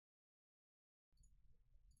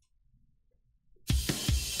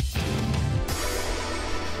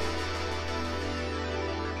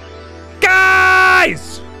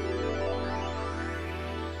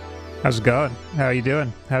How's it going? How you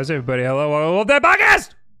doing? How's everybody? Hello, Old Bethpage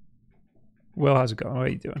Podcast! Will, how's it going? What are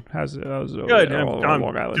you doing? How's it good?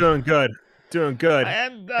 I'm doing good. Doing good.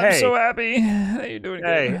 I'm Hey. so happy that you're doing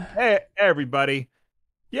good. Hey, everybody.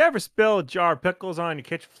 You ever spill a jar of pickles on your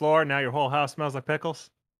kitchen floor and now your whole house smells like pickles?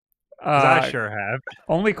 'Cause I sure have.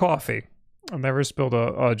 Only coffee. I've never spilled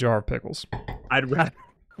a jar of pickles. I'd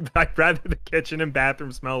rather the kitchen and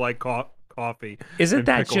bathroom smell like coffee. Isn't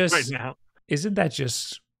that pickles just right now. Isn't that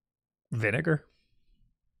just vinegar?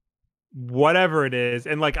 Whatever it is.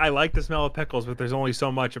 And like I like the smell of pickles, but there's only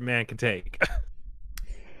so much a man can take.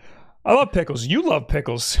 I love pickles. You love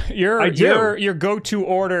pickles. Your go-to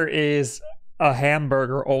order is a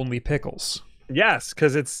hamburger only pickles. Yes,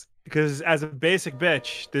 because as a basic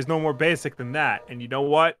bitch, there's no more basic than that. And you know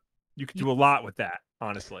what? You can do a lot with that,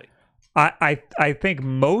 honestly. I think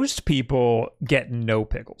most people get no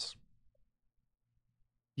pickles.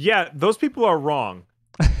 Yeah, those people are wrong.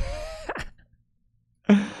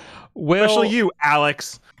 Especially you,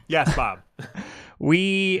 Alex. Yes, Bob.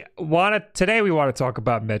 Today we want to talk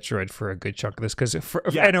about Metroid for a good chunk of this because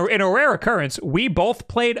in a rare occurrence, we both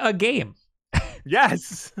played a game.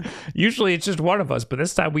 Yes. Usually it's just one of us, but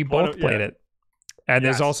this time we both played it. And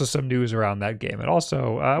there's also some news around that game. And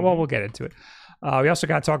also, well, we'll get into it. We also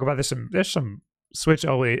got to talk about there's some Switch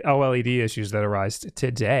OLED issues that arise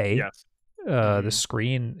today. Yes. The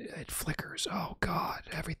screen, it flickers. Oh, God.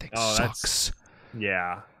 Everything sucks.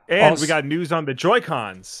 Yeah. And we got news on the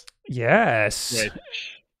Joy-Cons. Yes.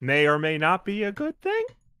 Which may or may not be a good thing.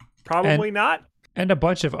 Probably not. And a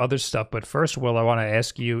bunch of other stuff. But first, Will, I want to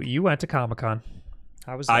ask you, you went to Comic-Con.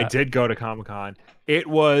 How was that? I did go to Comic-Con. It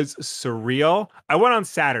was surreal. I went on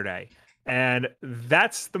Saturday, and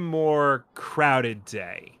that's the more crowded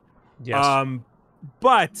day. Yes.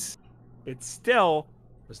 But it still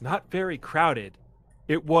was not very crowded.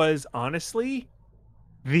 It was honestly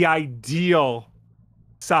the ideal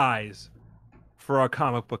size for a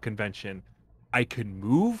comic book convention. I could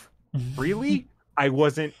move freely. I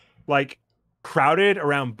wasn't like crowded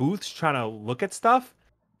around booths trying to look at stuff.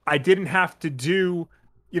 I didn't have to do,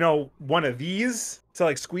 one of these to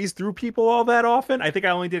like squeeze through people all that often. I think I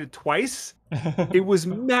only did it twice. It was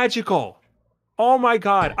magical. Oh my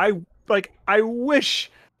God. I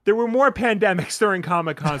wish there were more pandemics during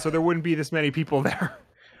Comic-Con so there wouldn't be this many people there.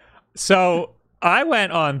 So I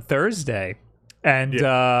went on Thursday. And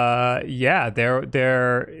I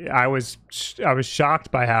was shocked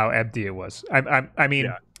by how empty it was. I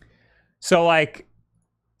mean, so like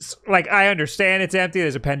I understand it's empty.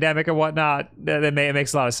 There's a pandemic and whatnot. It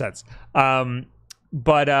makes a lot of sense.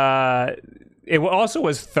 But it also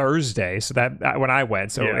was Thursday, so that when I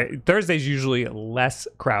went, Thursday's usually less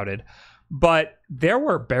crowded. But there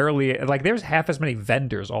were there's half as many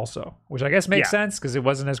vendors also, which I guess makes sense because it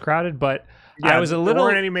wasn't as crowded. But I was there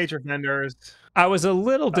weren't any major vendors. I was a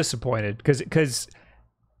little disappointed because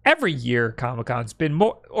every year Comic-Con's been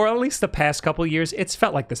more, or at least the past couple of years, it's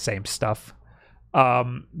felt like the same stuff.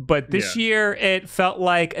 But this year it felt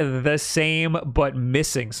like the same but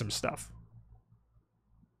missing some stuff.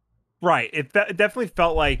 Right. It definitely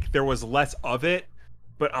felt like there was less of it.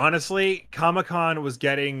 But honestly, Comic-Con was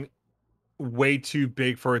getting way too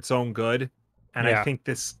big for its own good. And I think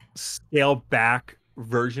this scaled back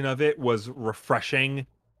version of it was refreshing.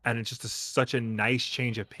 And it's just such a nice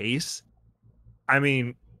change of pace. I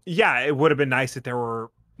mean, it would have been nice if there were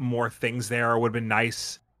more things there. It would have been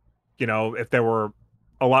nice, if there were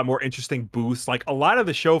a lot more interesting booths. Like a lot of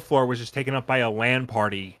the show floor was just taken up by a LAN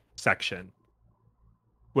party section,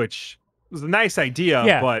 which was a nice idea,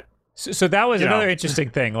 but so that was another interesting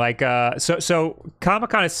thing. Like, so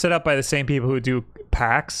Comic-Con is set up by the same people who do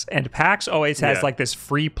PAX, and PAX always has like this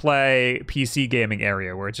free play PC gaming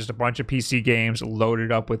area where it's just a bunch of PC games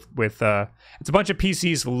loaded up with it's a bunch of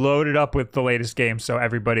PCs loaded up with the latest games, so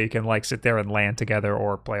everybody can like sit there and LAN together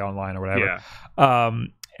or play online or whatever.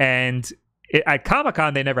 At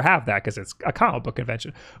Comic-Con, they never have that because it's a comic book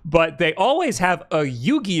convention. But they always have a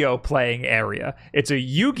Yu-Gi-Oh! Playing area. It's a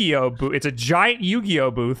Yu-Gi-Oh! Booth. It's a giant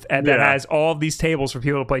Yu-Gi-Oh! Booth and that has all of these tables for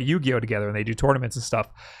people to play Yu-Gi-Oh! Together, and they do tournaments and stuff.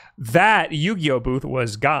 That Yu-Gi-Oh! Booth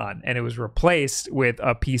was gone, and it was replaced with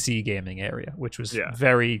a PC gaming area, which was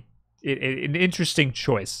very an interesting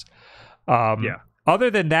choice.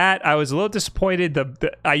 Other than that, I was a little disappointed.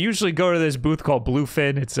 I usually go to this booth called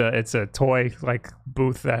Bluefin. It's a toy like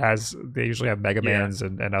booth they usually have Mega Mans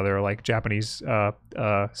and other like Japanese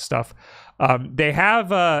stuff. They have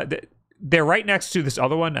they're right next to this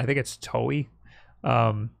other one. I think it's Toei.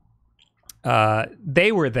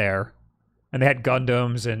 They were there, and they had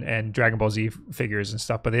Gundams and Dragon Ball Z figures and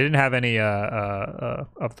stuff, but they didn't have any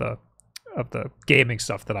of the gaming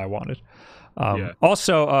stuff that I wanted.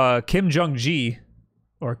 Also, Kim Jong-gi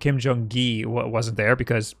or Kim Jong-gi wasn't there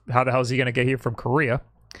because how the hell is he going to get here from Korea?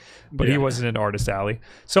 But he wasn't in Artist Alley.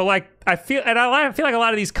 So like I feel like a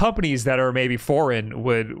lot of these companies that are maybe foreign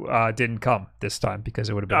didn't come this time because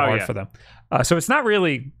it would have been hard for them. So it's not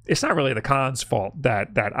really the con's fault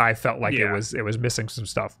that I felt like it was missing some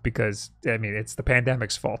stuff, because I mean it's the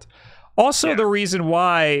pandemic's fault. Also, the reason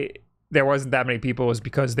why there wasn't that many people was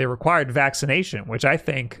because they required vaccination, which I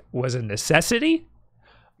think was a necessity.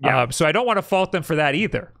 So I don't want to fault them for that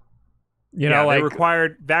either. You know, like, they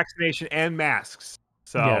required vaccination and masks.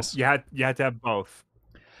 So you had to have both.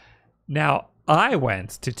 Now, I went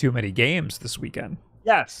to Too Many Games this weekend.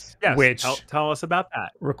 Yes. Which tell us about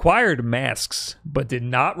that. Required masks, but did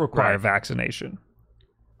not require vaccination.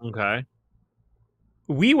 Okay.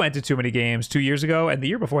 We went to Too Many Games 2 years ago, and the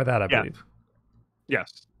year before that, I believe.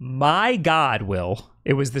 Yes. My God, Will.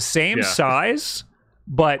 It was the same size,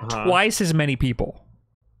 but twice as many people.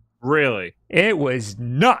 Really? It was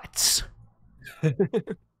nuts.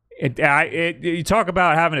 You talk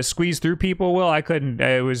about having to squeeze through people, Will. I couldn't.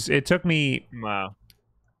 It took me. Wow.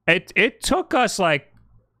 It took us like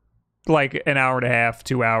an hour and a half,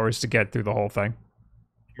 2 hours to get through the whole thing.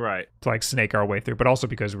 Right. To like snake our way through, but also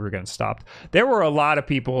because we were getting stopped. There were a lot of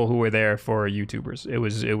people who were there for YouTubers. It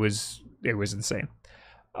was insane.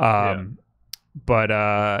 But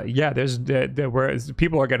there were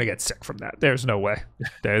people are gonna get sick from that. There's no way.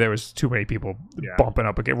 There was too many people rubbing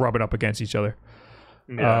up against each other.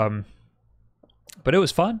 But it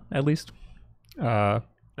was fun, at least.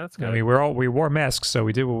 That's good. I mean, we wore masks, so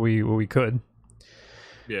we did what we could.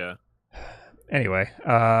 Yeah. Anyway,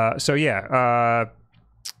 so yeah,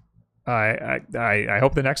 I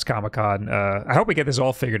hope the next Comic-Con. I hope we get this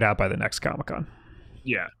all figured out by the next Comic-Con.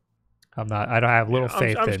 Yeah. I don't have little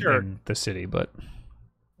faith in the city, but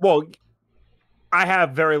I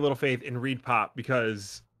have very little faith in Reed Pop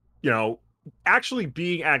because actually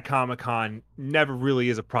being at Comic-Con never really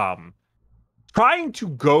is a problem. Trying to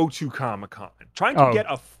go to Comic-Con, trying to get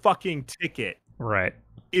a fucking ticket,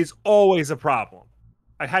 is always a problem.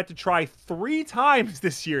 I had to try 3 times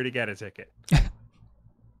this year to get a ticket.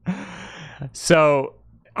 So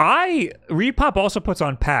Reed Pop also puts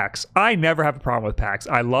on PAX. I never have a problem with PAX.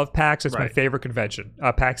 I love PAX. It's my favorite convention.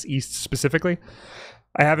 PAX East specifically.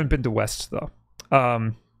 I haven't been to West though.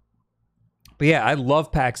 But yeah, I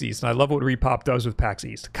love PAX East, and I love what Reed Pop does with PAX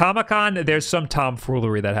East. Comic-Con, there's some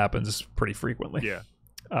tomfoolery that happens pretty frequently. Yeah.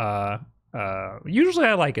 Usually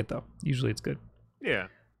I like it though. Usually it's good. Yeah.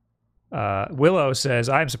 Willow says,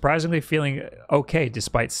 I'm surprisingly feeling okay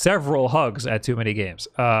despite several hugs at Too Many Games.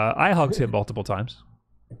 I hugged him multiple times.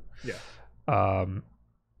 Yeah.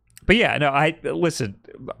 But yeah, no, listen,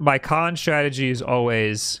 my con strategy is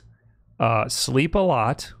always sleep a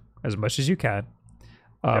lot, as much as you can.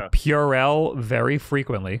 Purell very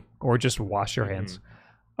frequently, or just wash your hands.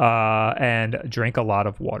 And drink a lot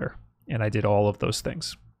of water. And I did all of those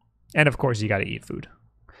things. And of course, you got to eat food.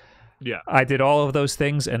 Yeah. I did all of those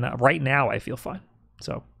things, and right now I feel fine.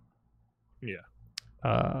 So,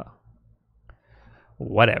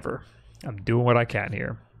 whatever. I'm doing what I can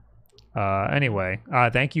here. Anyway,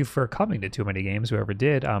 thank you for coming to Too Many Games, whoever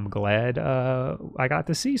did. I'm glad I got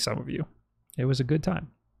to see some of you. It was a good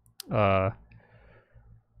time.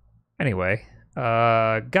 Anyway,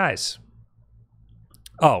 guys.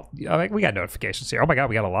 Oh, we got notifications here. Oh my God,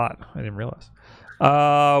 we got a lot. I didn't realize.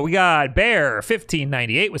 We got Bear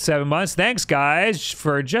 1598 with 7 months. Thanks, guys,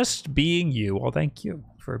 for just being you. Well, thank you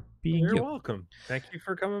for being you. You're welcome. Thank you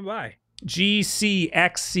for coming by.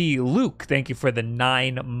 GCXC Luke, thank you for the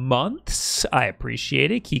 9 months. I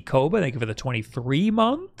appreciate it. Kikoba, thank you for the 23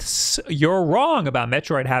 months. You're wrong about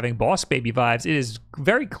Metroid having Boss Baby vibes. It is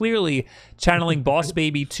very clearly channeling Boss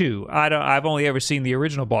Baby 2. I've only ever seen the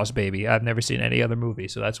original Boss Baby. I've never seen any other movie,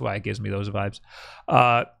 so that's why it gives me those vibes.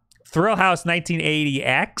 Thrill House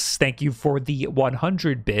 1980X, thank you for the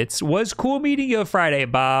 100 bits. Was cool meeting you Friday,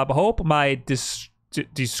 Bob. Hope my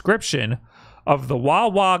description of the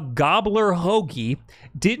Wawa Gobbler Hoagie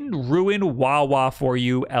didn't ruin Wawa for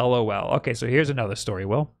you, LOL. Okay, so here's another story,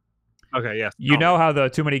 Will. Okay, yes. You know how the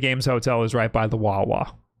Too Many Games Hotel is right by the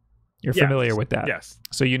Wawa. You're familiar with that. Yes.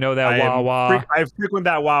 So you know that Wawa. I've frequented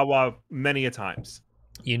that Wawa many a times.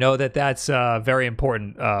 You know that's a very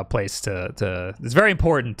important place to it's very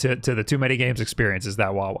important to the Too Many Games experience is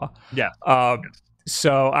that Wawa. Yeah.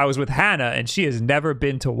 So I was with Hannah, and she has never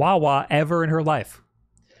been to Wawa ever in her life.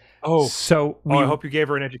 Oh, so I hope you gave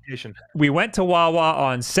her an education. We went to Wawa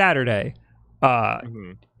on Saturday.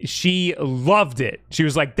 She loved it. She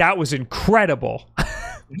was like, "That was incredible."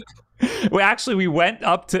 we went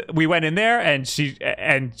in there and she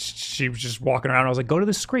was just walking around. I was like, go to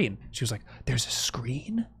the screen. She was like, there's a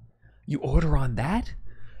screen? You order on that?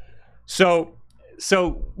 So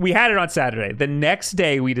we had it on Saturday. The next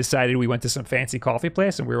day we decided we went to some fancy coffee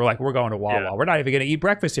place and we were like, we're going to Wawa. Yeah. We're not even going to eat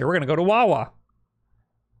breakfast here. We're going to go to Wawa.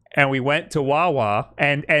 And we went to Wawa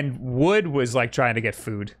and Wood was like trying to get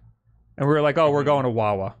food. And we were like, oh, we're going to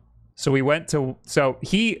Wawa. So we went to,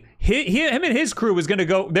 him and his crew was going to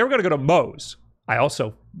go, they were going to go to Moe's. I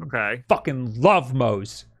also fucking love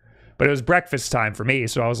Moe's. But it was breakfast time for me,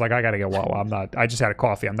 so I was like, I got to get Wawa. I just had a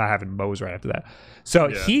coffee. I'm not having Moe's right after that. So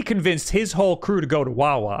he convinced his whole crew to go to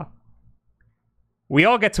Wawa. We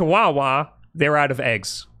all get to Wawa. They're out of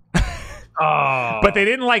eggs. Oh. But they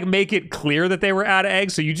didn't like make it clear that they were out of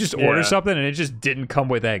eggs, so you just order something and it just didn't come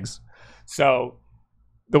with eggs. So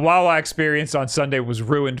the Wawa experience on Sunday was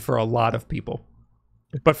ruined for a lot of people.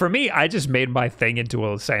 But for me, I just made my thing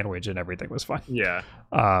into a sandwich and everything was fine. Yeah.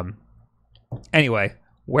 Anyway,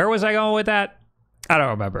 where was I going with that? I don't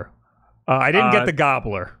remember. I didn't get the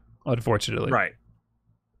gobbler, unfortunately. Right.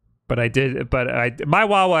 But I did. But my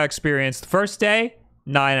Wawa experience, the first day,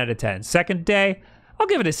 9 out of 10. Second day, I'll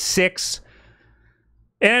give it a 6.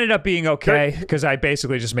 It ended up being okay because I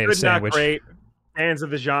basically just made a sandwich. Not great. Fans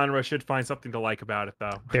of the genre should find something to like about it,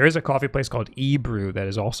 though. There is a coffee place called E-Brew that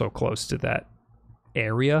is also close to that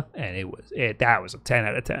area, and that was a 10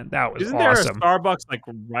 out of 10. That was awesome. Isn't there a Starbucks like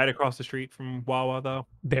right across the street from Wawa though?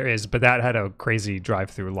 There is, but that had a crazy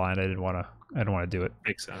drive-through line. I didn't want to do it.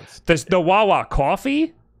 Makes sense. The Wawa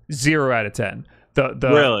coffee, 0 out of 10.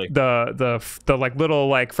 Really? The like little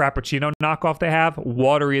like frappuccino knockoff they have,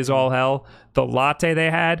 watery as all hell. The latte they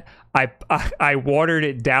had, I watered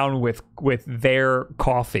it down with their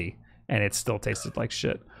coffee, and it still tasted like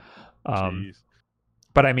shit.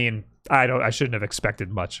 But I mean, I shouldn't have expected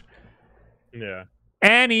much. Yeah.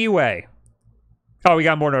 Anyway. Oh, we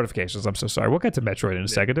got more notifications. I'm so sorry. We'll get to Metroid in a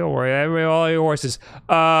second. Don't worry. All your horses.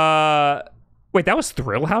 Wait, that was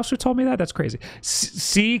Thrill House who told me that? That's crazy.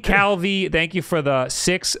 C. Calvi, thank you for the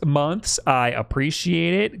 6 months. I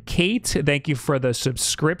appreciate it. Kate, thank you for the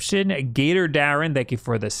subscription. Gator Darren, thank you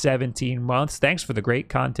for the 17 months. Thanks for the great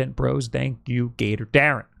content, bros. Thank you, Gator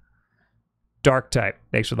Darren. Dark Type,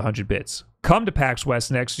 thanks for the 100 bits. Come to PAX West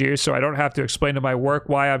next year so I don't have to explain to my work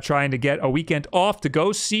why I'm trying to get a weekend off to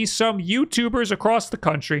go see some YouTubers across the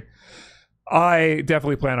country. I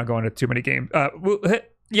definitely plan on going to too many games.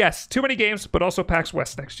 Yes, too many games, but also PAX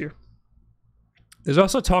West next year. There's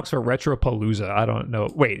also talks for Retropalooza. I don't know.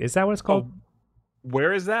 Wait, is that what it's called?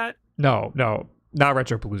 Where is that? No, not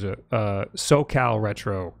Retropalooza. SoCal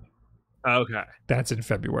Retro. Okay. That's in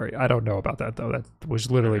February. I don't know about that, though. That was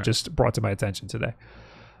literally just brought to my attention today.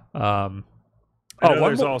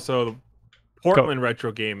 There's also the Portland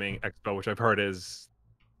Retro Gaming Expo, which I've heard is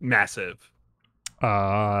massive.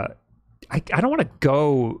 I don't want to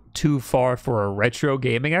go too far for a retro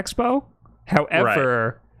gaming expo.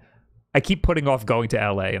 However, I keep putting off going to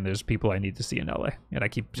LA, and there's people I need to see in LA, and I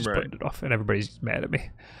keep just putting it off, and everybody's mad at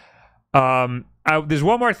me. There's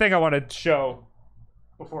one more thing I want to show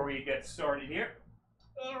before we get started here.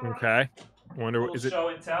 Okay. Wonder is it show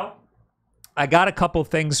and tell? I got a couple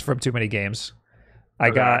things from Too Many Games.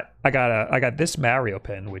 I got this Mario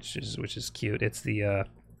pin, which is cute. It's the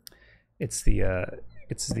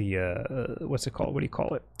what's it called? What do you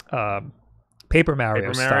call it? Paper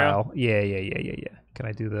Mario style. Yeah. Can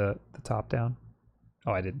I do the top down?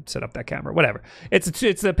 Oh, I didn't set up that camera. Whatever. It's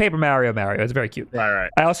the Paper Mario. It's very cute. Right.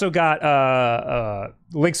 I also got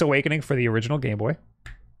Link's Awakening for the original Game Boy.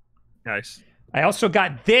 Nice. I also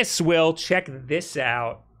got this, Will. Check this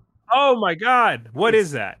out. Oh my God. What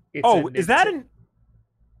is that? Is that an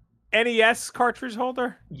NES cartridge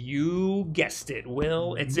holder? You guessed it,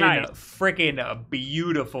 Will. It's in a freaking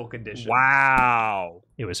beautiful condition. Wow.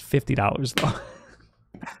 It was $50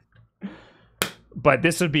 though. But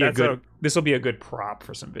this would be this will be a good prop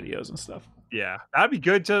for some videos and stuff. Yeah, that'd be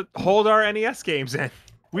good to hold our NES games in.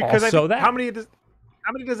 How many does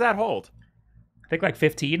that hold? I think like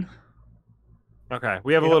 15. Okay,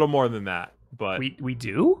 we have a little more than that, but we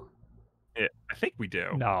do. I think we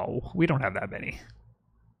do. No, we don't have that many.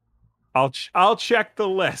 I'll check the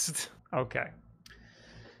list. Okay.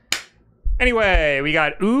 Anyway, we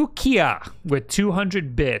got Ukia with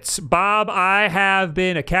 200 bits. Bob, I have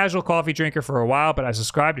been a casual coffee drinker for a while, but I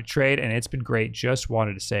subscribed to Trade, and it's been great. Just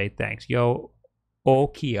wanted to say thanks. Yo,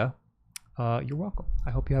 Ukia, you're welcome. I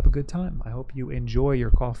hope you have a good time. I hope you enjoy your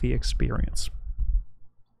coffee experience.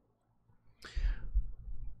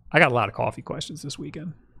 I got a lot of coffee questions this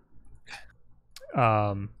weekend.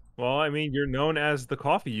 Well, I mean, you're known as the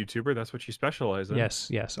coffee YouTuber. That's what you specialize in.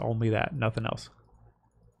 Yes, only that. Nothing else.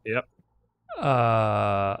 Yep.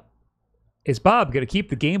 Is Bob going to keep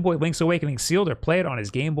the Game Boy Link's Awakening sealed or play it on his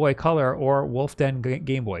Game Boy Color or Wulff Den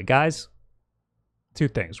Game Boy? Guys, two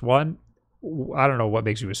things. One, I don't know what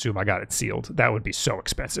makes you assume I got it sealed. That would be so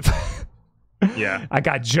expensive. Yeah. I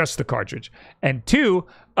got just the cartridge. And two,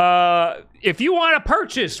 if you want to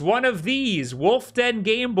purchase one of these Wulff Den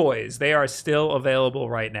Game Boys, they are still available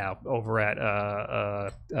right now over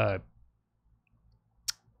at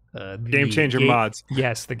Game Changer Mods.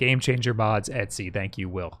 Yes, the Game Changer Mods Etsy. Thank you,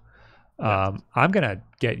 Will. I'm gonna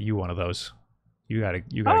get you one of those. You gotta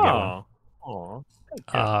get one. Oh.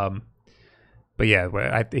 But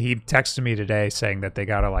yeah, he texted me today saying that they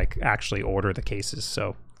gotta like actually order the cases.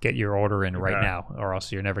 So get your order in right now, or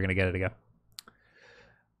else you're never gonna get it again.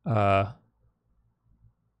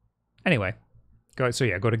 Anyway, go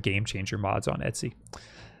to Game Changer Mods on Etsy.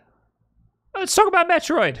 Let's talk about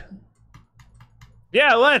Metroid.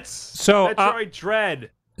 Yeah, let's. So Metroid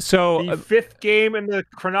Dread. So the 5th game in the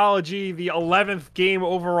chronology, the 11th game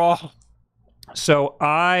overall. So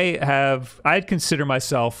I'd consider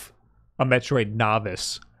myself a Metroid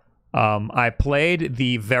novice. I played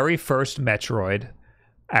the very first Metroid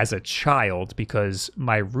as a child because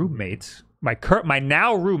my roommate, my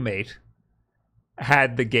now roommate,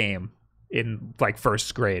 had the game in like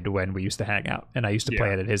 1st grade when we used to hang out, and I used to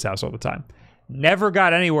play it at his house all the time. Never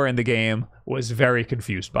got anywhere in the game. Was very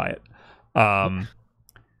confused by it.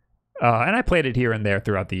 And I played it here and there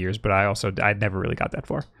throughout the years, but I never really got that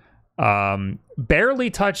far. Barely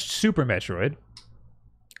touched Super Metroid.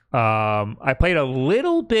 I played a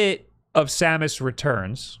little bit of Samus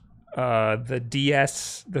Returns, the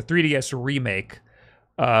 3DS remake,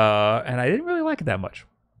 and I didn't really like it that much.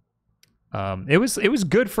 It was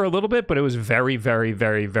good for a little bit, but it was very, very,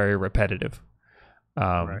 very, very repetitive.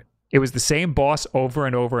 Right. It was the same boss over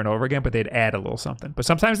and over and over again, but they'd add a little something. But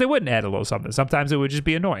sometimes they wouldn't add a little something. Sometimes it would just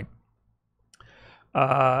be annoying.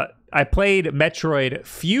 I played Metroid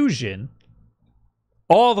Fusion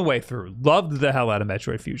all the way through. Loved the hell out of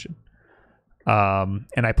Metroid Fusion. And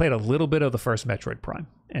I played a little bit of the first Metroid Prime.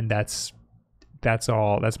 And that's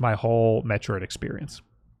all. That's my whole Metroid experience.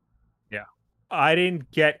 Yeah. I didn't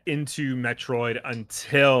get into Metroid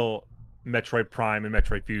until Metroid Prime and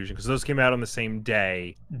Metroid Fusion, because those came out on the same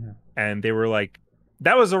day. Mm-hmm. And they were like,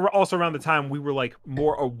 that was also around the time we were like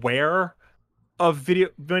more aware of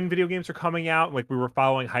when video games are coming out. Like we were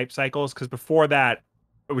following hype cycles, because before that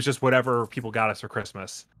it was just whatever people got us for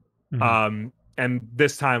Christmas. Mm-hmm. And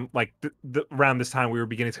this time, like around this time, we were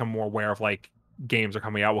beginning to become more aware of like games are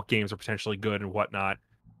coming out, what games are potentially good and whatnot.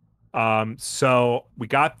 So we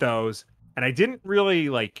got those, and I didn't really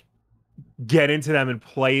like get into them and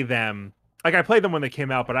play them. Like I played them when they came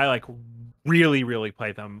out, but I like really, really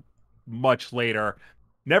played them much later.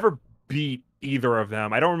 Never beat either of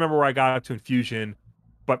them. I don't remember where I got up to in Fusion,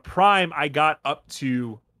 but Prime I got up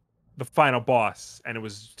to the final boss, and it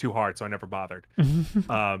was too hard, so I never bothered.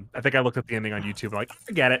 I think I looked at the ending on YouTube and like,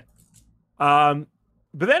 forget it. But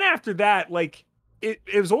then after that, like it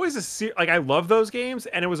was always a like I love those games,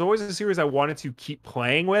 and it was always a series I wanted to keep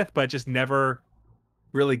playing with, but just never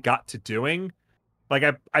really got to doing. Like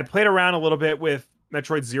I played around a little bit with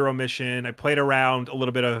Metroid Zero Mission. I played around a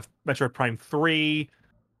little bit of Metroid Prime 3.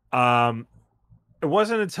 It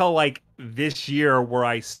wasn't until like this year where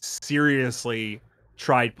I seriously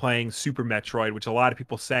tried playing Super Metroid, which a lot of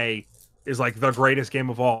people say is like the greatest game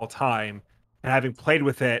of all time. And having played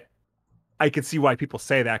with it, I could see why people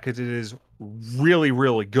say that, because it is really,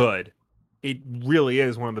 really good. It really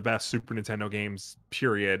is one of the best Super Nintendo games,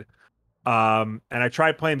 period. And I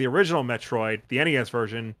tried playing the original Metroid, the NES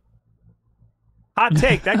version. Hot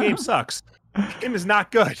take, that game sucks. The game is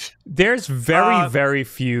not good. There's very, very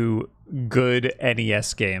few good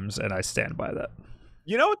NES games, and I stand by that.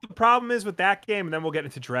 You know what the problem is with that game, and then we'll get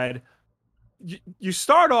into Dread. You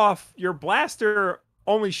start off, your blaster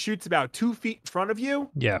only shoots about 2 feet in front of you.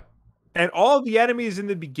 Yeah. And all the enemies in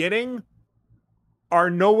the beginning are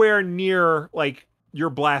nowhere near like your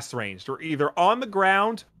blast range. They're either on the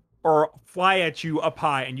ground or fly at you up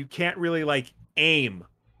high, and you can't really like aim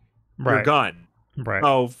your gun. Right.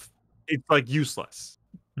 So it's like useless.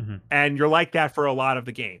 Mm-hmm. And you're like that for a lot of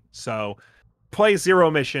the game. So play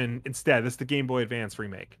Zero Mission instead. This is the Game Boy Advance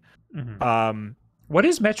remake. Mm-hmm. What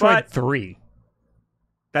is Metroid 3?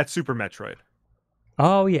 That's Super Metroid.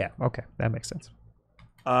 Oh yeah, okay, that makes sense.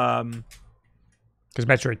 Because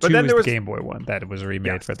Metroid 2 is the Game Boy one that was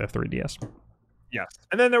remade for the 3DS. Yes.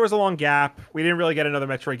 And then there was a long gap. We didn't really get another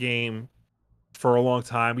Metroid game for a long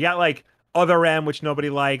time. We got like Other M, which nobody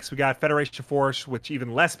likes. We got Federation Force, which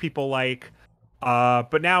even less people like.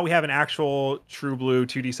 But now we have an actual true blue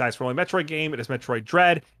 2D side scrolling Metroid game. It is Metroid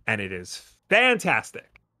Dread, and it is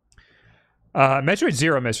fantastic. Metroid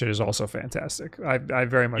Zero Mission is also fantastic. I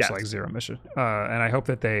very much Yes. like Zero Mission, and I hope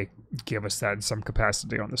that they give us that in some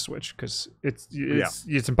capacity on the Switch, because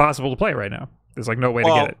it's impossible to play right now. There's like no way to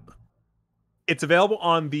get it. It's available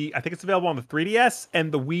on I think it's available on the 3DS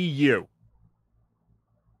and the Wii U.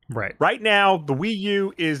 Right. Right now, the Wii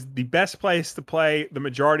U is the best place to play the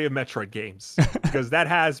majority of Metroid games because that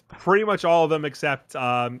has pretty much all of them except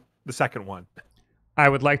the second one. I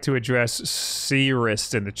would like to address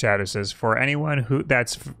Searist in the chat, who says, for anyone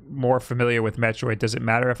that's more familiar with Metroid, does it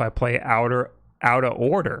matter if I play out of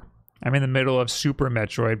order? I'm in the middle of Super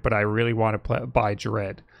Metroid, but I really want to buy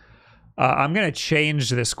Dread. I'm going to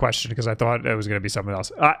change this question because I thought it was going to be something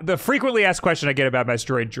else. The frequently asked question I get about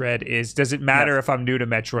Metroid Dread is, does it matter if I'm new to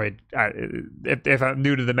Metroid, if I'm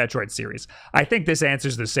new to the Metroid series? I think this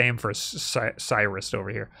answer's the same for Cyrus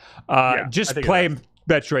over here. Just play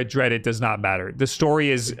Metroid Dread. It does not matter. The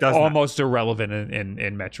story is almost irrelevant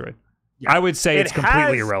in Metroid. Yeah. I would say it's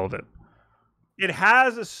completely irrelevant. It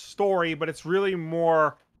has a story, but it's really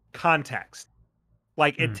more context.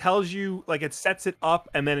 Like it tells you, like it sets it up,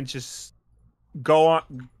 and then it just go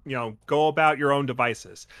about your own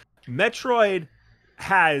devices. Metroid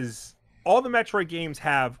has all the Metroid games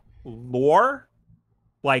have lore,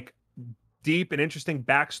 like deep and interesting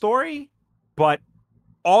backstory, but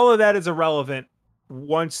all of that is irrelevant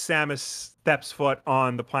once Samus steps foot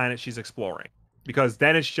on the planet she's exploring, because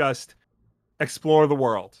then it's just explore the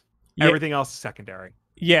world. Yeah. Everything else is secondary.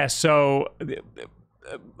 Yeah, so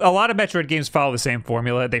a lot of Metroid games follow the same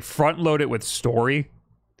formula. They front load it with story.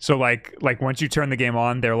 So like once you turn the game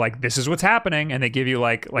on, they're like, this is what's happening, and they give you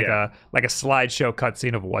like a slideshow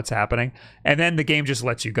cutscene of what's happening, and then the game just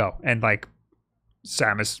lets you go. And like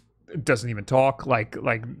Samus doesn't even talk, like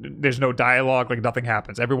there's no dialogue, like nothing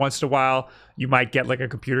happens. Every once in a while you might get like a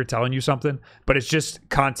computer telling you something, but it's just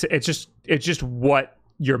content. It's just what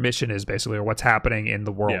your mission is basically, or what's happening in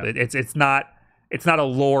the world. Yeah. It's not a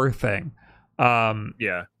lore thing.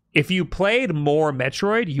 If you played more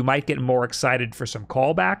Metroid, you might get more excited for some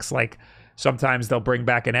callbacks. Like sometimes they'll bring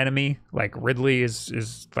back an enemy, like Ridley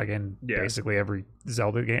is like in basically every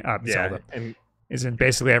Zelda game. Zelda and is in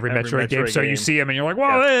basically every Metroid game. So you see him and you're like,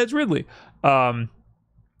 "Wow, hey, it's Ridley."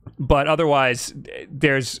 But otherwise,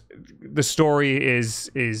 the story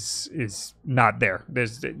is not there.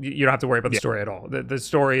 You don't have to worry about the story at all. The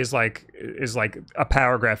story is like a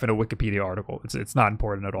paragraph in a Wikipedia article. It's not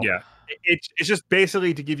important at all. Yeah, it's just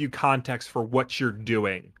basically to give you context for what you're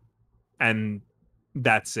doing, and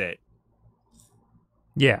that's it.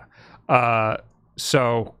 Yeah.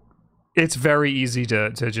 So it's very easy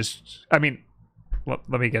to just. I mean, let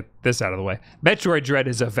me get this out of the way. Metroid Dread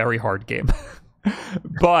is a very hard game.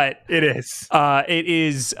 But it is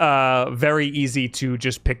very easy to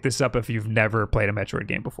just pick this up if you've never played a Metroid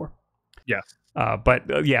game before. Yes. But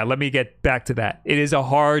let me get back to that. It is a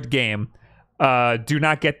hard game. Do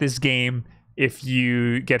not get this game if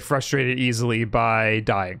you get frustrated easily by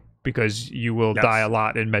dying, because you will die a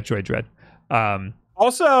lot in Metroid Dread.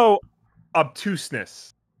 Also,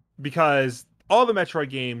 obtuseness, because all the Metroid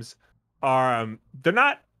games are they're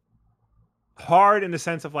not hard in the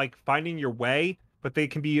sense of like finding your way, but they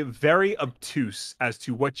can be very obtuse as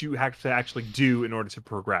to what you have to actually do in order to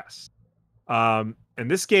progress. And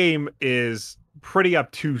this game is pretty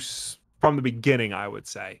obtuse from the beginning, I would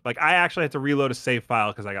say. Like I actually had to reload a save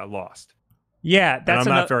file because I got lost. Yeah, that's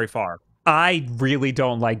I'm not very far. I really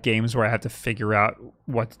don't like games where I have to figure out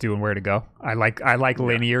what to do and where to go. I like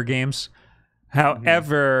linear games.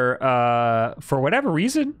 However, for whatever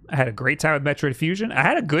reason, I had a great time with Metroid Fusion. I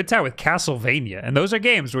had a good time with Castlevania, and those are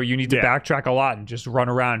games where you need to backtrack a lot and just run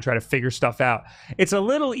around and try to figure stuff out. It's a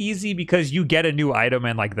little easy because you get a new item,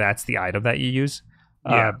 and like that's the item that you use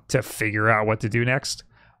to figure out what to do next.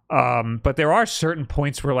 But there are certain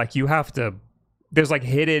points where like you have to. There's like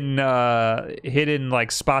hidden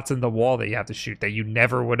like spots in the wall that you have to shoot that you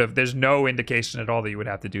never would have. There's no indication at all that you would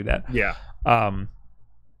have to do that. Yeah.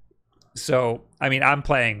 So, I mean, I'm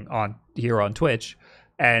playing on Twitch,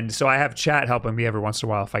 and so I have chat helping me every once in a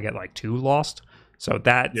while if I get like too lost. So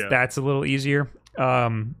that's a little easier.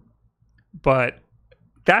 But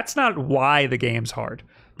that's not why the game's hard.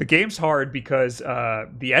 The game's hard because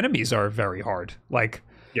the enemies are very hard. Like,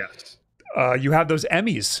 you have those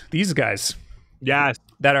Emmys, these guys. Yes.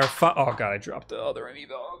 That are oh god, I dropped the other Emmy.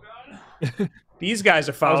 Oh god. These guys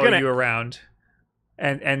are following you around.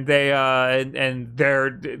 And they're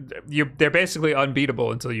basically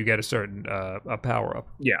unbeatable until you get a certain a power up.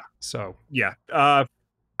 Yeah. So I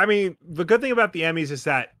mean, the good thing about the Emmys is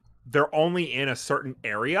that they're only in a certain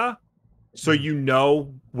area, so you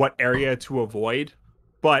know what area to avoid.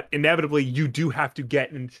 But inevitably, you do have to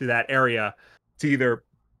get into that area to either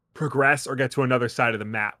progress or get to another side of the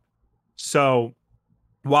map. So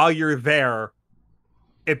while you're there,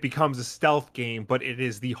 it becomes a stealth game, but it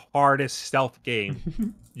is the hardest stealth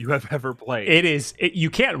game you have ever played. It is. You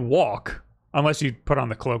can't walk unless you put on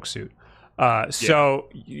the cloak suit. So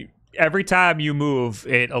every time you move,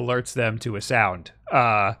 it alerts them to a sound.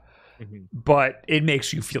 But it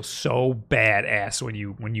makes you feel so badass when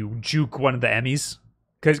you juke one of the Emmys.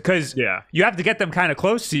 Because you have to get them kind of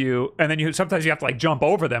close to you, and then sometimes you have to like jump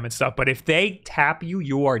over them and stuff. But if they tap you,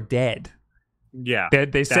 you are dead. Yeah,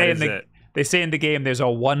 they say in the game there's a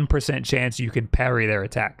 1% chance you can parry their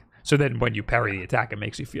attack. So then when you parry the attack, it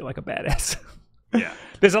makes you feel like a badass. Yeah,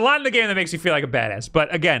 there's a lot in the game that makes you feel like a badass.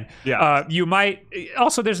 But again, you might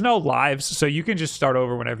also there's no lives, so you can just start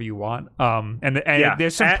over whenever you want. And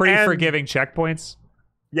there's some pretty forgiving checkpoints.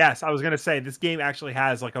 Yes, I was gonna say this game actually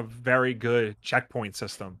has like a very good checkpoint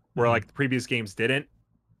system where like the previous games didn't.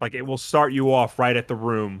 Like it will start you off right at the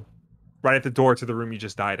door to the room you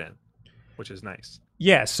just died in, which is nice.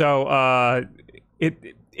 Yeah, so I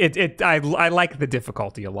like the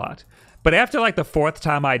difficulty a lot. But after like the 4th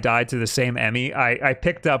time I died to the same Emmy, I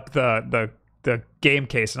picked up the game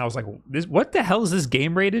case and I was like, what the hell is this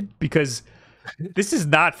game rated? Because this is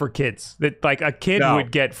not for kids. That like a kid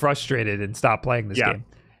would get frustrated and stop playing this game.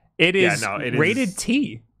 It is rated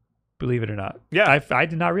T, believe it or not. Yeah, I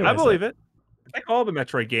did not realize. I believe it. I think all the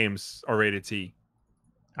Metroid games are rated T.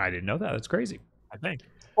 I didn't know that. That's crazy. I think.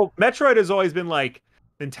 Well, Metroid has always been like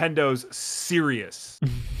Nintendo's serious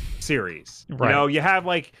series. Right. You know, you have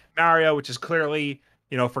like Mario, which is clearly,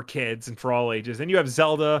 you know, for kids and for all ages. Then you have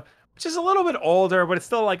Zelda, which is a little bit older, but it's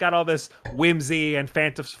still like got all this whimsy and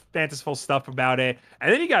fanciful stuff about it.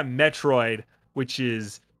 And then you got Metroid, which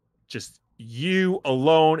is just you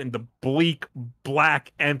alone in the bleak,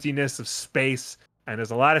 black emptiness of space. And there's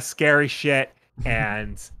a lot of scary shit.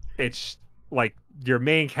 And it's like your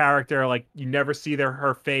main character, like you never see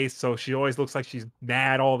her face. So she always looks like she's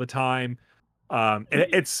mad all the time. And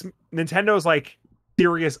it's Nintendo's like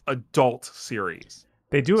serious adult series.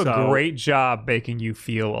 They do a great job making you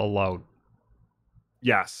feel alone.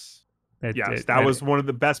 Yes. That was one of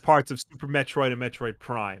the best parts of Super Metroid and Metroid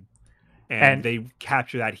Prime. And they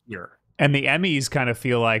capture that here. And the Emmys kind of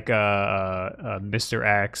feel like Mr.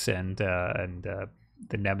 X and the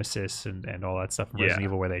Nemesis and all that stuff from Resident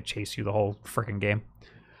Evil, where they chase you the whole freaking game.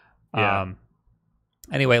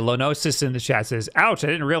 Anyway, Lonosis in the chat says, ouch, I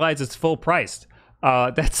didn't realize it's full priced.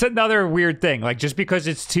 That's another weird thing. Like, just because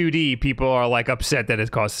it's 2D, people are like upset that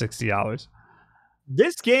it costs $60.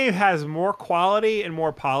 This game has more quality and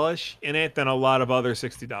more polish in it than a lot of other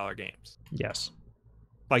 $60 games. Yes.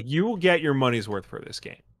 Like, you will get your money's worth for this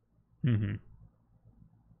game. Mm-hmm.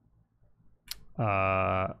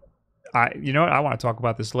 You know what? I want to talk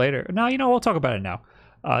about this later. No, we'll talk about it now.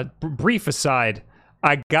 Brief aside,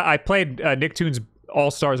 I played Nicktoons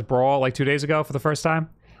All-Stars Brawl like 2 days ago for the first time.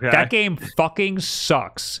 Okay. That game fucking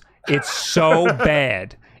sucks. It's so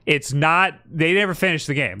bad. It's not. They never finished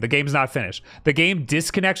the game. The game's not finished. The game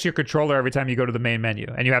disconnects your controller every time you go to the main menu,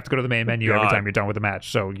 and you have to go to the main menu every time you're done with the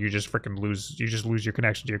match. So you just freaking lose. You just lose your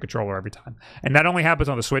connection to your controller every time. And that only happens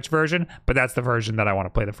on the Switch version, but that's the version that I want to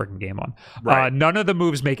play the freaking game on. Right. None of the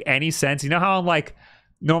moves make any sense. You know how like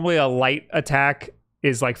normally a light attack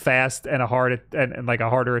is like fast and a hard and like a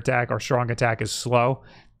harder attack or strong attack is slow.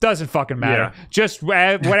 Doesn't fucking matter. Yeah. Just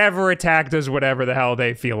whatever attack does whatever the hell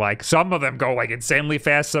they feel like. Some of them go like insanely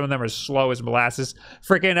fast. Some of them are slow as molasses.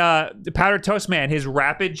 Freaking Powdered Toast Man, his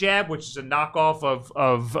rapid jab, which is a knockoff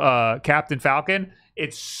of Captain Falcon.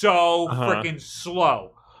 It's so freaking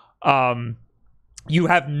slow. You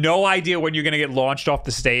have no idea when you're going to get launched off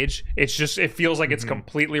the stage. It's just, it feels like it's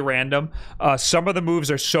completely random. Some of the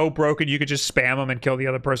moves are so broken, you could just spam them and kill the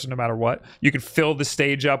other person no matter what. You can fill the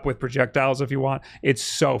stage up with projectiles if you want. It's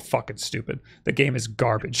so fucking stupid. The game is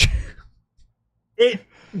garbage.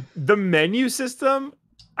 The menu system,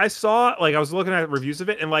 I saw, like, I was looking at reviews of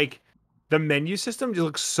it, and, like, the menu system just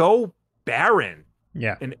looks so barren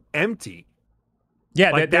and empty.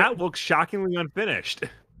 Yeah, like, that looks shockingly unfinished.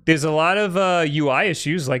 There's a lot of UI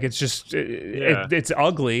issues. Like, it's just it's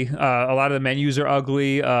ugly. A lot of the menus are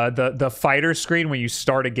ugly. The fighter screen when you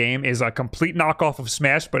start a game is a complete knockoff of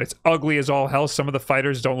Smash, but it's ugly as all hell. Some of the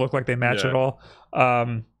fighters don't look like they match at all.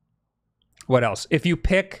 What else? If you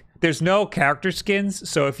pick, there's no character skins,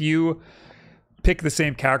 so if you pick the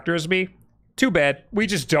same character as me, too bad. We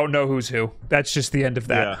just don't know who's who. That's just the end of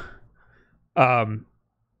that.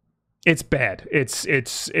 It's bad. It's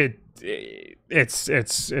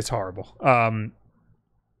horrible.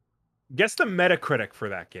 Guess the Metacritic for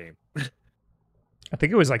that game. I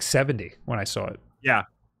think it was like 70 when I saw it. Yeah.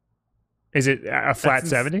 Is it a flat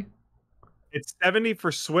 70? It's 70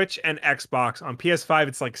 for Switch and Xbox. On PS5,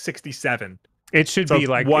 it's like 67. It should So be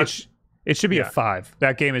like it should be a Yeah. 5.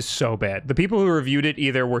 That game is so bad. The people who reviewed it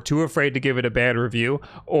either were too afraid to give it a bad review,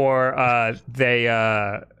 or they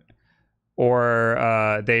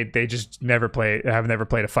just have never played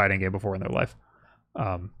a fighting game before in their life.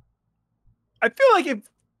 I feel like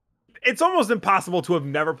it's almost impossible to have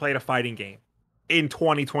never played a fighting game in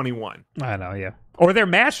 2021. I know, yeah. Or they're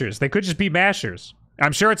mashers. They could just be mashers.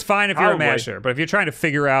 I'm sure it's fine if you're a masher, but if you're trying to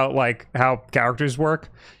figure out like how characters work,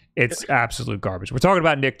 it's absolute garbage. We're talking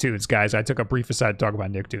about Nicktoons, guys. I took a brief aside to talk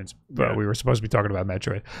about Nicktoons, but we were supposed to be talking about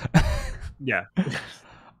Metroid. Yeah.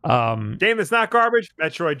 Game that's not garbage,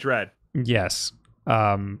 Metroid Dread. Yes.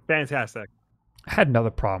 Fantastic. I had another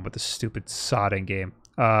problem with the stupid sodding game.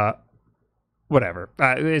 Whatever.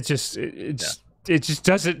 It just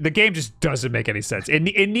doesn't. The game just doesn't make any sense. It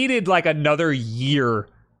needed like another year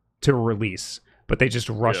to release, but they just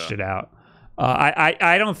rushed it out.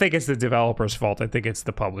 I don't think it's the developer's fault. I think it's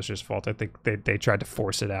the publisher's fault. I think they tried to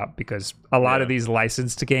force it out because a lot of these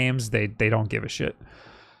licensed games, they don't give a shit.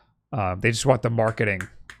 They just want the marketing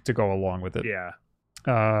to go along with it. Yeah.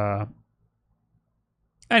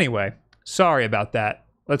 Anyway, sorry about that.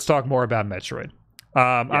 Let's talk more about Metroid.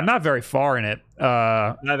 I'm not very far in it.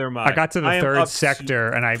 Neither am I. I got to the third sector,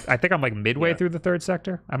 and I think I'm like midway through the third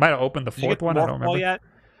sector. I might have opened the fourth one. I don't remember. Yet?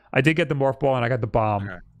 I did get the morph ball, and I got the bomb.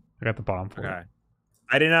 Okay. I got the bomb for it.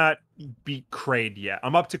 I did not beat Kraid yet.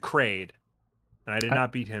 I'm up to Kraid, and I did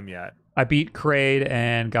not beat him yet. I beat Kraid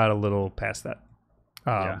and got a little past that.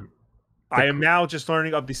 I am now just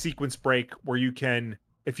learning of the sequence break where you can,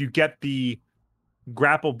 if you get the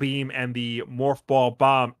grapple beam and the morph ball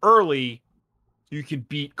bomb early, you can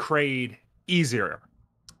beat Kraid easier.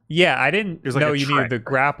 Yeah, I didn't know you needed the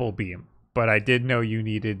grapple beam, but I did know you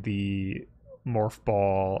needed the morph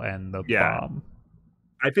ball and the bomb.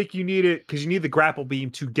 I think you need it because you need the grapple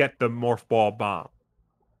beam to get the morph ball bomb.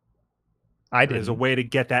 There's a way to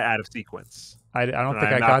get that out of sequence. I don't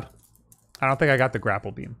think I got the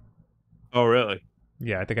grapple beam. Oh, really?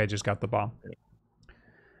 Yeah, I think I just got the bomb.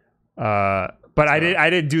 But I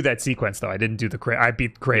didn't do that sequence though. I didn't do the Kraid. I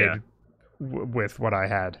beat Kraid with what I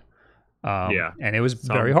had. And it was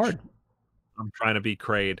very hard. I'm trying to beat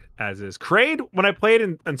Kraid as is. Kraid, when I played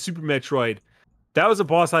in Super Metroid, that was a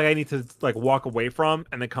boss like I need to like walk away from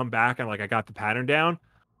and then come back and like I got the pattern down.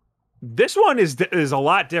 This one is a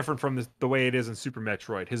lot different from the way it is in Super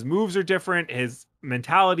Metroid. His moves are different. His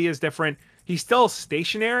mentality is different. He's still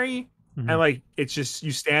stationary and like it's just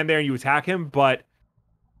you stand there and you attack him, but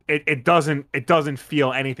it doesn't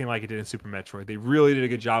feel anything like it did in Super Metroid. They really did a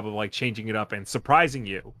good job of like changing it up and surprising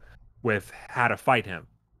you with how to fight him.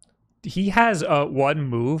 He has one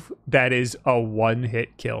move that is a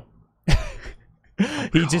one-hit kill.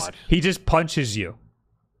 He just punches you.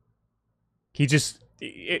 He just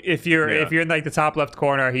if you're in like the top left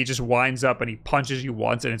corner, he just winds up and he punches you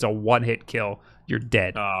once and it's a one-hit kill. You're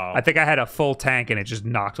dead. I think I had a full tank and it just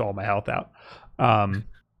knocked all my health out.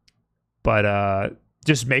 But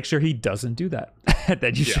just make sure he doesn't do that.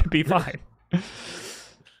 Then you should be fine.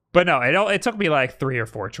 But no, it took me like 3 or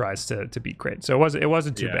 4 tries to beat Kraid, so it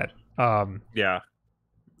wasn't too bad.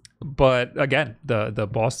 But again, the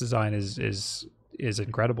boss design is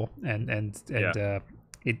incredible, and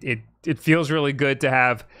it feels really good to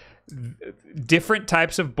have different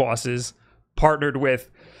types of bosses partnered with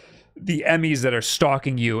the enemies that are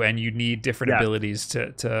stalking you, and you need different abilities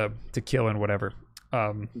to kill and whatever.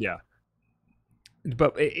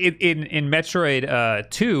 But in Metroid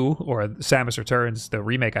 2 or Samus Returns, the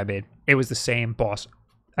remake I made, it was the same boss.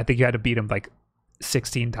 I think you had to beat him like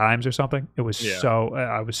 16 times or something. It was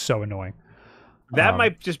I was so annoying. That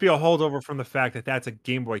might just be a holdover from the fact that that's a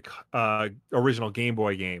Game Boy original Game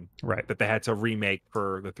Boy game, right? That they had to remake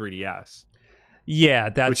for the 3DS. Yeah,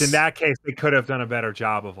 which in that case they could have done a better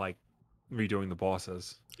job of like redoing the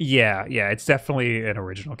bosses. Yeah, it's definitely an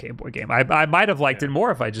original Game Boy game. I might have liked it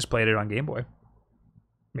more if I just played it on Game Boy.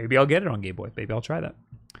 Maybe I'll get it on Game Boy. Maybe I'll try that.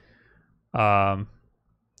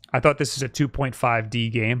 I thought this is a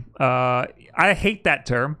 2.5D game. I hate that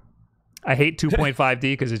term. I hate 2.5D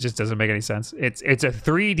because it just doesn't make any sense. It's a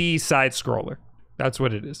 3D side scroller. That's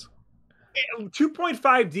what it is.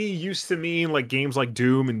 2.5D used to mean like games like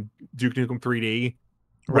Doom and Duke Nukem 3D,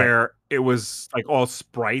 where it was like all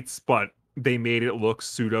sprites, but they made it look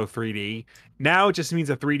pseudo 3D. Now it just means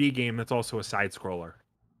a 3D game that's also a side scroller.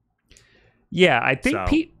 Yeah, I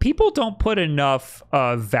think people don't put enough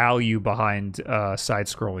value behind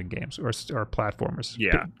side-scrolling games or platformers.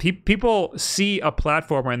 Yeah, people see a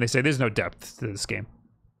platformer and they say, "There's no depth to this game."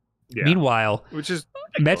 Yeah. Meanwhile, which is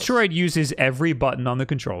ridiculous. Metroid uses every button on the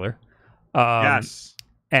controller. Yes,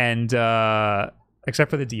 and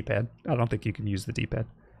except for the D-pad. I don't think you can use the D-pad.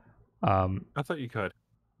 I thought you could.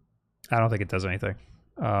 I don't think it does anything.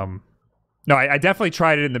 No, I definitely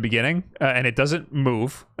tried it in the beginning, and it doesn't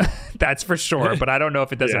move. That's for sure, but I don't know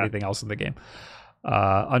if it does anything else in the game.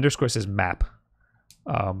 Underscore says map.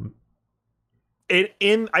 I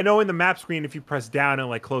know in the map screen, if you press down, it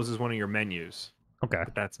like closes one of your menus. Okay.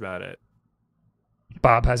 But that's about it.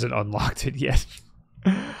 Bob hasn't unlocked it yet.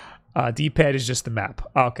 D-pad is just the map.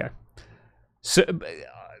 Okay. So,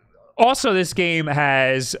 also, this game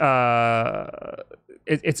has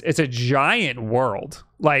it's a giant world.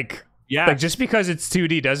 Like just because it's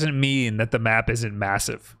 2D doesn't mean that the map isn't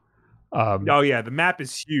massive. Oh yeah, the map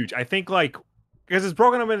is huge. I think like because it's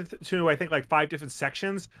broken up into I think like 5 different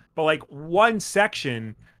sections, but like one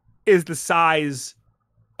section is the size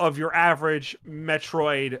of your average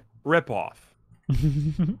Metroid ripoff.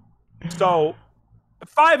 So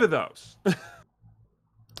 5 of those.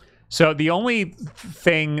 So the only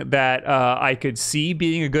thing that I could see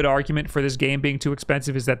being a good argument for this game being too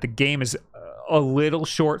expensive is that the game is a little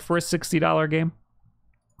short for a $60 game.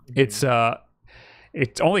 It's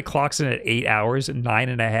it only clocks in at 8 hours and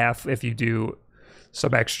 9.5 if you do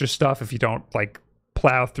some extra stuff, if you don't like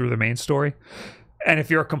plow through the main story. And if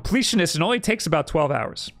you're a completionist, it only takes about 12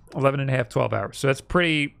 hours, 11.5, 12 hours. So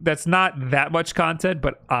that's not that much content,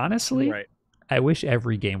 but honestly, I wish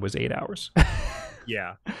every game was 8 hours.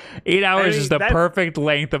 Yeah. 8 hours is the perfect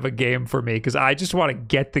length of a game for me because I just want to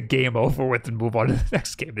get the game over with and move on to the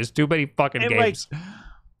next game. There's too many fucking games. Like,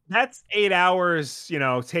 that's 8 hours, you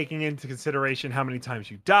know, taking into consideration how many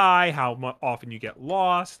times you die, how often you get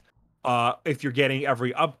lost, if you're getting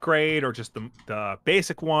every upgrade or just the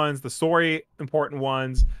basic ones, the story important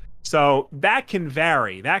ones. So that can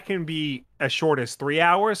vary. That can be as short as 3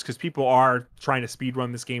 hours because people are trying to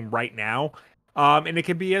speedrun this game right now. And it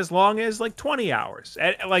can be as long as like 20 hours.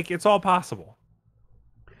 Like it's all possible.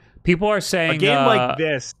 People are saying a game like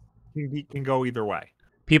this can go either way.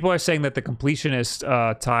 People are saying that the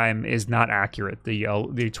completionist time is not accurate.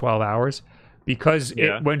 The 12 hours because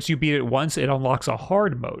once you beat it once, it unlocks a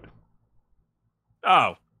hard mode.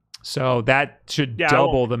 Oh, so that should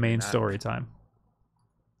double the main story time.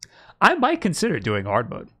 I might consider doing hard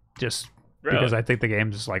mode just. Really? Because I think the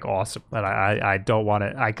game's just like awesome, and I don't want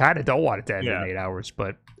it. I kind of don't want it to end in 8 hours,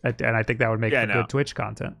 but I think that would make for good Twitch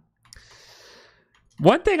content.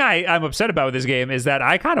 One thing I'm upset about with this game is that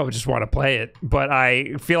I kind of just want to play it, but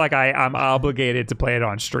I feel like I'm obligated to play it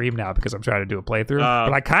on stream now because I'm trying to do a playthrough.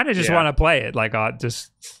 But I kind of just want to play it like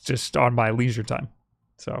just on my leisure time.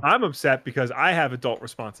 So I'm upset because I have adult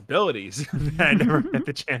responsibilities and I never get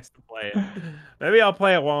the chance to play it. Maybe I'll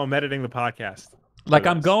play it while I'm editing the podcast. Like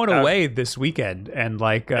I'm going away this weekend, and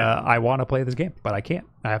like I want to play this game, but I can't.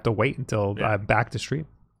 I have to wait until I'm back to stream.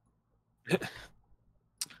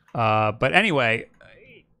 But anyway,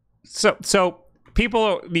 so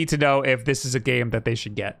people need to know if this is a game that they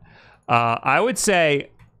should get. I would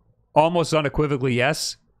say almost unequivocally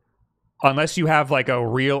yes, unless you have like a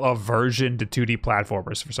real aversion to 2D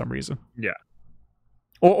platformers for some reason. Yeah.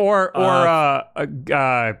 Or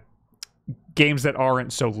games that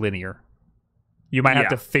aren't so linear. You might have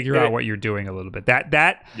to figure out what you're doing a little bit.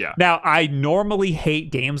 Now, I normally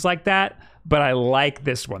hate games like that, but I like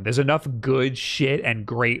this one. There's enough good shit and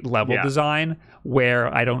great level design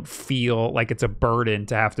where I don't feel like it's a burden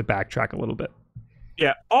to have to backtrack a little bit.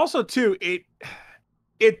 Yeah. Also, too,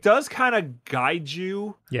 it does kind of guide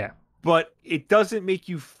you. Yeah. But it doesn't make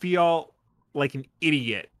you feel like an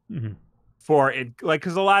idiot for it. Like,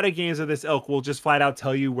 because a lot of games of this ilk will just flat out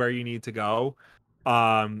tell you where you need to go.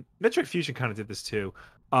 Metroid Fusion kind of did this too.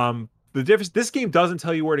 The difference, this game doesn't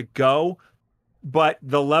tell you where to go, but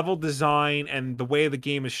the level design and the way the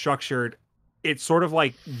game is structured, it sort of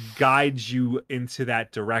like guides you into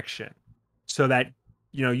that direction so that,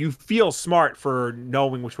 you know, you feel smart for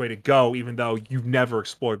knowing which way to go, even though you've never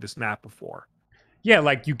explored this map before. Yeah,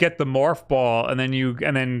 like you get the morph ball and then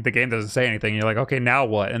the game doesn't say anything. You're like, okay, now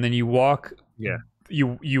what? And then you walk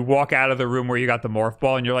you walk out of the room where you got the morph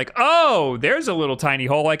ball and you're like, oh, there's a little tiny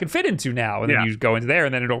hole I can fit into now. And then you go into there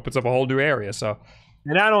and then it opens up a whole new area. So,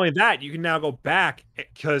 and not only that, you can now go back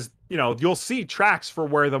because, you know, you'll see tracks for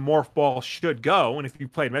where the morph ball should go. And if you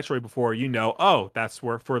played Metroid before, you know, oh, that's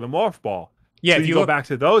where for the morph ball. Yeah, so if you go back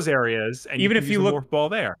to those areas and even if you look morph ball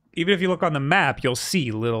there. Even if you look on the map, you'll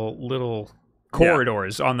see little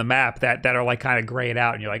corridors on the map that are like kind of grayed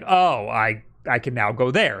out and you're like, oh, I can now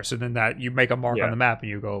go there. So then that you make a mark on the map and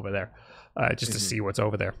you go over there just to see what's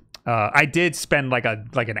over there. I did spend like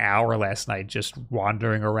an hour last night just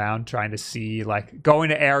wandering around trying to see, like, going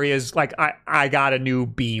to areas. Like I got a new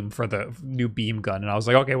beam for the new beam gun, and I was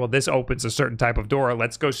like, okay, well, this opens a certain type of door.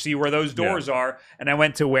 Let's go see where those doors are. And I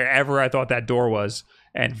went to wherever I thought that door was,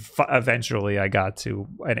 and eventually I got to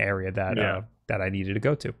an area that that I needed to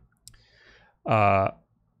go to.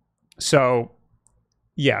 So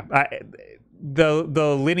yeah, the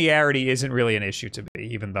linearity isn't really an issue to me,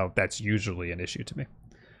 even though that's usually an issue to me.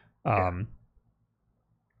 I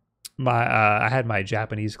had my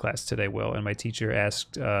Japanese class today, Will, and my teacher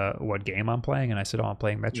asked what game I'm playing, and I said, I'm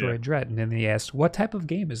playing Metroid Dread. And then he asked, what type of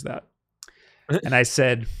game is that? And I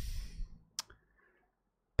said,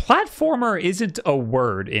 platformer isn't a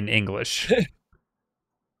word in English.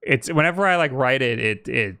 It's whenever I like write it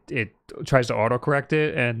tries to autocorrect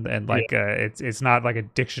it, and like it's not like a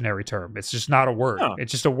dictionary term. It's just not a word. No.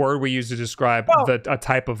 It's just a word we use to describe a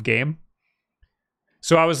type of game.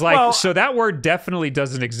 So I was like, so that word definitely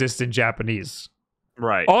doesn't exist in Japanese.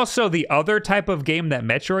 Right. Also, the other type of game that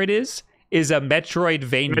Metroid is a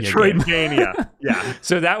Metroidvania game. Yeah.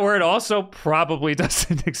 So that word also probably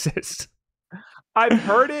doesn't exist. I've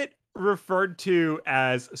heard it referred to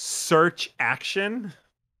as search action.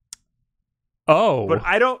 Oh. But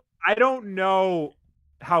I don't know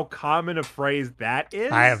how common a phrase that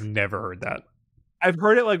is. I have never heard that. I've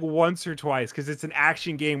heard it like once or twice because it's an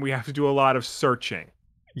action game. We have to do a lot of searching.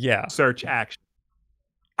 Yeah. Search action.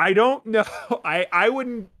 I don't know. I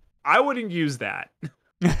wouldn't use that.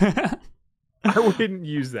 I wouldn't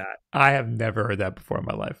use that. I have never heard that before in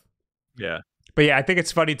my life. Yeah. But yeah, I think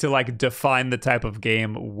it's funny to like define the type of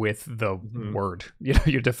game with the word. You know,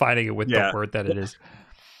 you're defining it with the word that it is.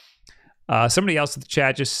 Somebody else in the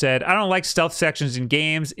chat just said, I don't like stealth sections in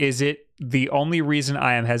games. Is it the only reason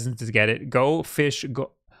I am hesitant to get it? Go fish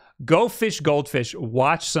goldfish,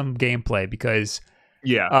 watch some gameplay, because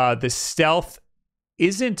the stealth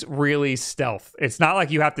isn't really stealth. It's not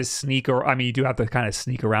like you have to sneak, or I mean, you do have to kind of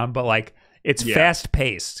sneak around, but like it's fast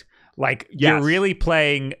paced. Like you're really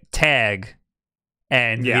playing tag,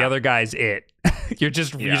 and the other guy's it. You're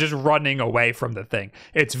just running away from the thing.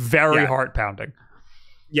 It's very heart pounding.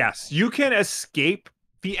 Yes, you can escape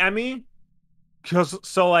the Emmy,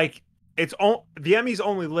 so like the Emmys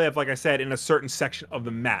only live, like I said, in a certain section of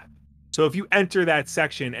the map. So if you enter that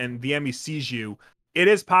section and the Emmy sees you, it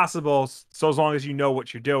is possible, so as long as you know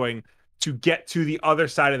what you're doing, to get to the other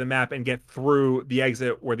side of the map and get through the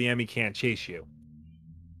exit where the Emmy can't chase you.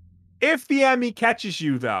 If the Emmy catches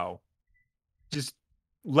you, though, just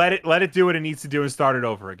let it do what it needs to do and start it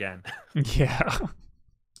over again. Yeah.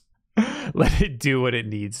 Let it do what it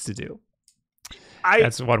needs to do.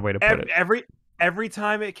 That's one way to put it. Every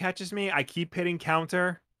time it catches me, I keep hitting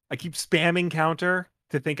counter. I keep spamming counter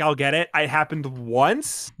to think I'll get it. It happened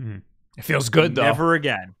once. It feels good, though. Never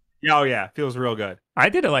again. Oh, yeah. It feels real good. I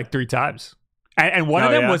did it like 3 times. And one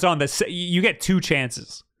of them was on the... You get 2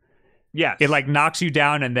 chances. Yes. It like knocks you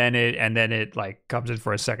down, and then it like comes in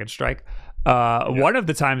for a second strike. One of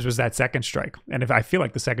the times was that second strike. And I feel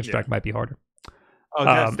like the second strike might be harder. Oh,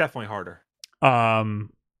 that's definitely harder. What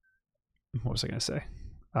was I going to say?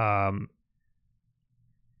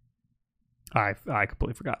 I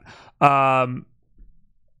completely forgot.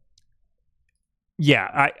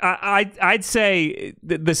 I'd say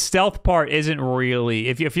the stealth part isn't really...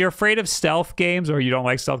 If you're afraid of stealth games, or you don't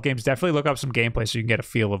like stealth games, definitely look up some gameplay so you can get a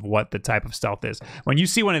feel of what the type of stealth is. When you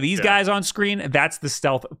see one of these guys on screen, that's the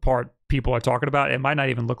stealth part people are talking about. It might not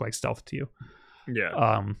even look like stealth to you.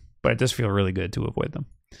 Yeah. But it does feel really good to avoid them.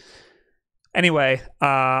 Anyway,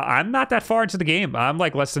 I'm not that far into the game. I'm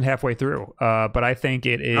like less than halfway through. But I think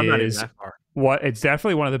it is... I'm not even that far. It's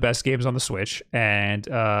definitely one of the best games on the Switch, and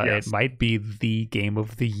it might be the game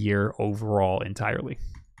of the year overall entirely,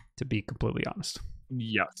 to be completely honest.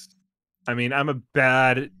 Yes. I mean, I'm a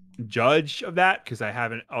bad judge of that because I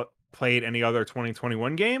haven't played any other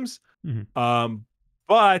 2021 games.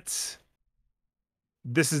 But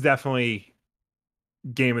this is definitely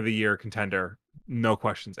game of the year contender, no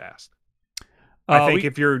questions asked. I think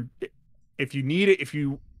if you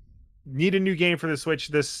need a new game for the Switch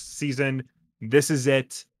this season, this is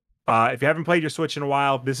it. If you haven't played your Switch in a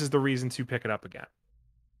while, this is the reason to pick it up again.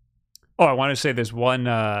 Oh, I want to say there's one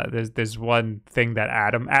thing that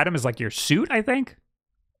Adam is like your suit, I think,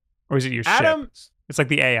 or is it your ship? It's like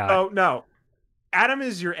the AI. Oh no, Adam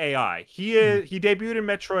is your AI. He debuted in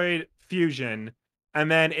Metroid Fusion, and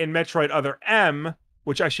then in Metroid Other M,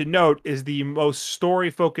 which I should note is the most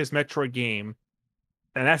story-focused Metroid game,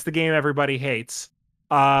 and that's the game everybody hates.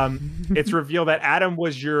 It's revealed that Adam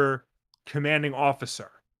was your commanding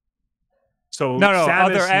officer. So no,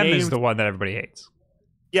 Other M is the one that everybody hates.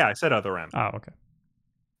 Yeah, I said Other M. Oh, okay.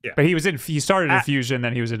 Yeah. But he started in Fusion,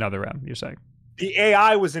 then he was in Other M, you're saying. The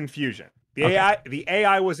AI was in Fusion. The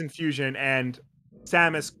AI was in Fusion, and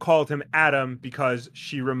Samus called him Adam because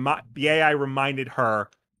the AI reminded her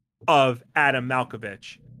of Adam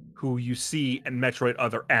Malkovich, who you see in Metroid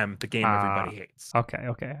Other M, the game everybody hates.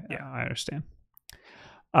 Okay. Yeah, I understand.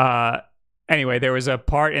 Anyway, there was a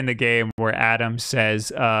part in the game where Adam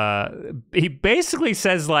says, he basically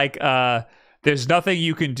says like, there's nothing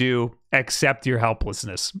you can do except your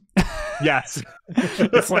helplessness. Yes.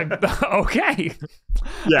 It's like, okay.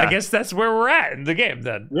 Yeah. I guess that's where we're at in the game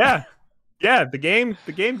then. Yeah. Yeah, the game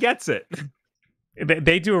gets it.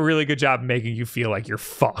 They do a really good job making you feel like you're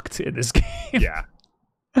fucked in this game. Yeah.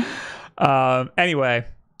 Anyway,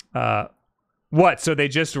 what? So they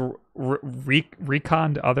just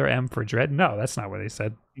reconned Other M for Dread? No, that's not what they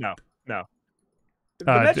said. No. The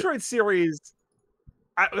Metroid series,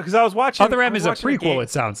 because I was watching. Other M is a prequel, it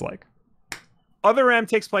sounds like. Other M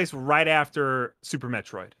takes place right after Super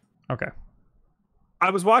Metroid. Okay. I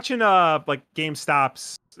was watching like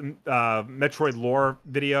GameStop's Metroid lore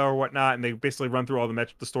video or whatnot, and they basically run through all the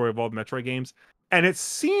story of all the Metroid games. And it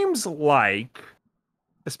seems like,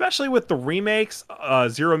 especially with the remakes,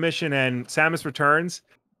 Zero Mission and Samus Returns,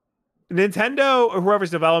 Nintendo or whoever's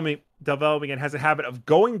developing it has a habit of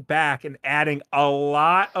going back and adding a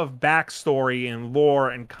lot of backstory and lore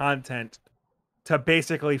and content to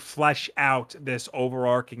basically flesh out this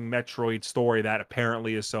overarching Metroid story that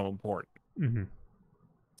apparently is so important. Mm-hmm.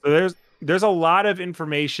 So there's a lot of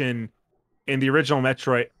information in the original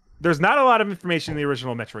Metroid. There's not a lot of information in the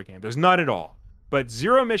original Metroid game. There's none at all. But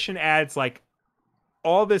Zero Mission adds like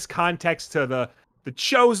all this context to the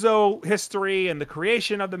Chozo history and the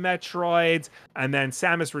creation of the Metroids, and then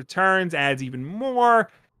Samus Returns adds even more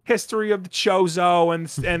history of the Chozo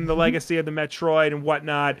and the legacy of the Metroid and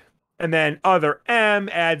whatnot. And then Other M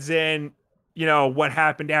adds in, you know, what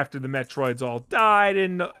happened after the Metroids all died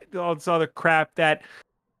and all this other crap that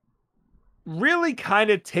really kind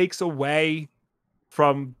of takes away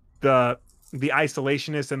from the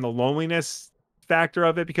isolationist and the loneliness factor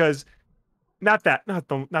of it, because not the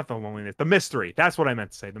loneliness, the mystery. That's what I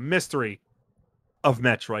meant to say. The mystery of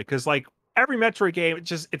Metroid, because like every Metroid game,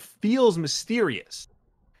 it feels mysterious,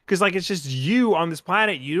 because like it's just you on this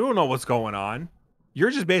planet. You don't know what's going on. You're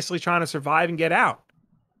just basically trying to survive and get out.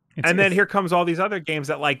 And then here comes all these other games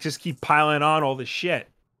that like just keep piling on all this shit.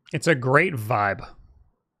 It's a great vibe.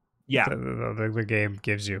 Yeah, the game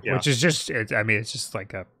gives you, which is just, it's just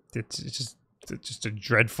like it's just a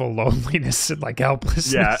dreadful loneliness and like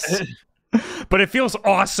helplessness. Yeah. But it feels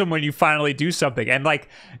awesome when you finally do something, and like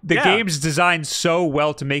the game's designed so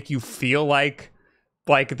well to make you feel like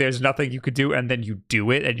there's nothing you could do, and then you do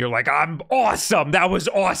it, and you're like, I'm awesome. That was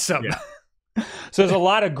awesome. Yeah. So there's a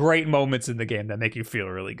lot of great moments in the game that make you feel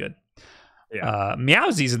really good. Yeah.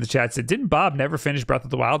 Meowsies in the chat said, didn't Bob never finish Breath of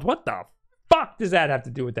the Wild? What the fuck does that have to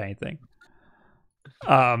do with anything?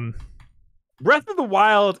 Breath of the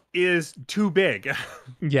Wild is too big.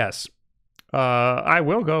 Yes. I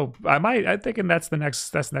will go. I'm thinking that's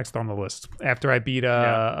next on the list after I beat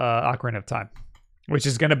Ocarina of Time, which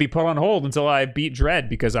is going to be put on hold until I beat Dread,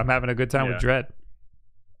 because I'm having a good time with Dread.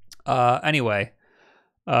 Anyway,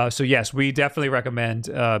 so yes, we definitely recommend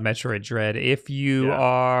Metroid Dread if you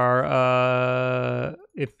are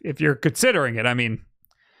if you're considering it. I mean,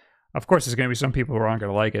 of course, there's going to be some people who aren't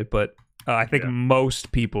going to like it, but I think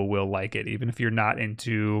most people will like it, even if you're not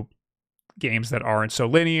into games that aren't so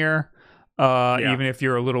linear. Even if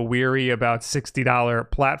you're a little weary about $60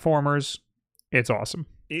 platformers, it's awesome.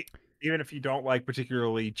 Even if you don't like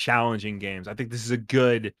particularly challenging games, I think this is a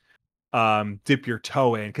good dip your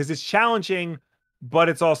toe in, because it's challenging, but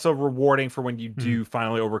it's also rewarding for when you do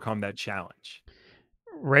finally overcome that challenge.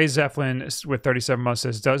 Ray Zeppelin with 37 months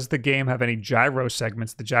says, does the game have any gyro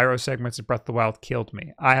segments? The gyro segments in Breath of the Wild killed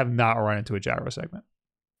me. I have not run into a gyro segment.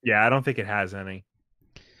 Yeah, I don't think it has any.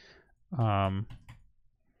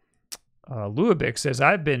 Luabic says,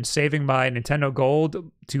 I've been saving my Nintendo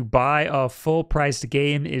Gold to buy a full-priced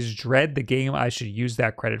game. Is Dread the game I should use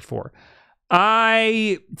that credit for?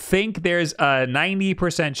 I think there's a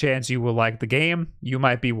 90% chance you will like the game. You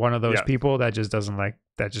might be one of those people that just isn't going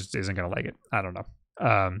to like it. I don't know.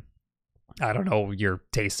 I don't know your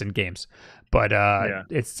taste in games, but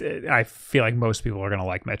I feel like most people are going to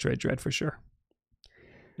like Metroid Dread for sure.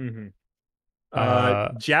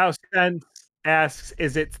 Joust asks,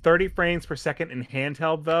 is it 30 frames per second in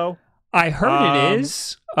handheld though? I heard it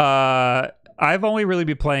is. I've only really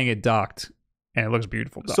been playing it docked, and it looks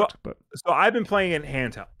beautiful docked. So I've been playing it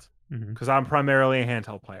handheld because I'm primarily a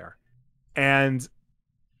handheld player, and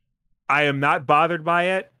I am not bothered by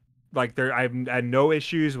it. Like I've had no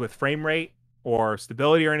issues with frame rate or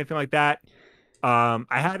stability or anything like that. I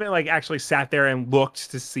haven't like actually sat there and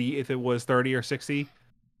looked to see if it was 30 or 60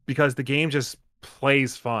 because the game just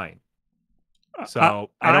plays fine. So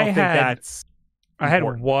I don't think that's I had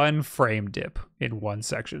important. one frame dip in one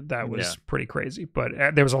section that was pretty crazy, but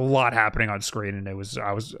there was a lot happening on screen, and I was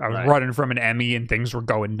running from an Emmy, and things were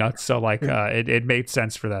going nuts. So like it made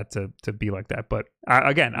sense for that to be like that. But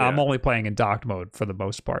again, I'm only playing in docked mode for the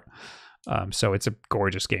most part, so it's a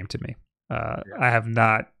gorgeous game to me. I have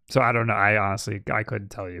not, so I don't know. I couldn't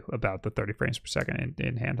tell you about the 30 frames per second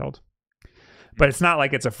in handheld. But it's not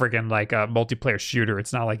like it's a freaking like a multiplayer shooter.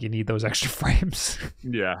 It's not like you need those extra frames.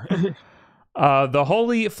 Yeah. The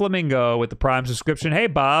Holy Flamingo with the Prime subscription. Hey,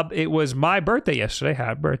 Bob, it was my birthday yesterday.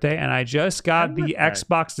 Happy birthday. And I just got the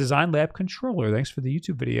Xbox Design Lab controller. Thanks for the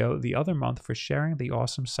YouTube video the other month for sharing the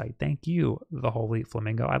awesome site. Thank you, the Holy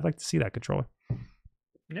Flamingo. I'd like to see that controller.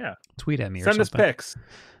 Yeah. Tweet at me or something. Send us pics.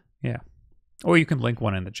 Yeah. Or you can link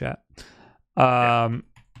one in the chat.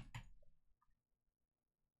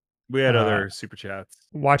 We had other super chats.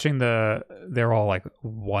 Watching they're all like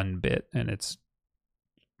 1 bit, and it's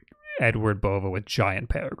Edward Bova with giant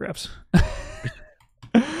paragraphs.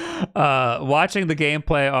 Watching the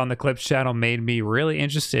gameplay on the Clips channel made me really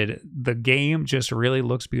interested. The game just really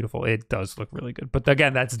looks beautiful. It does look really good. But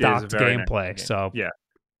again, that's docked gameplay. Nice so yeah.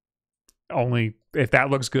 Only if that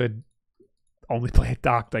looks good, only play it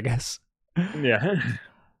docked, I guess. Yeah.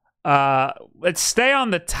 Let's stay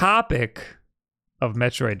on the topic of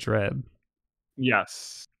Metroid Dread.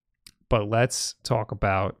 Yes. But let's talk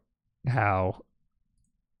about how,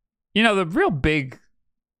 you know, the real big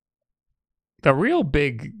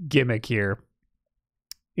gimmick here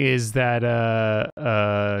is that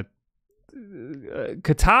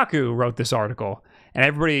Kotaku wrote this article, and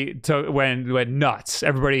everybody went nuts.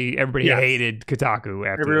 Everybody hated Kotaku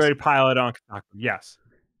after everybody this. piled on Kotaku. Yes.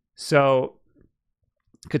 So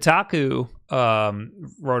Kotaku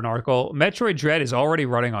wrote an article. Metroid Dread is already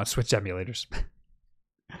running on Switch emulators.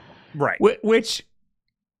 Right. Which,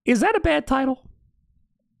 is that a bad title?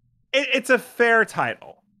 It's a fair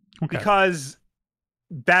title. Okay. Because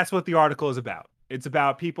that's what the article is about. It's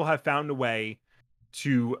about people have found a way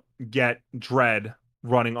to get Dread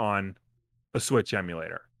running on a Switch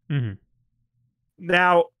emulator. Mm-hmm.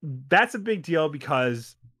 Now, that's a big deal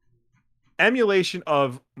because emulation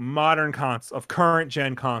of current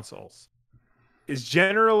gen consoles is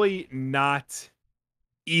generally not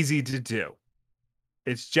easy to do.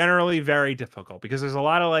 It's generally very difficult because there's a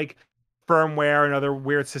lot of like firmware and other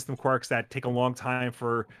weird system quirks that take a long time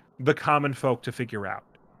for the common folk to figure out.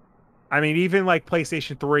 I mean, even like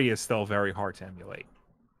PlayStation 3 is still very hard to emulate.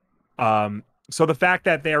 So the fact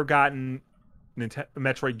that they're gotten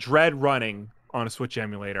Metroid Dread running on a Switch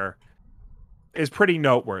emulator is pretty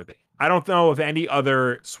noteworthy. I don't know of any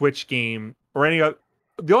other Switch game or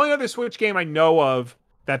the only other Switch game I know of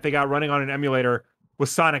that they got running on an emulator was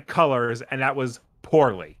Sonic Colors, and that was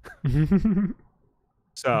poorly.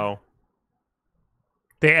 So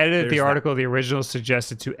they edited the article. The original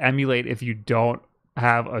suggested to emulate if you don't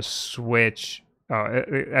have a Switch.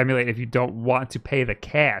 Emulate if you don't want to pay the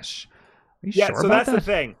cash. Yeah, sure so that's the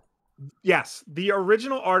thing. Yes, the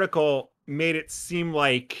original article made it seem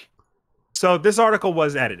like. So this article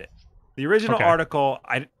was edited. The original article,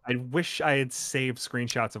 I wish I had saved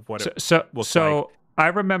screenshots of what it looked like. I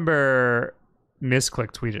remember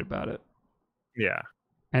Misclick tweeted about it. Yeah.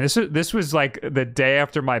 And this was like the day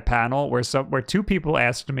after my panel where two people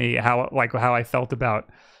asked me how I felt about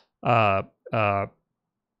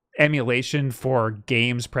emulation for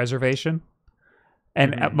games preservation.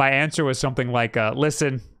 And my answer was something like,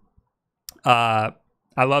 listen, I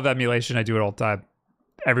love emulation. I do it all the time.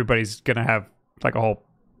 Everybody's going to have like a whole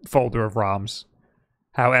folder of ROMs.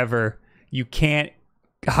 However, you can't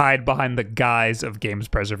hide behind the guise of games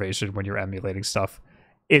preservation when you're emulating stuff.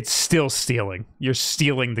 It's still stealing. You're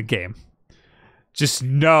stealing the game. Just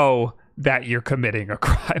know that you're committing a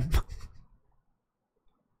crime.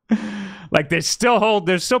 Like there's still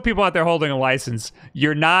people out there holding a license.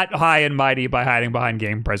 You're not high and mighty by hiding behind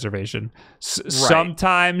game preservation. Right.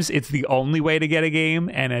 Sometimes it's the only way to get a game,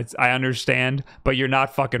 and I understand, but you're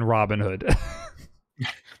not fucking Robin Hood.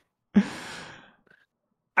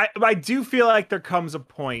 I do feel like there comes a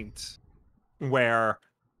point where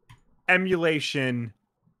emulation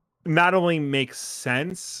not only makes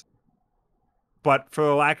sense, but for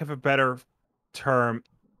the lack of a better term,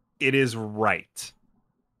 it is right.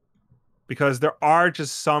 Because there are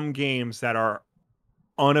just some games that are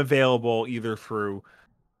unavailable either through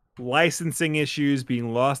licensing issues,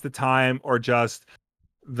 being lost to time, or just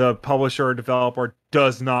the publisher or developer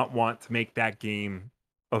does not want to make that game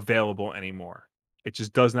available anymore. It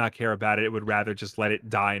just does not care about it. It would rather just let it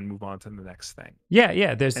die and move on to the next thing.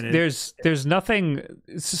 Yeah. There's nothing.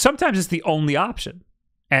 Sometimes it's the only option,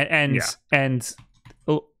 and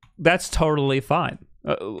that's totally fine.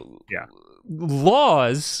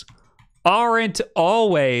 Laws aren't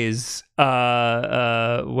always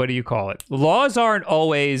what do you call it? Laws aren't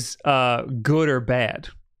always good or bad.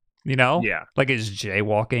 You know? Yeah. Like, is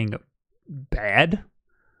jaywalking bad?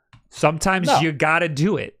 Sometimes you gotta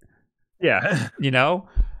do it. Yeah. You know?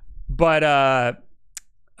 But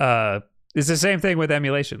it's the same thing with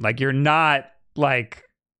emulation. Like, you're not like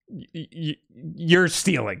you're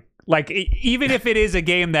stealing. Like, even if it is a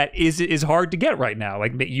game that is hard to get right now,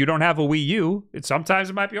 like you don't have a Wii U,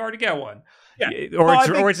 sometimes it might be hard to get one. Yeah.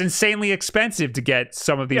 Or it's insanely expensive to get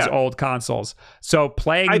some of these old consoles. So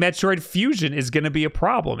playing Metroid Fusion is going to be a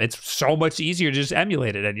problem. It's so much easier to just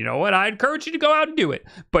emulate it. And you know what? I encourage you to go out and do it,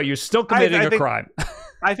 but you're still committing a crime.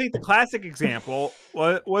 I think the classic example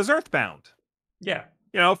was Earthbound. Yeah.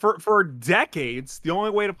 You know, for decades, the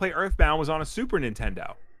only way to play Earthbound was on a Super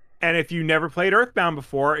Nintendo. And if you never played Earthbound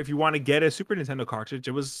before, if you want to get a Super Nintendo cartridge,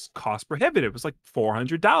 it was cost prohibitive. It was like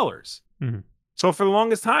 $400. Mm-hmm. So for the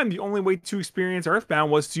longest time, the only way to experience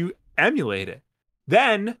Earthbound was to emulate it.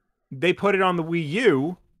 Then they put it on the Wii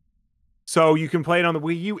U, so you can play it on the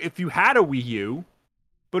Wii U if you had a Wii U,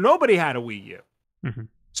 but nobody had a Wii U. Mm-hmm.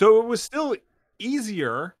 So it was still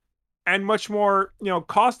easier and much more,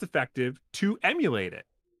 cost effective to emulate it.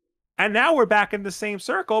 And now we're back in the same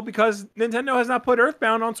circle because Nintendo has not put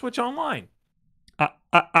Earthbound on Switch Online.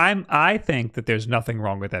 I think that there's nothing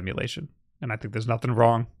wrong with emulation. And I think there's nothing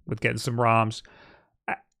wrong with getting some ROMs.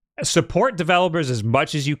 Support developers as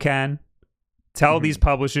much as you can. Tell these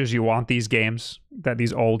publishers you want these games,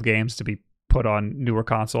 these old games, to be put on newer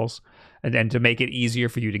consoles, and to make it easier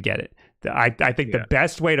for you to get it. I think the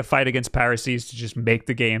best way to fight against piracy is to just make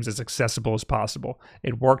the games as accessible as possible.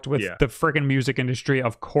 It worked with the friggin' music industry.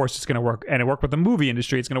 Of course it's going to work. And it worked with the movie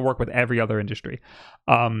industry. It's going to work with every other industry.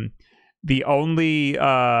 The only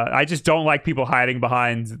I just don't like people hiding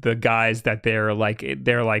behind the guys that they're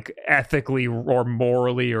like ethically or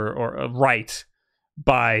morally or right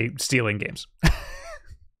by stealing games.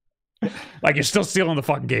 Like, you're still stealing the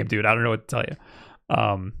fucking game, dude. I don't know what to tell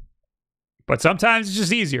you. But sometimes it's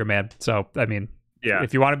just easier, man. So I mean,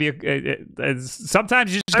 if you want to be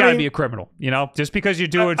sometimes you just gotta be a criminal. You know, just because you're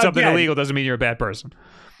doing something illegal doesn't mean you're a bad person.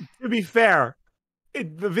 To be fair,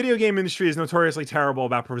 the video game industry is notoriously terrible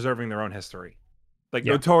about preserving their own history.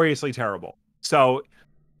 Notoriously terrible. So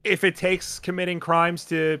if it takes committing crimes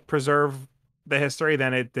to preserve the history,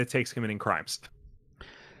 then it takes committing crimes.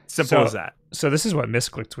 Simple as that. So this is what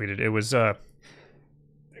Misclick tweeted. It was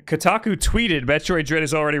Kotaku tweeted, Metroid Dread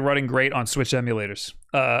is already running great on Switch emulators.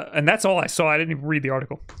 And that's all I saw. I didn't even read the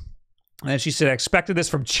article. And she said, I expected this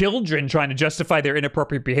from children trying to justify their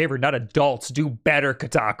inappropriate behavior, not adults. Do better,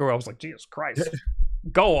 Kotaku. I was like, Jesus Christ.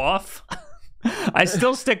 Go off. I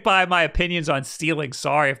still stick by my opinions on stealing.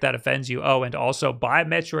 Sorry if that offends you. Oh, and also buy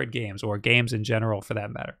Metroid games, or games in general for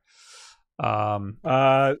that matter.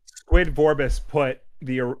 Squid Vorbis put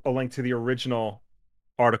a link to the original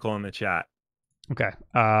article in the chat. Okay.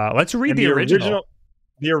 Let's read the original.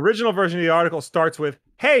 The original version of the article starts with,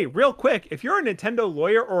 hey, real quick, if you're a Nintendo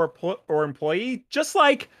lawyer or employee, just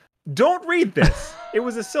don't read this. It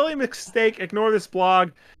was a silly mistake. Ignore this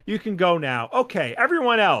blog. You can go now. Okay,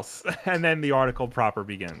 everyone else. And then the article proper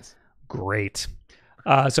begins. Great.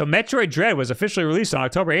 So Metroid Dread was officially released on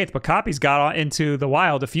October 8th, but copies got into the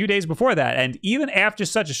wild a few days before that. And even after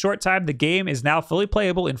such a short time, the game is now fully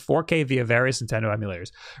playable in 4K via various Nintendo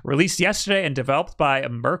emulators. Released yesterday and developed by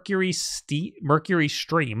Mercury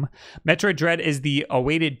Stream, Metroid Dread is the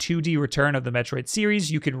awaited 2D return of the Metroid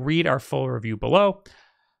series. You can read our full review below.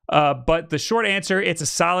 But the short answer, it's a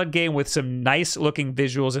solid game with some nice looking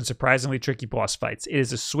visuals and surprisingly tricky boss fights. It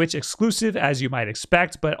is a Switch exclusive, as you might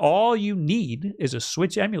expect, but all you need is a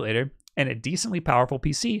Switch emulator and a decently powerful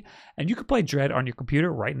PC, and you can play Dread on your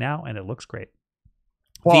computer right now, and it looks great.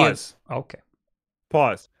 Pause. Okay.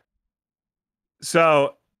 Pause.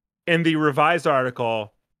 So, in the revised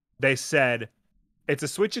article, they said, it's a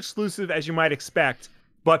Switch exclusive, as you might expect,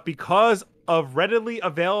 but because of readily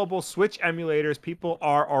available Switch emulators, people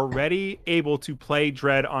are already able to play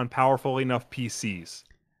Dread on powerful enough PCs.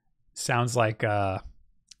 Sounds like the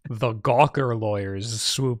Gawker lawyers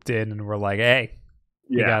swooped in and were like, "Hey,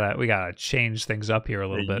 we gotta change things up here a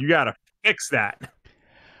little bit. You gotta fix that."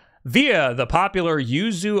 Via the popular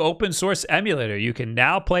Yuzu open source emulator, you can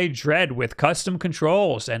now play Dread with custom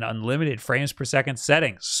controls and unlimited frames per second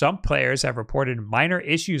settings. Some players have reported minor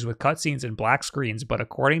issues with cutscenes and black screens, but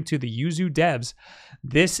according to the Yuzu devs,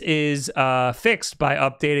 this is fixed by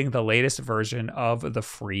updating the latest version of the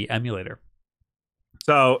free emulator.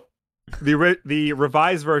 So the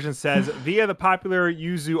revised version says, via the popular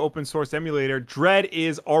Yuzu open source emulator, Dread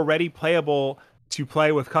is already playable to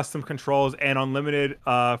play with custom controls and unlimited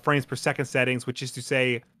frames per second settings, which is to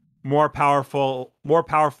say more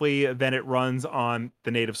powerfully than it runs on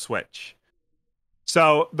the native Switch.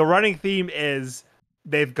 So the running theme is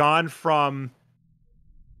they've gone from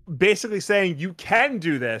basically saying you can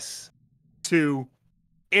do this to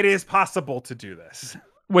it is possible to do this.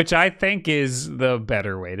 Which I think is the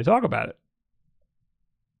better way to talk about it.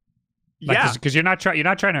 Like, because you're not trying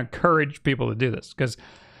to encourage people to do this. Because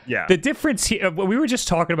the difference here, we were just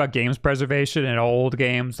talking about games preservation and old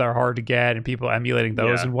games that are hard to get and people emulating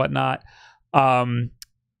those and whatnot.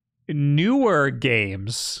 Newer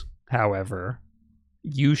games, however,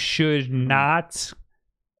 you should not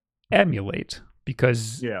emulate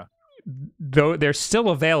because though they're still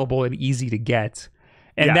available and easy to get.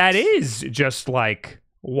 And that is just like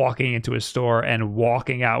walking into a store and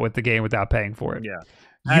walking out with the game without paying for it. You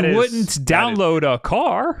wouldn't download a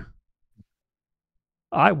car.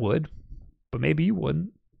 I would, but maybe you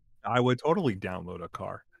wouldn't. I would totally download a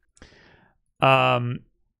car.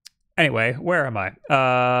 Anyway, where am I?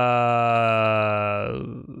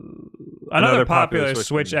 Another popular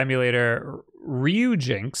Switch emulator,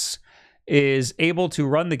 Ryujinx, is able to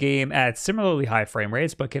run the game at similarly high frame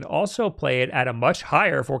rates, but can also play it at a much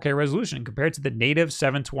higher 4K resolution compared to the native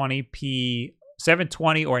 720p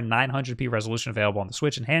 720 or 900p resolution available on the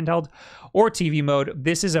Switch in handheld or TV mode.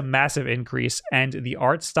 This is a massive increase, and the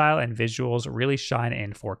art style and visuals really shine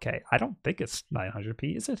in 4K. I don't think it's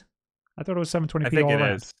 900p, is it? I thought it was 720p. I think all it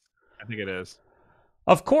around. is. I think it is.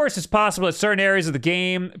 Of course, it's possible that certain areas of the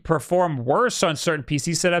game perform worse on certain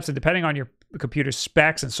PC setups, and depending on your computer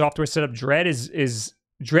specs and software setup,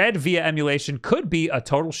 Dread via emulation could be a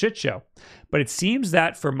total shit show. But it seems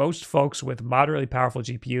that for most folks with moderately powerful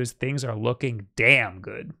GPUs, things are looking damn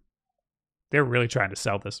good. They're really trying to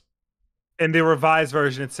sell this. In the revised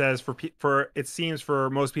version, it says it seems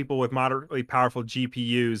for most people with moderately powerful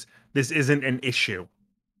GPUs, this isn't an issue.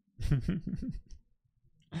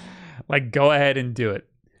 Like, go ahead and do it.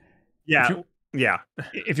 Yeah.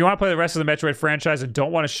 If you want to play the rest of the Metroid franchise and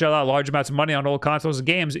don't want to shell out large amounts of money on old consoles and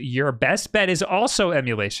games, your best bet is also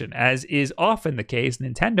emulation. As is often the case,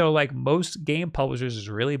 Nintendo, like most game publishers, is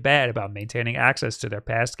really bad about maintaining access to their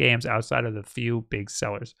past games outside of the few big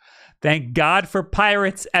sellers. Thank God for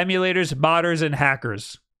pirates, emulators, modders, and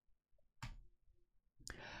hackers.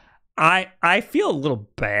 I feel a little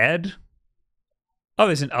bad. Oh,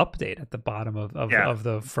 there's an update at the bottom of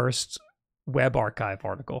the first Web Archive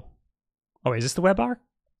article. Oh, is this the Web Arc?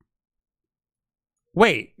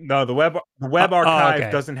 Wait. No, the Web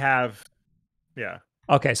Archive doesn't have... Yeah.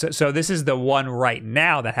 Okay, so this is the one right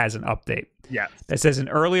now that has an update. Yes. That says an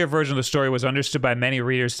earlier version of the story was understood by many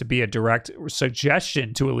readers to be a direct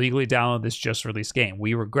suggestion to illegally download this just released game.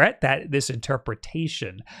 We regret that this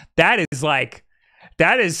interpretation. That is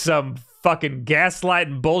some fucking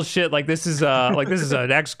gaslighting bullshit. Like this is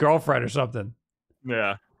an ex-girlfriend or something.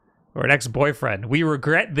 Yeah. Or an ex-boyfriend. We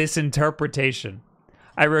regret this interpretation.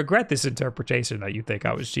 I regret this interpretation that you think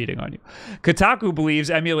I was cheating on you. Kotaku believes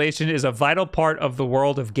emulation is a vital part of the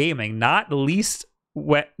world of gaming, not least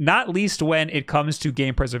when it comes to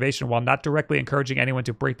game preservation. While not directly encouraging anyone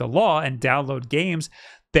to break the law and download games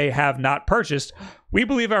they have not purchased, we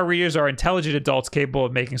believe our readers are intelligent adults capable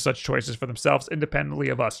of making such choices for themselves independently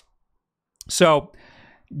of us. So,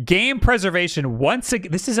 game preservation, once again,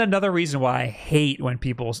 this is another reason why I hate when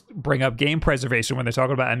people bring up game preservation when they're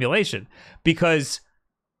talking about emulation. Because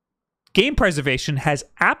game preservation has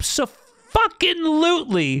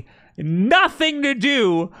abso-fucking-lutely nothing to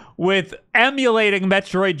do with emulating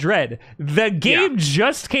Metroid Dread. The game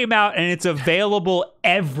just came out and it's available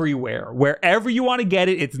everywhere. Wherever you want to get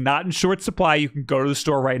it, it's not in short supply. You can go to the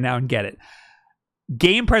store right now and get it.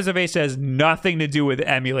 Game preservation has nothing to do with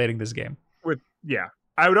emulating this game.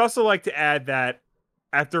 I would also like to add that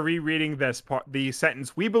after rereading the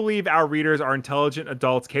sentence, we believe our readers are intelligent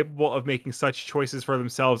adults capable of making such choices for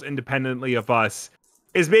themselves independently of us,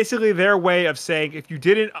 is basically their way of saying if you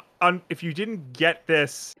didn't get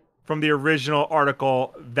this from the original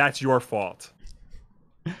article, that's your fault.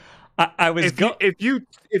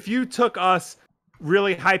 If you took us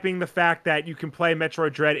really hyping the fact that you can play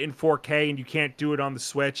Metroid Dread in 4K and you can't do it on the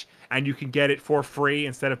Switch and you can get it for free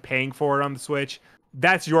instead of paying for it on the Switch,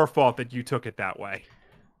 that's your fault that you took it that way.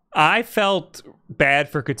 I felt bad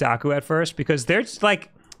for Kotaku at first because there's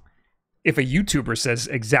like, if a YouTuber says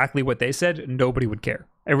exactly what they said, nobody would care.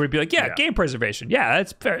 Everybody would be like, yeah, game preservation. Yeah,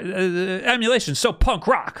 that's fair. Emulation's so punk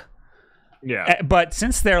rock. Yeah. But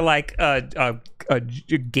since they're like a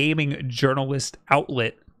gaming journalist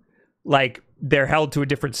outlet, like they're held to a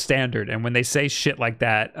different standard. And when they say shit like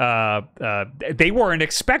that, they weren't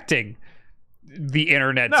expecting the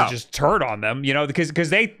internet to just turn on them, you know, because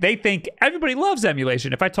they think everybody loves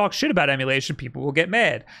emulation. If I talk shit about emulation, people will get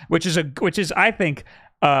mad, which is I think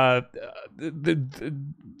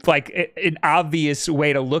like an obvious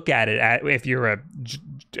way to look at it if you're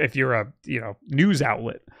a news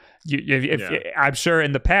outlet. I'm sure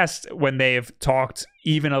in the past when they have talked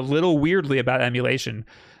even a little weirdly about emulation,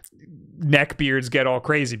 neckbeards get all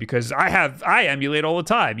crazy because I emulate all the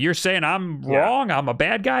time. You're saying I'm wrong, I'm a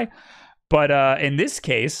bad guy. But in this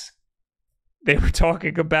case, they were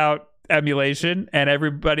talking about emulation and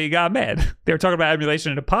everybody got mad. They were talking about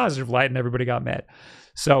emulation in a positive light and everybody got mad.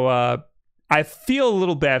 So I feel a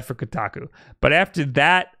little bad for Kotaku. But after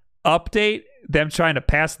that update, them trying to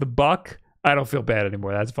pass the buck, I don't feel bad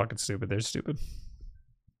anymore. That's fucking stupid. They're stupid.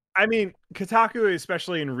 I mean, Kotaku,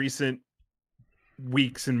 especially in recent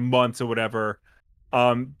weeks and months or whatever,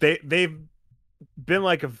 they've been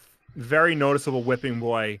like a very noticeable whipping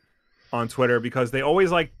boy on Twitter because they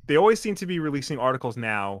always seem to be releasing articles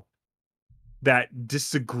now that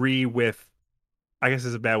disagree with, I guess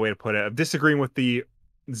is a bad way to put it, disagreeing with the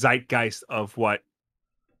zeitgeist of what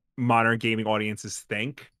modern gaming audiences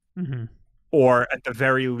think, or at the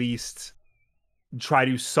very least try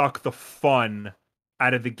to suck the fun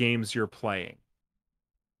out of the games you're playing.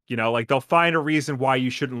 You know, like they'll find a reason why you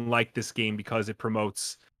shouldn't like this game because it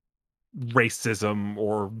promotes racism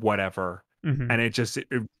or whatever. And it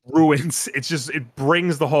ruins, it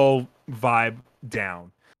brings the whole vibe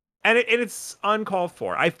down. And it's uncalled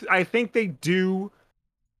for. I think they do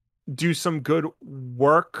some good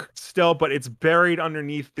work still, but it's buried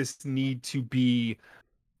underneath this need to be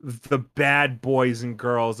the bad boys and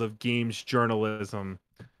girls of games journalism,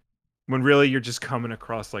 when really you're just coming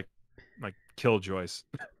across like killjoys.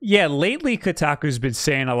 Yeah, lately Kotaku's been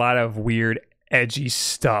saying a lot of weird edgy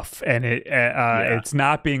stuff, and it's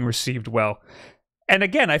not being received well. And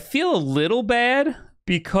again, I feel a little bad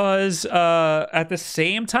because at the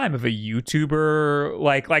same time, if a YouTuber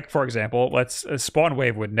like for example,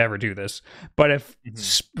 Spawnwave would never do this, but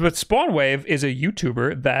but Spawnwave is a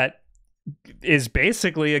YouTuber that is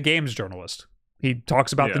basically a games journalist. He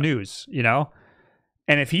talks about the news, you know.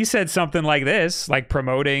 And if he said something like this, like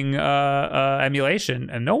promoting emulation,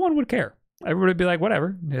 and no one would care. Everyone would be like,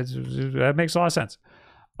 whatever. That makes a lot of sense.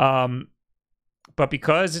 But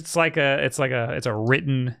because it's a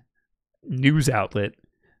written news outlet,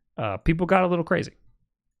 people got a little crazy.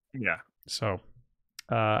 Yeah. So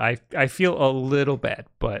I feel a little bad,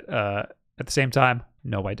 but at the same time,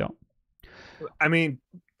 no, I don't. I mean,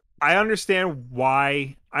 I understand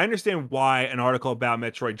why an article about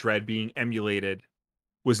Metroid Dread being emulated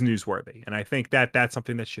was newsworthy, and I think that that's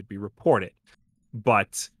something that should be reported.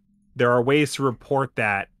 But there are ways to report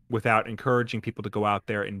that without encouraging people to go out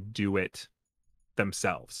there and do it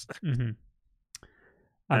themselves.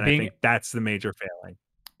 I think that's the major failing.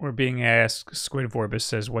 We're being asked, Squid Vorbis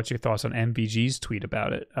says, what's your thoughts on MVG's tweet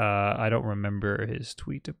about it? I don't remember his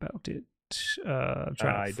tweet about it. I'm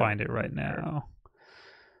trying to find it right now.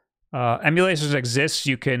 Emulators exist.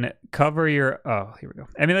 You can cover your... Oh, here we go.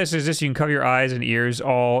 Emulators exist. You can cover your eyes and ears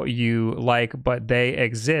all you like, but they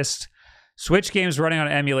exist. Switch games running on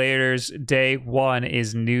emulators day one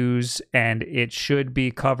is news, and it should be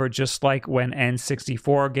covered just like when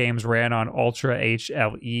N64 games ran on Ultra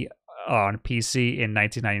HLE on PC in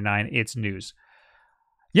 1999. It's news.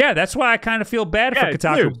 Yeah, that's why I kind of feel bad for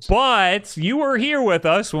Kotaku. But you were here with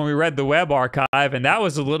us when we read the web archive, and that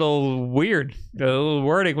was a little weird. The little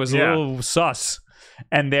wording was a little sus.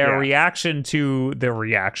 And their reaction to the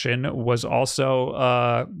reaction was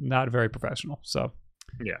also not very professional. So,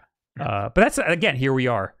 but that's, again, here we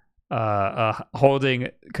are holding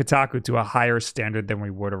Kotaku to a higher standard than we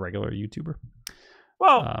would a regular YouTuber.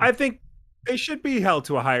 Well, I think they should be held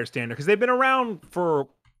to a higher standard because they've been around for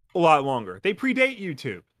a lot longer. They predate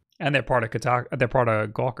YouTube. And they're part of Kotaku. They're part of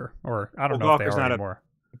Gawker, or I don't know if they are anymore.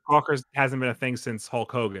 Gawker hasn't been a thing since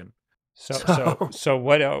Hulk Hogan. So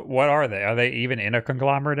what are they? Are they even in a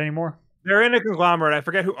conglomerate anymore? They're in a conglomerate. I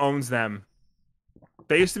forget who owns them.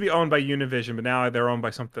 They used to be owned by Univision, but now they're owned by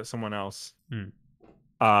someone else.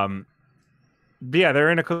 Yeah,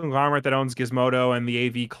 they're in a conglomerate that owns Gizmodo and the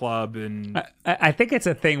AV Club, and I think it's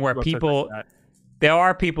a thing where people. There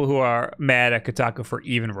are people who are mad at Kotaku for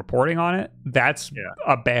even reporting on it. That's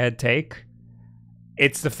a bad take.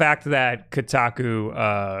 It's the fact that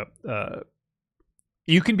Kotaku,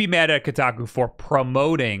 you can be mad at Kotaku for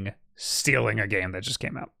promoting stealing a game that just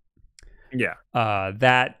came out. Yeah.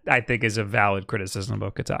 That I think is a valid criticism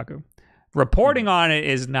of Kotaku. Reporting on it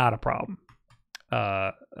is not a problem.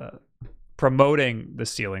 Promoting the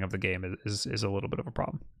stealing of the game is a little bit of a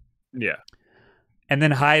problem. Yeah. And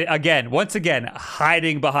then once again,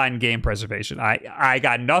 hiding behind game preservation. I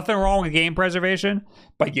got nothing wrong with game preservation,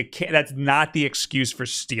 but you can't. That's not the excuse for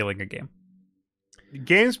stealing a game.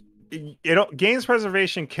 Games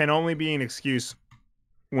preservation can only be an excuse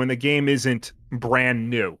when the game isn't brand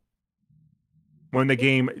new. When the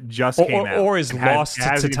game just came out, or is lost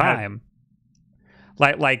to time.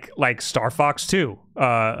 Like Star Fox 2,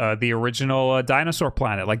 the original Dinosaur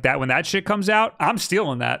Planet, like that. When that shit comes out, I'm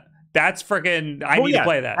stealing that. That's freaking. I need to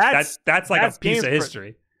play that. That's like a piece of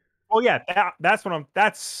history.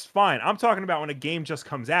 That's fine. I'm talking about when a game just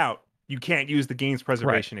comes out, you can't use the game's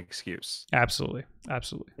preservation excuse. Absolutely.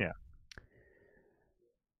 Yeah.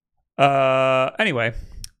 Anyway,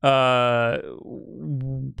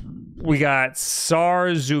 we got Sar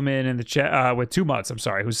Zoomin in the chat with 2 months. I'm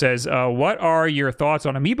sorry, who says, "What are your thoughts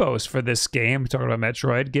on amiibos for this game?" We're talking about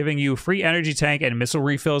Metroid, giving you free energy tank and missile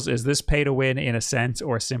refills. Is this pay to win in a sense,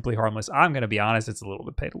 or simply harmless? I'm gonna be honest, it's a little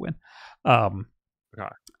bit pay to win. Okay.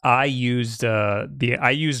 I used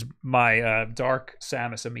my Dark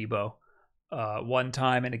Samus amiibo one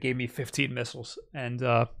time, and it gave me 15 missiles. And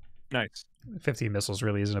nice. 15 missiles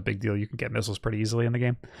really isn't a big deal. You can get missiles pretty easily in the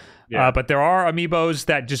game. Yeah. But there are amiibos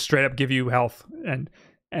that just straight up give you health, and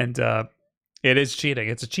it is cheating.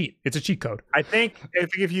 It's a cheat. It's a cheat code. I think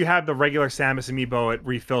if you have the regular Samus amiibo, it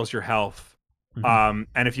refills your health. And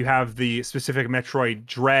if you have the specific Metroid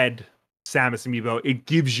Dread Samus amiibo, it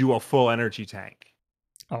gives you a full energy tank.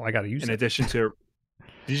 Oh, I gotta use it. In addition to,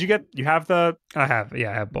 you have the? I have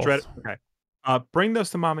both. Dread. Okay. Bring those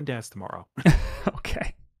to mom and dad's tomorrow.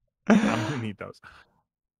 Okay. I'm gonna need those.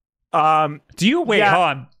 Do you hold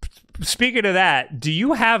on? Speaking of that, do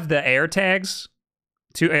you have the air tags?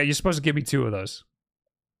 You're supposed to give me 2 of those.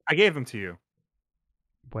 I gave them to you.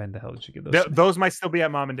 When the hell did you give those? Those might still be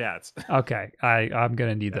at mom and dad's. Okay, I'm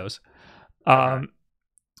gonna need those. Okay.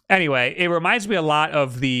 Anyway, it reminds me a lot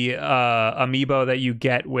of the amiibo that you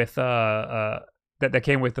get with that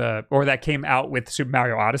came out with Super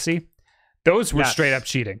Mario Odyssey. Those were straight up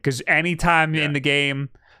cheating, because anytime in the game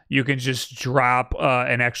you can just drop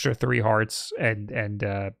an extra 3 hearts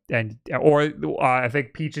or I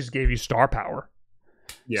think Peaches gave you star power.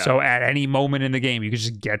 Yeah. So at any moment in the game you can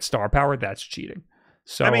just get star power. That's cheating.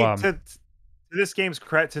 So I mean, to this game's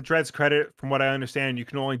credit, to Dread's credit, from what I understand, you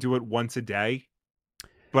can only do it once a day.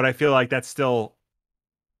 But I feel like that's still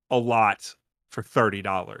a lot for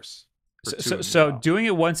 $30. So doing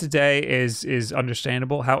it once a day is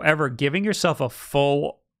understandable. However, giving yourself a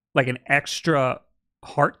full, like an extra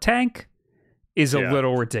heart tank is a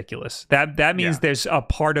little ridiculous. That means there's a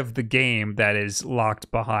part of the game that is locked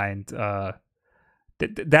behind.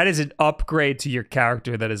 That is an upgrade to your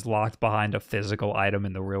character that is locked behind a physical item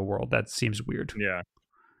in the real world. That seems weird. Yeah.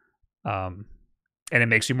 And it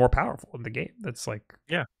makes you more powerful in the game. That's like,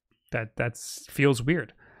 that feels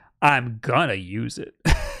weird. I'm gonna use it.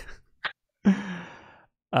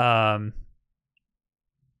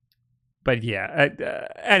 But yeah.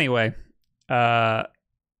 Anyway, what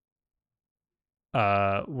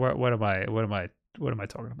am I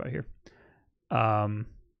talking about here? Oh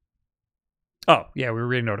yeah, we were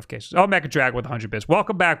reading notifications. Oh, Mecha Drag with 100 bits.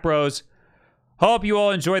 Welcome back, bros. Hope you all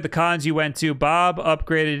enjoyed the cons you went to. Bob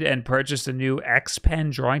upgraded and purchased a new X Pen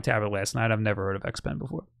drawing tablet last night. I've never heard of X Pen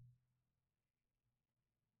before.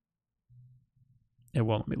 It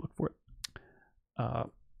won't let me look for it.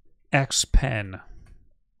 X Pen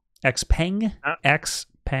drawing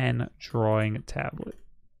tablet.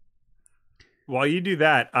 While you do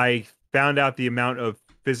that, I found out the amount of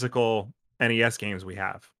physical NES games we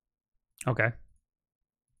have. Okay.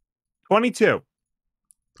 22.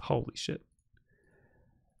 Holy shit.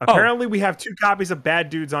 Apparently, we have 2 copies of Bad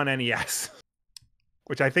Dudes on NES,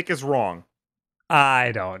 which I think is wrong.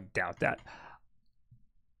 I don't doubt that.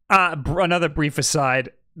 Another brief aside.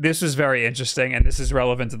 This was very interesting, and this is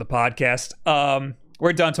relevant to the podcast.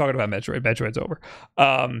 We're done talking about Metroid. Metroid's over.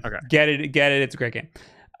 Okay. Get it. It's a great game.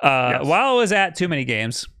 Yes. While I was at Too Many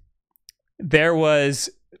Games, there was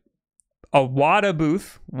a WATA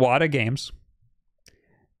booth, WATA Games.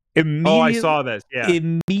 I saw this. Yeah.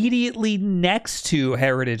 Immediately next to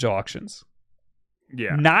Heritage Auctions.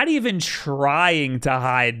 Yeah. Not even trying to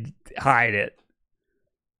hide it.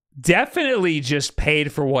 Definitely just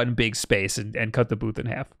paid for one big space and cut the booth in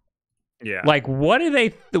half. Yeah. Like, what are they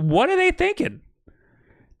thinking?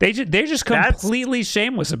 They're just completely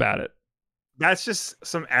shameless about it. That's just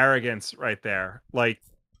some arrogance right there. Like,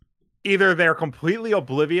 either they're completely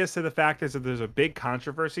oblivious to the fact is that there's a big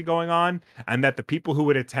controversy going on, and that the people who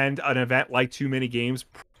would attend an event like Too Many Games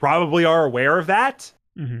probably are aware of that,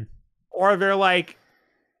 or they're like,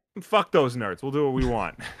 fuck those nerds, we'll do what we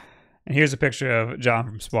want. And here's a picture of John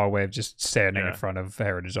from Small Wave just standing in front of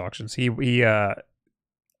Heritage Auctions. He wanted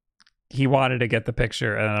to get the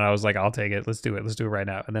picture, and then I was like, I'll take it. Let's do it right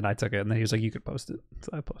now. And then I took it, and then he was like, you could post it. So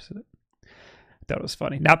I posted it. That was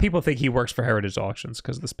funny. Now people think he works for Heritage Auctions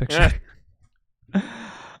because of this picture.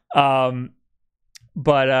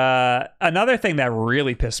 But another thing that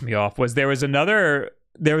really pissed me off was there was another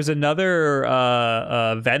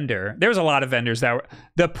vendor. There was a lot of vendors that were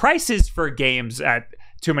the prices for games at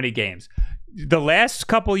Too Many Games. The last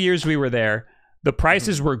couple years we were there, the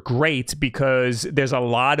prices were great because there's a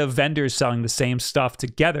lot of vendors selling the same stuff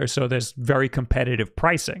together, so there's very competitive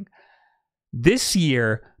pricing. This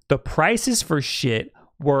year, the prices for shit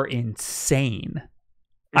were insane.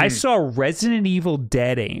 I saw Resident Evil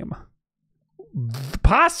Dead Aim.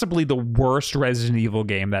 Possibly the worst Resident Evil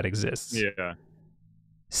game that exists. Yeah.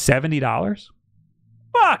 $70?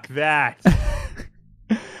 Fuck that.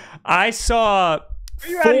 I saw Are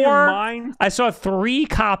you out of your mind? I saw 3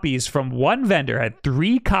 copies from one vendor, had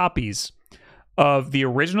 3 copies of the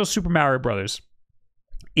original Super Mario Brothers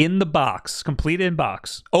in the box, complete in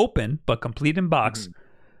box, open, but complete in box.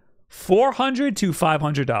 $400 to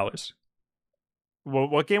 $500.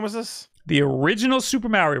 What game was this? The original Super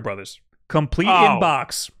Mario Brothers, complete in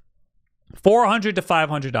box, $400 to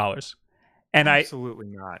 $500. And absolutely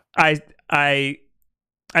not. I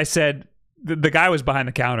said, the guy was behind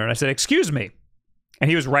the counter, and I said, "Excuse me," and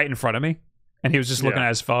he was right in front of me, and he was just looking at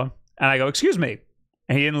his phone, and I go, "Excuse me,"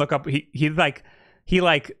 and he didn't look up. He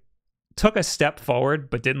took a step forward,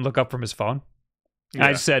 but didn't look up from his phone. And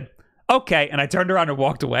I just said, "Okay," and I turned around and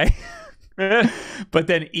walked away. But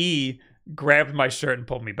then E grabbed my shirt and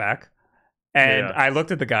pulled me back, and I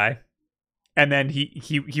looked at the guy, and then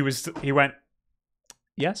he went,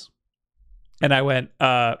 "Yes," and I went,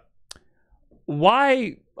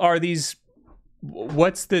 "Why are these?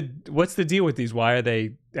 What's the deal with these? Why are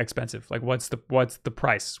they expensive? Like, what's the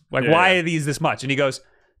price? Like, why are these this much?" And he goes,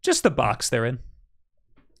 "Just the box they're in."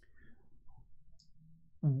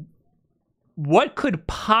 What could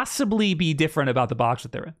possibly be different about the box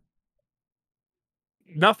that they're in?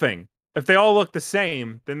 Nothing. If they all look the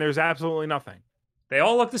same, then there's absolutely nothing. They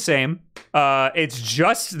all look the same. It's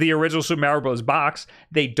just the original Super Mario Bros. Box.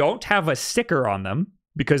 They don't have a sticker on them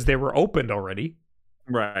because they were opened already.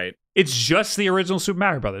 Right. It's just the original Super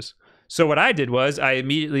Mario Brothers. So what I did was I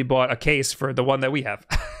immediately bought a case for the one that we have.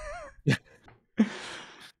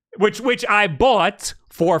 which I bought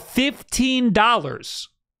for $15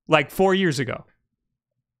 like 4 years ago.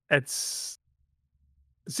 That's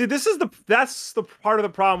the part of the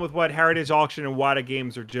problem with what Heritage Auction and Wada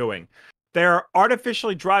Games are doing. They're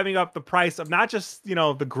artificially driving up the price of not just,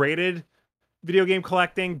 the graded video game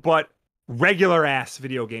collecting, but regular ass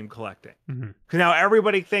video game collecting. Because now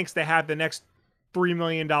everybody thinks they have the next $3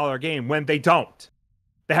 million game when they don't.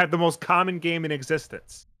 They have the most common game in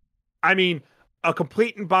existence. I mean, a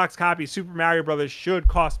complete in box copy of Super Mario Brothers should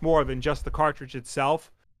cost more than just the cartridge itself,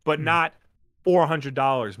 but not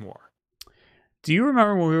 $400 more. Do you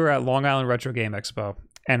remember when we were at Long Island Retro Game Expo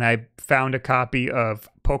and I found a copy of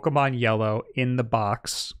Pokemon Yellow in the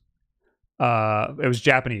box? It was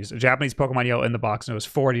Japanese, a Japanese Pokemon Yellow in the box, and it was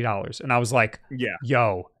 $40. And I was like,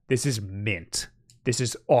 yo, this is mint. This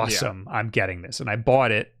is awesome. I'm getting this. And I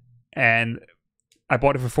bought it, and I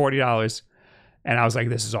bought it for $40. And I was like,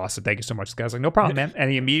 this is awesome. Thank you so much. The guy was like, no problem, man.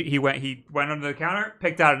 And he went under the counter,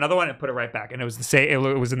 picked out another one, and put it right back. And it was the same.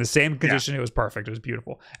 It was in the same condition. It was perfect. It was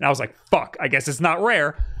beautiful. And I was like, fuck, I guess it's not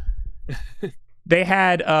rare. They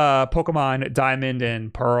had Pokemon Diamond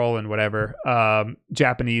and Pearl and whatever,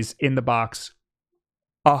 Japanese in the box,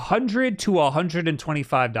 $100 to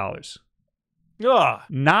 $125. Ugh.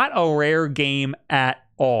 Not a rare game at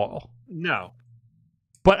all. No.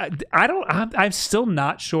 But I'm still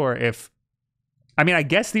not sure if. I mean, I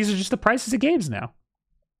guess these are just the prices of games now.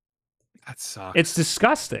 That sucks. It's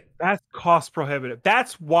disgusting. That's cost prohibitive.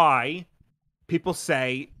 That's why people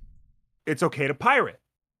say it's okay to pirate.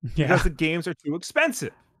 Because the games are too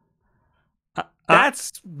expensive.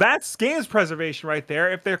 That's games preservation right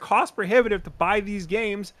there. If they're cost prohibitive to buy these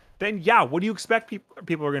games, then what do you expect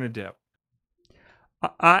people are going to do?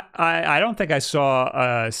 I don't think I saw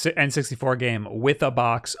a N64 game with a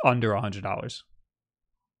box under $100.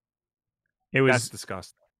 That's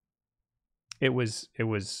disgusting. It was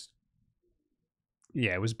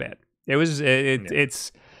bad.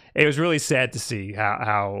 It's it was really sad to see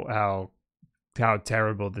how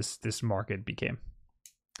terrible this market became.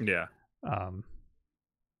 Yeah.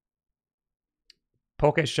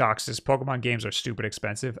 PokeShock says Pokemon games are stupid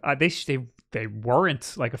expensive. They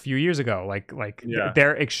weren't like a few years ago.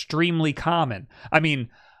 They're extremely common. I mean,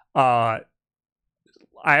 I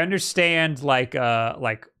understand like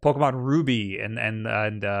Pokemon Ruby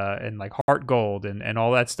and like Heart Gold and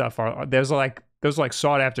all that stuff are those are like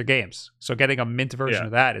sought after games. So getting a mint version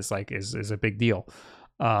of that is a big deal.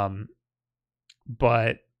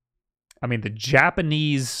 But I mean, the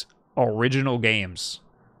Japanese original games,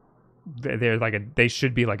 they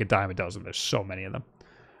should be like a dime a dozen. There's so many of them.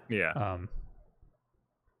 Yeah.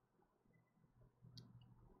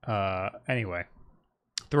 Anyway,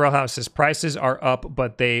 Thrill House says prices are up,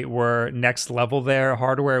 but they were next level there.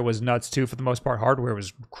 Hardware was nuts too. For the most part, hardware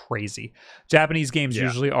was crazy. Japanese games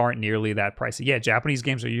usually aren't nearly that pricey. Yeah, Japanese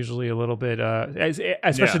games are usually a little bit,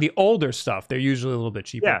 especially the older stuff. They're usually a little bit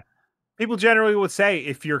cheaper. Yeah. People generally would say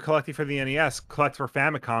if you're collecting for the NES, collect for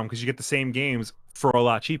Famicom because you get the same games for a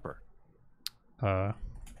lot cheaper. I'm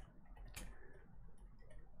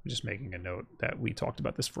just making a note that we talked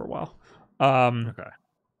about this for a while. Okay.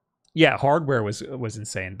 Yeah, hardware was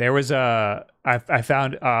insane. There was I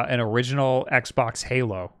found an original Xbox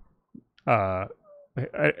Halo,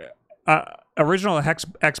 original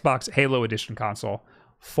Xbox Halo Edition console,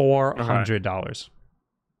 $400.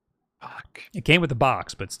 Fuck. It came with the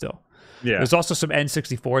box, but still. Yeah. There's also some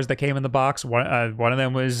N64s that came in the box. One of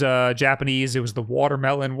them was Japanese. It was the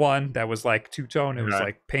watermelon one that was like two-tone. It was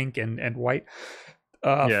like pink and white.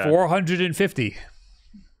 $450.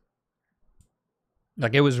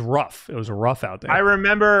 Like, it was rough. It was rough out there. I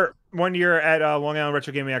remember one year at Long Island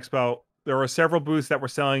Retro Gaming Expo, there were several booths that were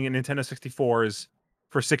selling Nintendo 64s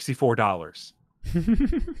for $64.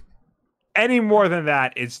 Any more than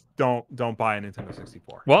that, it's don't buy a Nintendo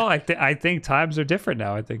 64. Well, I think times are different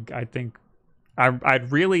now.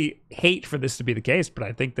 I'd really hate for this to be the case, but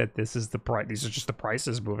I think that this is the price. These are just the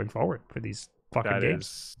prices moving forward for these fucking games.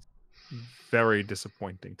 Is very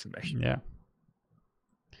disappointing to me. Yeah.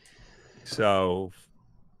 So,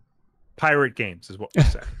 pirate games is what we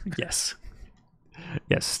say. Yes.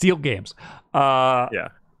 Yes, steal games. Yeah.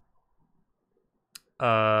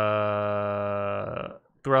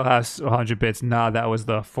 Thrill House 100 bits. Nah, that was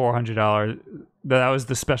the $400. That was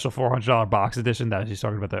the special $400 box edition that she's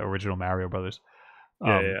talking about, the original Mario Brothers.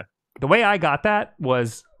 Yeah. The way I got that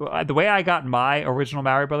was the way I got my original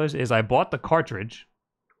Mario Brothers is I bought the cartridge,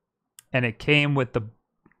 and it came with the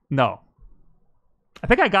I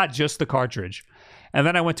think I got just the cartridge, and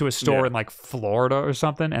then I went to a store in like Florida or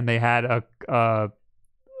something, and they had a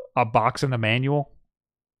box and a manual.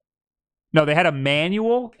 No, they had a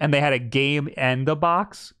manual and they had a game and a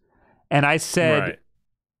box. And I said,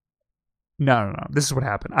 no. This is what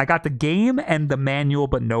happened. I got the game and the manual,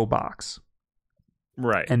 but no box.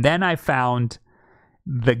 Right. And then I found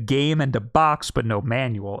the game and the box, but no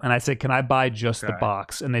manual. And I said, can I buy just the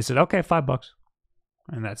box? And they said, okay, $5.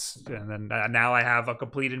 And then now I have a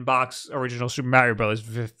complete in box original Super Mario Brothers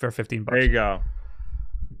for $15. There you go.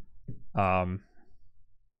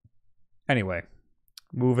 Anyway,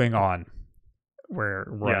 moving on. We're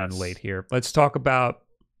running late here. Let's talk about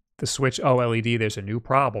the Switch OLED. There's a new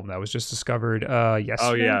problem that was just discovered yesterday.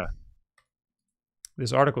 Oh, yeah.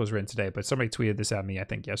 This article was written today, but somebody tweeted this at me, I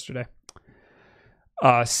think, yesterday.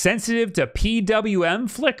 Sensitive to PWM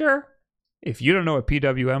flicker? If you don't know what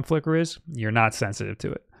PWM flicker is, you're not sensitive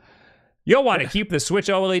to it. You'll want to keep the Switch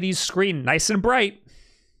OLED screen nice and bright.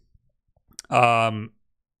 I'm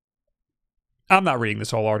not reading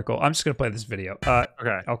this whole article. I'm just going to play this video.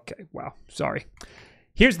 Okay. Wow. Sorry.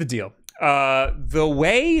 Here's the deal. The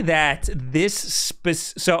way that this...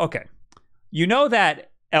 You know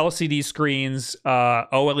that LCD screens,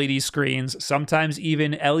 OLED screens, sometimes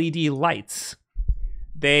even LED lights,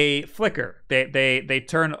 they flicker. They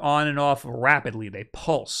turn on and off rapidly. They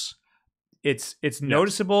pulse. It's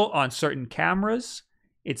noticeable on certain cameras.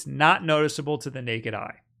 It's not noticeable to the naked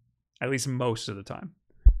eye, at least most of the time.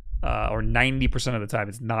 Or 90% of the time,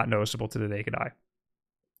 it's not noticeable to the naked eye.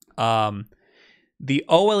 The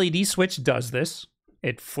OLED switch does this.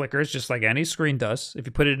 It flickers just like any screen does. If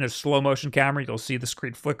you put it in a slow motion camera, you'll see the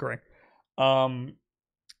screen flickering.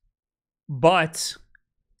 But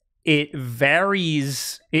it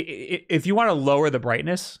varies. If you want to lower the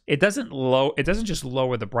brightness, it doesn't just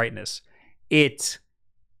lower the brightness. It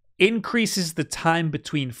increases the time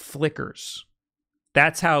between flickers.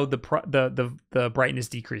 That's how the brightness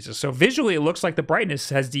decreases. So visually, it looks like the brightness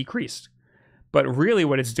has decreased, but really,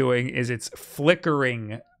 what it's doing is it's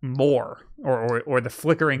flickering more, or the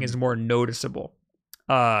flickering is more noticeable.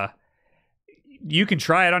 you can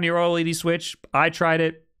try it on your OLED Switch. I tried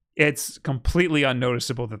it. It's completely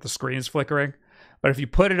unnoticeable that the screen is flickering. But if you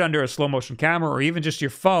put it under a slow motion camera or even just your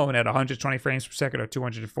phone at 120 frames per second or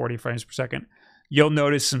 240 frames per second, you'll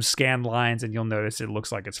notice some scanned lines and you'll notice it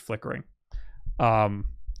looks like it's flickering.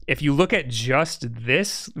 If you look at just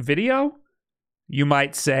this video, you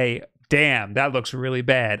might say, damn, that looks really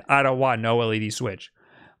bad. I don't want an OLED Switch.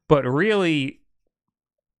 But really,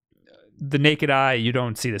 the naked eye, you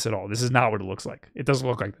don't see this at all. This is not what it looks like. It doesn't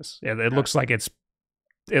look like this. It looks like it's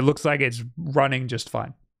running just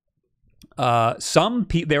fine.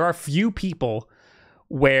 There are few people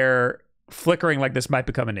where flickering like this might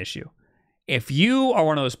become an issue. If you are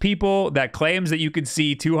one of those people that claims that you can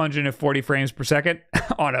see 240 frames per second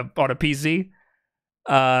on a PC,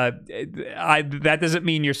 that doesn't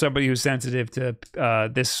mean you're somebody who's sensitive to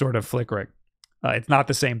this sort of flickering. It's not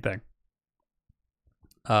the same thing.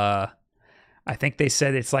 I think they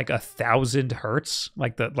said it's like 1,000 hertz.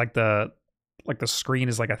 Like the screen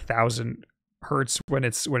is like 1,000 hertz when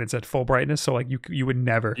it's at full brightness. So like you would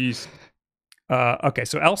never. Jeez. Okay,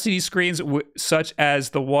 so LCD screens such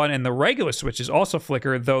as the one in the regular Switches also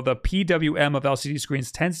flicker, though the PWM of LCD screens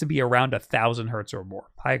tends to be around 1,000 hertz or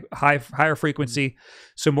more. Higher frequency,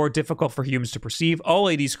 so more difficult for humans to perceive.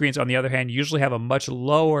 OLED screens, on the other hand, usually have a much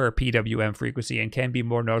lower PWM frequency and can be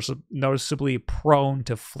more noticeably prone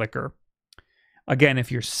to flicker. Again,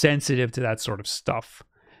 if you're sensitive to that sort of stuff.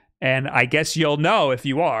 And I guess you'll know if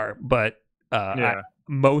you are, but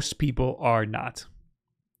most people are not.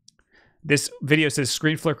 This video says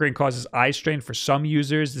screen flickering causes eye strain for some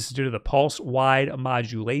users. This is due to the pulse wide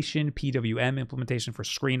modulation PWM implementation for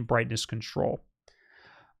screen brightness control.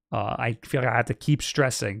 I feel like I have to keep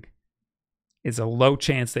stressing it's a low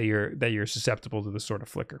chance that you're susceptible to this sort of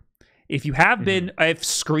flicker. If you have been, if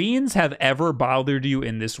screens have ever bothered you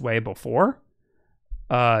in this way before,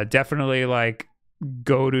 definitely like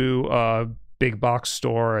go to a big box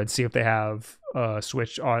store and see if they have a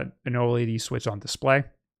switch on an OLED switch on display.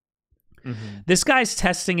 This guy's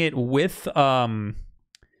testing it with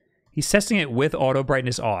he's testing it with auto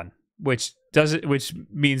brightness on, which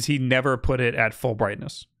means he never put it at full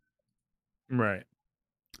brightness. Right.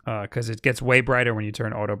 Because it gets way brighter when you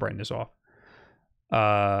turn auto brightness off.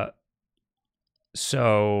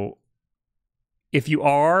 So if you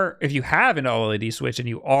have an OLED switch and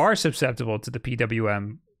you are susceptible to the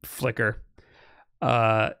PWM flicker,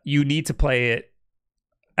 you need to play it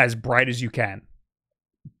as bright as you can.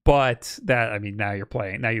 But now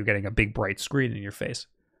you're getting a big bright screen in your face.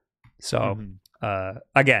 So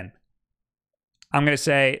again, I'm going to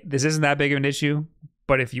say this isn't that big of an issue,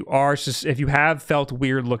 but if you have felt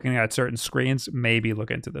weird looking at certain screens, maybe look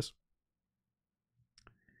into this.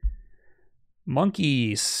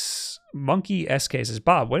 Monkey SK says,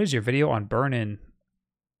 Bob, what is your video on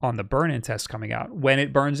the burn-in test coming out when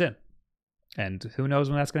it burns in? And who knows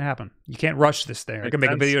when that's going to happen? You can't rush this thing. I can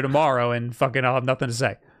make a video tomorrow and fucking I'll have nothing to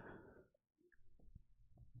say.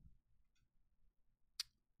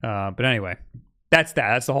 But anyway, that's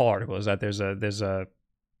that. That's the whole article. Is that there's a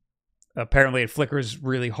apparently it flickers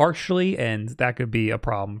really harshly, and that could be a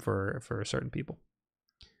problem for certain people.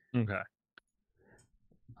 Okay.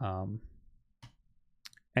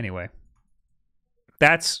 Anyway,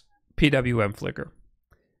 that's PWM flicker.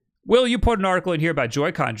 Will, you put an article in here about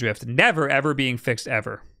Joy-Con drift never ever being fixed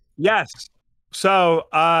ever. Yes. So,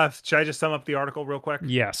 should I just sum up the article real quick?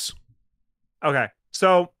 Yes. Okay.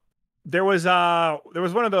 So there was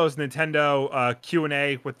one of those Nintendo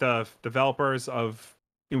Q&A with the developers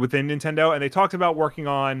within Nintendo, and they talked about working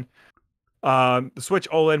on the Switch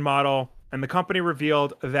OLED model, and the company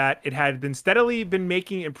revealed that it had steadily been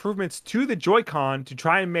making improvements to the Joy-Con to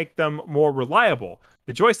try and make them more reliable.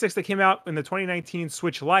 The joysticks that came out in the 2019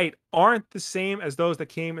 Switch Lite aren't the same as those that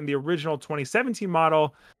came in the original 2017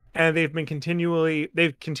 model, and they've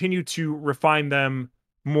continued to refine them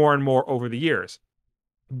more and more over the years.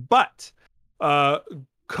 But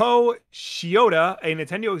Ko Shioda, a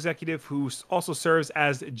Nintendo executive who also serves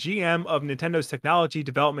as GM of Nintendo's Technology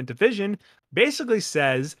Development Division, basically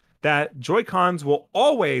says that Joy-Cons will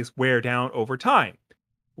always wear down over time.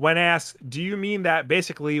 When asked, do you mean that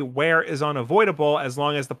basically wear is unavoidable as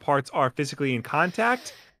long as the parts are physically in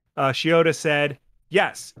contact? Shioda said,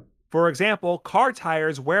 yes. For example, car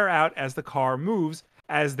tires wear out as the car moves,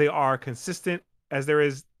 as they're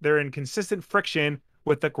in consistent friction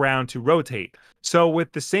with the ground to rotate. So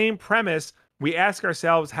with the same premise, we ask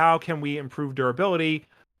ourselves, how can we improve durability?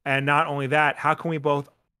 And not only that, how can both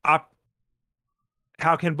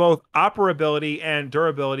operability and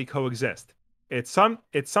durability coexist? It's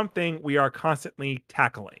something we are constantly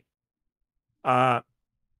tackling.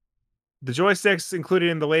 The joysticks included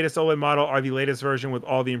in the latest OLED model are the latest version with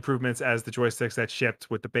all the improvements as the joysticks that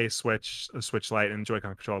shipped with the base Switch, the Switch Lite, and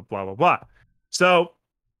Joy-Con control, blah, blah, blah. So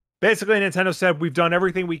basically, Nintendo said, we've done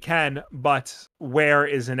everything we can, but wear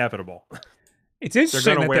is inevitable. It's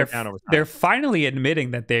interesting that they're finally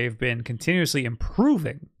admitting that they've been continuously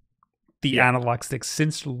improving the analog sticks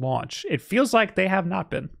since launch. It feels like they have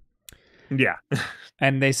not been. Yeah.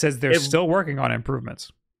 And they says they're still working on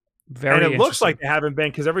improvements. And it looks like they haven't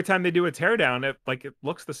been, because every time they do a teardown, it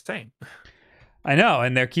looks the same. I know,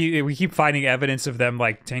 and we keep finding evidence of them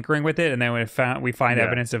like tinkering with it, and then we find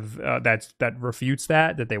evidence of that refutes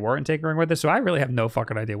that they weren't tinkering with it. So I really have no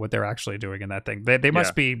fucking idea what they're actually doing in that thing. They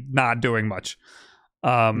must be not doing much.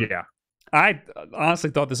 I honestly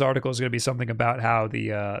thought this article was going to be something about how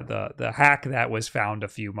the hack that was found a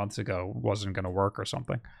few months ago wasn't going to work or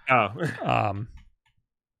something.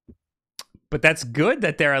 But that's good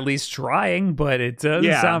that they're at least trying, but it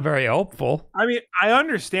doesn't sound very hopeful. I mean, I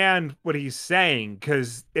understand what he's saying,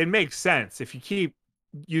 because it makes sense. If you keep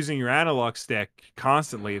using your analog stick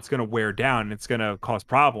constantly, it's going to wear down and it's going to cause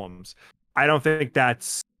problems. I don't think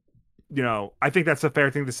that's, I think that's a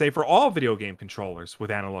fair thing to say for all video game controllers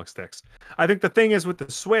with analog sticks. I think the thing is with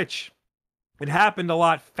the Switch, it happened a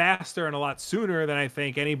lot faster and a lot sooner than I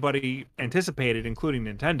think anybody anticipated, including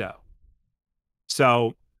Nintendo.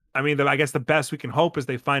 So, I mean, I guess the best we can hope is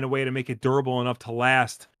they find a way to make it durable enough to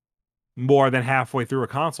last more than halfway through a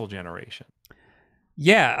console generation.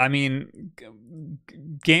 Yeah, I mean,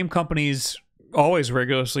 game companies always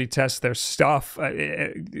rigorously test their stuff.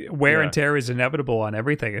 Wear and tear is inevitable on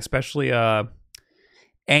everything, especially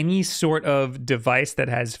any sort of device that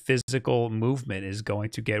has physical movement is going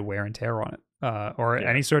to get wear and tear on it. Or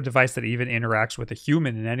any sort of device that even interacts with a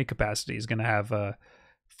human in any capacity is going to have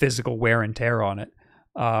physical wear and tear on it.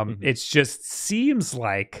 It just seems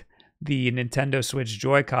like the Nintendo Switch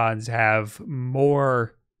Joy-Cons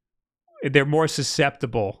they're more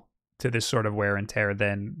susceptible to this sort of wear and tear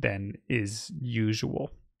than is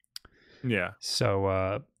usual. Yeah.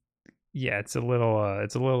 So it's a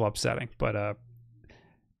little upsetting, but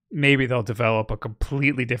maybe they'll develop a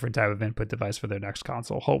completely different type of input device for their next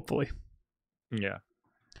console, hopefully. Yeah.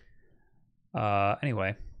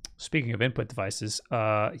 Anyway, speaking of input devices,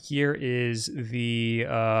 here is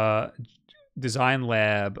the Design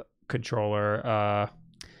Lab controller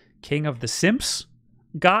King of the Simps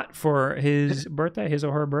got for his birthday, his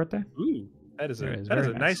or her birthday. Ooh, that is a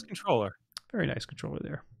nice controller. Very nice controller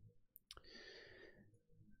there.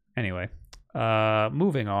 Anyway,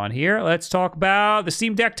 moving on here. Let's talk about the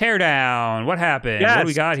Steam Deck teardown. What happened? Yes, what do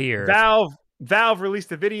we got here? Valve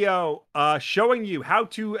released a video showing you how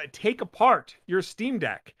to take apart your Steam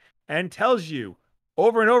Deck and tells you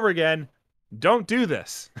over and over again, don't do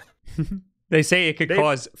this. They say it could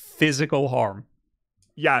cause physical harm.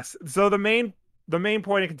 Yes. So the main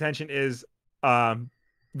point of contention is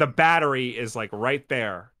the battery is like right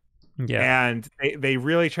there. Yeah. And they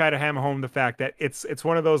really try to hammer home the fact that it's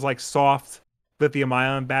one of those like soft lithium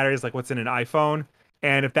ion batteries, like what's in an iPhone.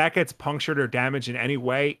 And if that gets punctured or damaged in any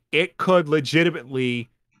way, it could legitimately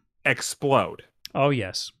explode. Oh,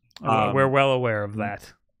 yes. We're well aware of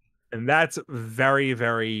that. And that's very,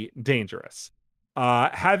 very dangerous.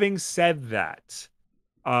 Having said that,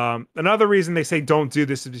 another reason they say don't do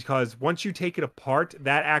this is because once you take it apart,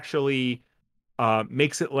 that actually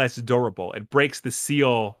makes it less durable. It breaks the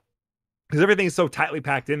seal because everything is so tightly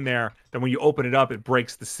packed in there that when you open it up, it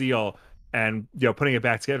breaks the seal, and putting it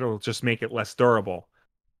back together will just make it less durable.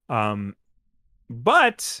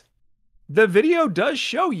 But the video does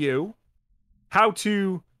show you how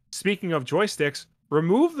to, speaking of joysticks,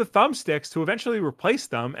 remove the thumbsticks to eventually replace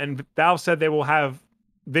them. And Valve said they will have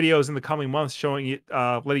videos in the coming months showing you,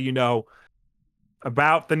 letting you know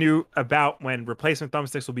about when replacement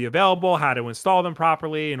thumbsticks will be available, how to install them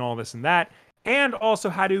properly, and all this and that, and also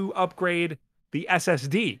how to upgrade the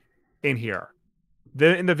SSD in here.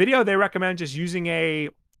 In the video, they recommend just using a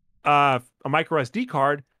micro SD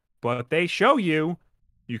card, but they show you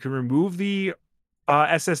can remove the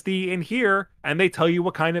SSD in here, and they tell you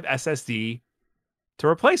what kind of SSD to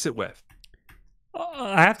replace it with.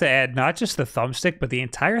 I have to add not just the thumbstick, but the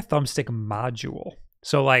entire thumbstick module.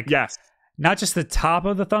 So yes, not just the top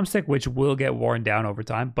of the thumbstick, which will get worn down over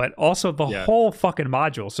time, but also the whole fucking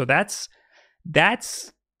module. So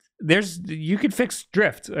you could fix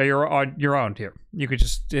drift on your own here. You could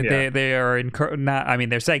just they are not. I mean,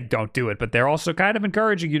 they're saying don't do it, but they're also kind of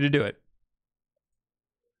encouraging you to do it.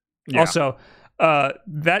 Yeah. Also,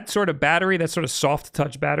 that sort of battery, that sort of soft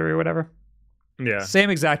touch battery or whatever. Yeah. Same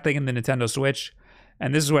exact thing in the Nintendo Switch.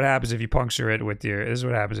 And this is what happens if you puncture it with this is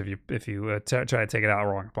what happens if you try to take it out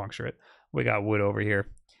wrong and puncture it. We got wood over here.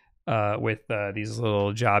 with these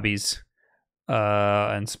little jobbies,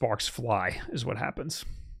 and sparks fly is what happens.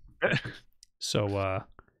 So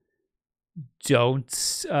don't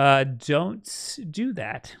do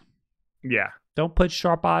that. Yeah. Don't put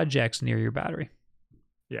sharp objects near your battery.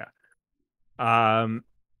 Yeah. And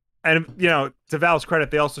you know, to Valve's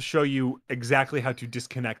credit, they also show you exactly how to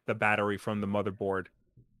disconnect the battery from the motherboard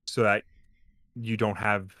so that you don't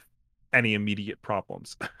have any immediate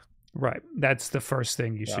problems. Right. That's the first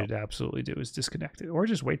thing you should absolutely do is disconnect it, or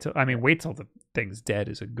just wait till. I mean, wait till the thing's dead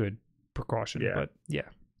is a good precaution. Yeah. But yeah,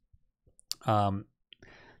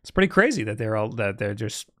 it's pretty crazy that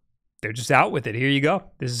they're just out with it. Here you go.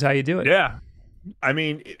 This is how you do it. Yeah. I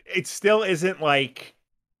mean, it still isn't like,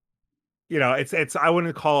 you know, it's I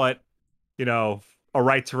wouldn't call it, you know, a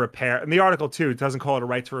right to repair. And the article too, it doesn't call it a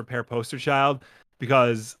right to repair poster child,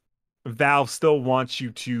 because Valve still wants you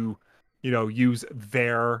to, you know, use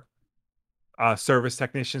their service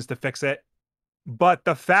technicians to fix it. But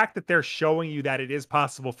the fact that they're showing you that it is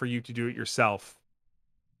possible for you to do it yourself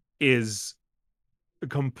is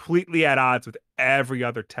completely at odds with every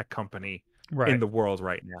other tech company in the world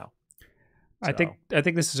right now. I think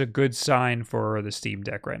this is a good sign for the Steam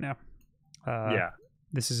Deck right now. Yeah,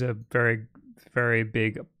 this is a very, very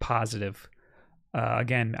big positive.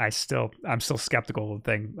 Again, I'm still skeptical of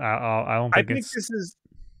the thing. I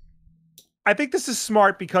think this is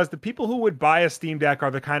smart, because the people who would buy a Steam Deck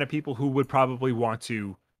are the kind of people who would probably want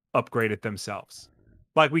to upgrade it themselves.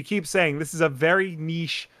 Like we keep saying, this is a very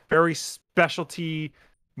niche, very specialty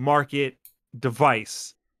market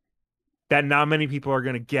device that not many people are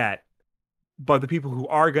going to get. But the people who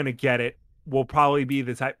are going to get it will probably be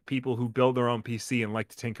the type of people who build their own PC and like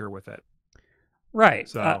to tinker with it. Right.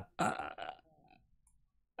 So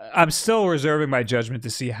I'm still reserving my judgment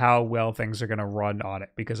to see how well things are going to run on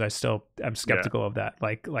it, because I'm skeptical of that.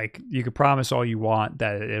 Like you could promise all you want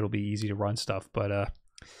that it'll be easy to run stuff, but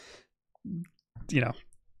you know,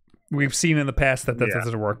 we've seen in the past that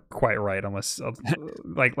doesn't work quite right unless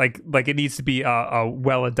like it needs to be a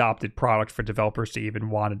well adopted product for developers to even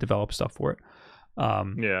want to develop stuff for it.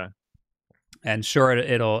 And sure,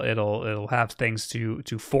 it'll have things to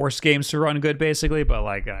force games to run good, basically. But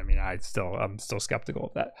like, I mean, I'm still skeptical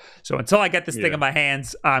of that. So until I get this thing in my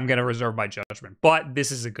hands, I'm gonna reserve my judgment. But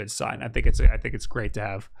this is a good sign. I think it's great to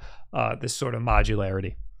have this sort of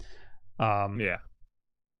modularity.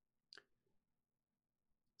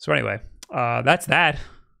 So anyway, that's that.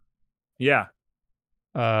 Yeah.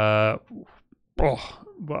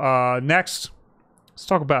 Next, let's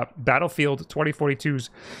talk about Battlefield 2042's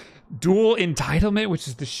Dual Entitlement, which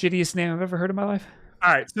is the shittiest name I've ever heard in my life.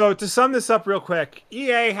 All right, so to sum this up real quick,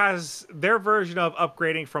 EA has their version of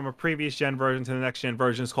upgrading from a previous gen version to the next gen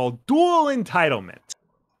version is called Dual Entitlement,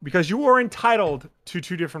 because you are entitled to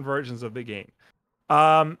two different versions of the game.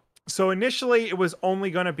 So initially it was only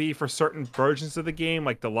going to be for certain versions of the game,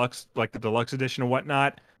 like the deluxe edition and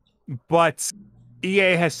whatnot. But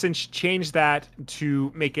EA has since changed that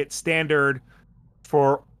to make it standard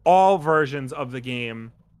for all versions of the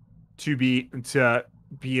game to be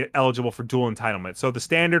eligible for dual entitlement. So the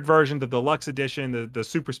standard version, the deluxe edition, the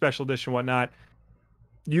super special edition, whatnot,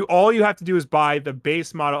 all you have to do is buy the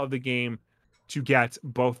base model of the game to get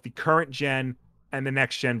both the current gen and the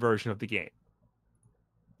next gen version of the game.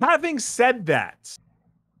 Having said that,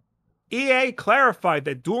 EA clarified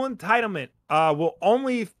that dual entitlement will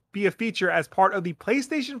only be a feature as part of the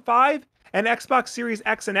PlayStation 5 and Xbox Series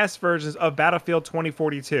X and S versions of Battlefield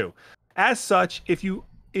 2042. As such, if you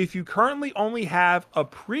currently only have a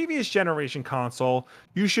previous generation console,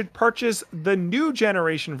 you should purchase the new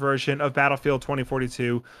generation version of Battlefield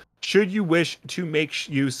 2042 should you wish to make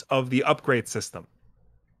use of the upgrade system.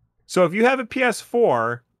 So if you have a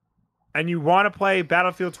PS4 and you want to play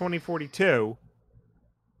Battlefield 2042,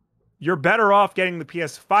 you're better off getting the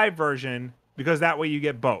PS5 version, because that way you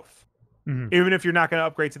get both. Even if you're not going to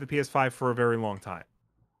upgrade to the PS5 for a very long time.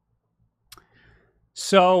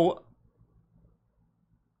 So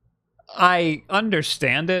I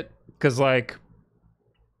understand it, because like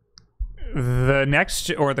the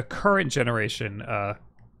next or the current generation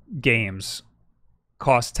games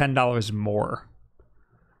cost $10 more.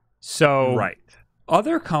 So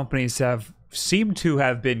other companies seem to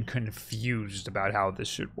have been confused about how this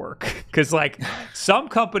should work, because like some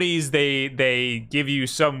companies they give you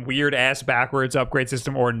some weird ass backwards upgrade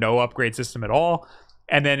system or no upgrade system at all,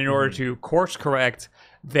 and then in order to course correct,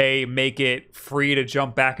 they make it free to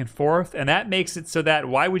jump back and forth, and that makes it so that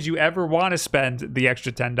why would you ever want to spend the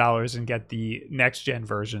extra $10 and get the next gen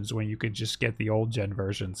versions when you could just get the old gen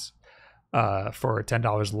versions for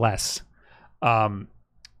 $10 less?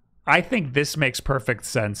 I think this makes perfect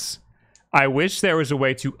sense. I wish there was a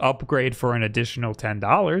way to upgrade for an additional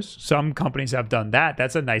 $10. Some companies have done that.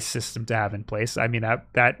 That's a nice system to have in place. I mean,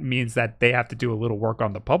 that means that they have to do a little work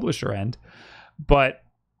on the publisher end. But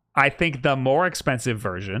I think the more expensive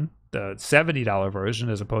version, the $70 version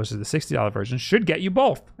as opposed to the $60 version, should get you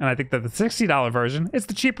both. And I think that the $60 version is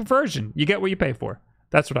the cheaper version. You get what you pay for.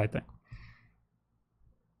 That's what I think.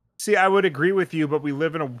 See, I would agree with you, but we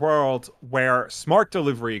live in a world where smart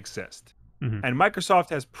delivery exists. And Microsoft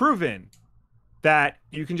has proven that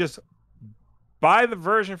you can just buy the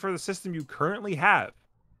version for the system you currently have,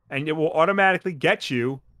 and it will automatically get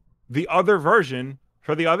you the other version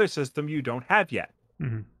for the other system you don't have yet.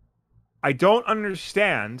 I don't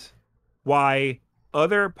understand why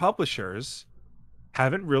other publishers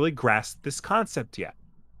haven't really grasped this concept yet,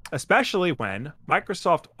 especially when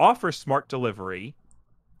Microsoft offers smart delivery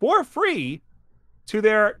for free to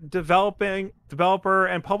their developer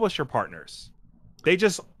and publisher partners. They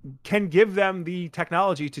just can give them the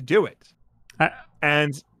technology to do it.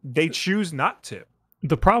 And they choose not to.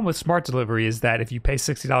 The problem with smart delivery is that if you pay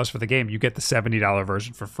 $60 for the game, you get the $70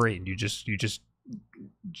 version for free, and you just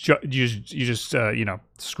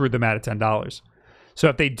screw them out of $10. So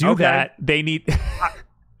if they do that, they need.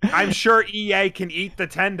 I'm sure EA can eat the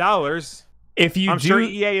 $10. I'm sure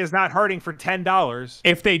EA is not hurting for $10.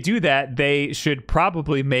 If they do that, they should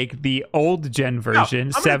probably make the old gen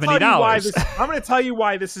version $70. I'm going to tell you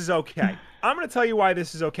why this is okay. I'm going to tell you why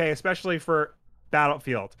this is okay, especially for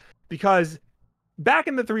Battlefield. Because back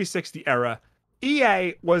in the 360 era,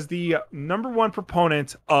 EA was the #1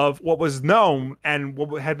 proponent of what was known and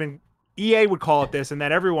what had been, EA would call it this, and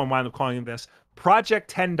then everyone wound up calling it this,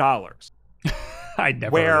 Project $10. I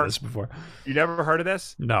never heard of this before. You never heard of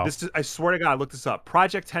this? No. I swear to God, look this up.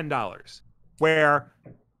 Project $10, where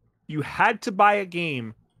you had to buy a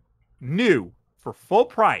game new for full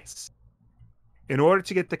price in order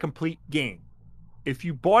to get the complete game. If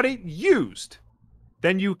you bought it used,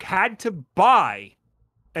 then you had to buy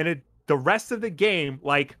the rest of the game,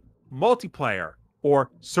 like multiplayer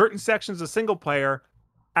or certain sections of single player,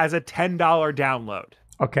 as a $10 download.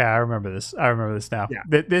 Okay, I remember this. I remember this now. Yeah.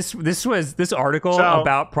 This article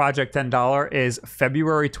about Project $10 is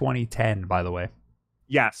February 2010, by the way.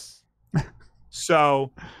 Yes.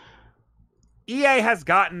 So EA has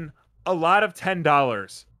gotten a lot of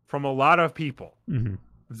 $10 from a lot of people.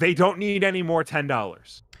 They don't need any more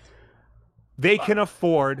 $10. They can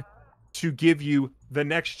afford to give you the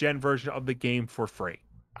next gen version of the game for free.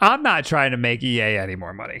 I'm not trying to make EA any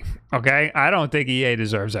more money. Okay, I don't think EA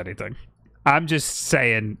deserves anything. I'm just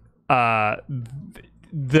saying, the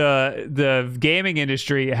gaming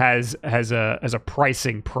industry has a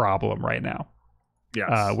pricing problem right now.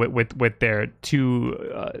 Yes. With their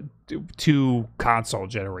two console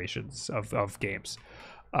generations of games.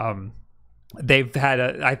 They've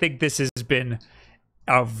had I think this has been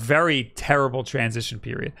a very terrible transition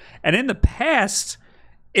period. And in the past,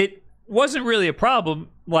 it wasn't really a problem.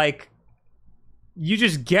 Like, you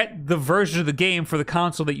just get the version of the game for the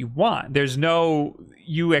console that you want. There's no,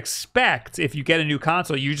 you expect if you get a new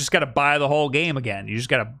console, you just got to buy the whole game again. You just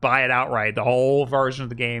got to buy it outright. The whole version of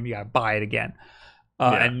the game, you got to buy it again.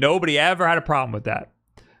 And nobody ever had a problem with that.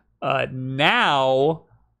 Now,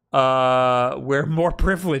 we're more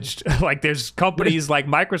privileged. Like, there's companies like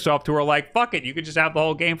Microsoft who are like, fuck it, you can just have the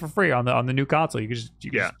whole game for free on the new console. You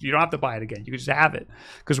don't have to buy it again. You can just have it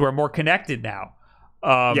because we're more connected now.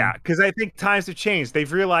 Because I think times have changed.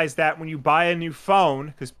 They've realized that when you buy a new phone,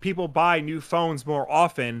 because people buy new phones more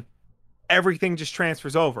often, everything just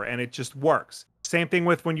transfers over and it just works. Same thing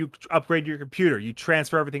with when you upgrade your computer. You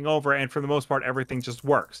transfer everything over and for the most part, everything just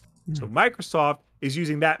works. So Microsoft is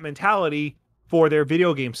using that mentality for their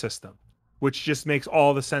video game system, which just makes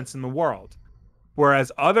all the sense in the world.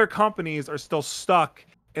 Whereas other companies are still stuck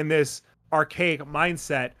in this archaic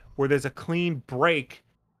mindset where there's a clean break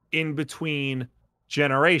in between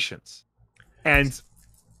generations. And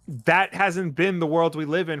that hasn't been the world we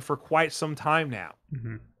live in for quite some time now.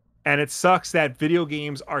 And it sucks that video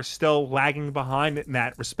games are still lagging behind in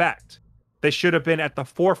that respect. They should have been at the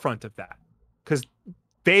forefront of that because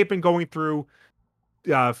they've been going through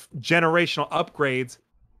generational upgrades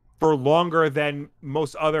for longer than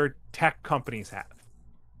most other tech companies have.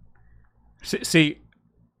 See,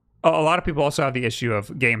 a lot of people also have the issue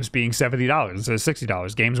of games being $70 instead of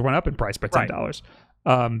 $60. Games went up in price by $10.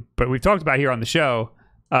 Right. But we've talked about here on the show,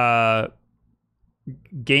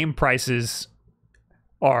 game prices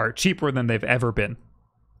are cheaper than they've ever been.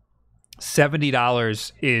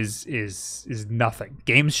 $70 is nothing.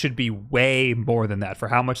 Games should be way more than that for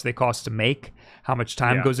how much they cost to make, how much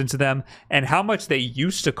time goes into them, and how much they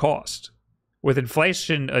used to cost. with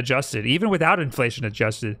inflation adjusted, even without inflation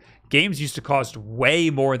adjusted, games used to cost way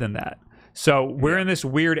more than that. So we're in this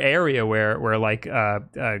weird area where like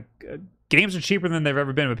games are cheaper than they've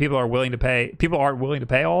ever been, but people aren't willing to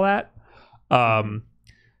pay all that.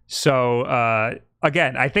 So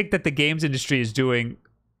again, I think that the games industry is doing,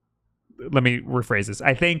 let me rephrase this.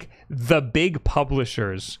 I think the big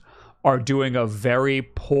publishers are doing a very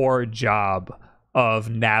poor job of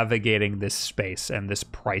navigating this space and this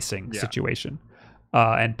pricing situation.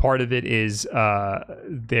 And part of it is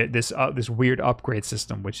this weird upgrade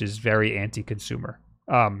system, which is very anti-consumer.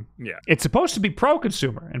 It's supposed to be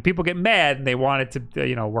pro-consumer, and people get mad and they want it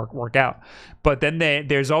to work out. But then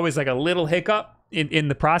there's always like a little hiccup in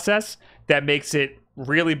the process that makes it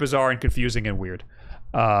really bizarre and confusing and weird.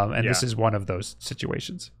 And this is one of those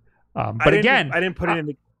situations. But I didn't put it in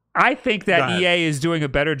the... I think that EA is doing a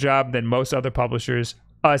better job than most other publishers,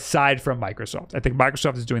 aside from Microsoft. I think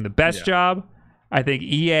Microsoft is doing the best job. I think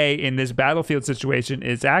EA in this Battlefield situation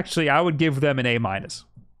is actually, I would give them an A-.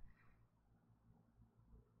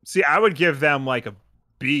 See, I would give them like a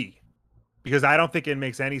B, because I don't think it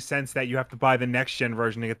makes any sense that you have to buy the next-gen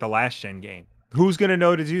version to get the last-gen game. Who's going to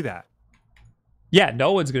know to do that? Yeah,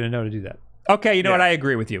 no one's going to know to do that. Okay, you know what? I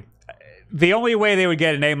agree with you. The only way they would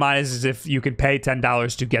get an A- is if you could pay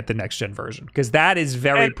 $10 to get the next-gen version, because that is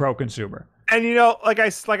very pro-consumer. And like I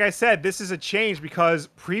said, this is a change, because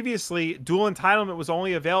previously dual entitlement was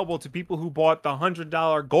only available to people who bought the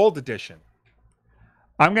 $100 gold edition.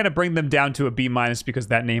 I'm going to bring them down to a B- because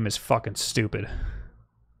that name is fucking stupid.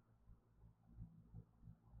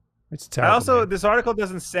 It's terrible. Also, this article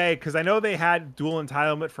doesn't say, because I know they had dual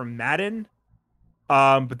entitlement from Madden,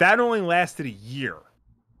 but that only lasted a year.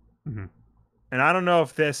 And I don't know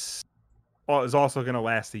if this is also going to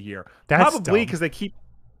last a year. Probably, because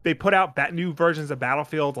they put out new versions of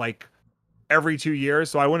Battlefield like every 2 years,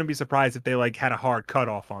 so I wouldn't be surprised if they like had a hard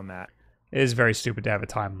cutoff on that. It is very stupid to have a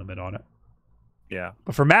time limit on it. Yeah.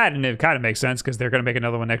 But for Madden, it kind of makes sense, because they're going to make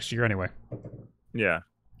another one next year anyway. Yeah.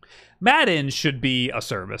 Madden should be a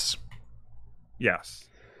service. Yes.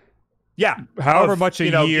 Yeah. However much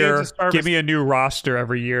a year, give me a new roster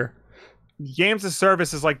every year. Games as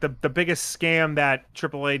service is like the biggest scam that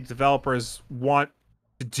AAA developers want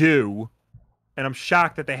to do, and I'm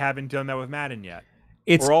shocked that they haven't done that with Madden yet.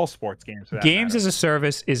 Or all sports games. Games as a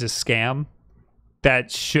service is a scam that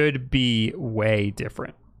should be way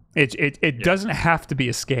different. It doesn't have to be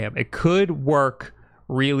a scam. It could work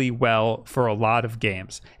really well for a lot of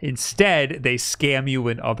games. Instead, they scam you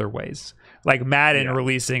in other ways. Like Madden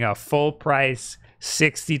releasing a full price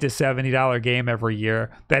 $60 to $70 game every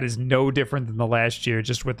year that is no different than the last year,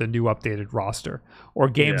 just with a new updated roster. Or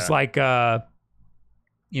games like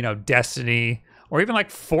Destiny, or even like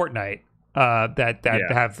Fortnite, that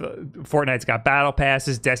have Fortnite's got battle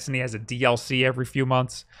passes. Destiny has a DLC every few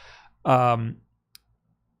months.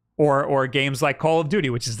 Or games like Call of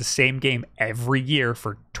Duty, which is the same game every year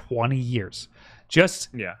for 20 years. Just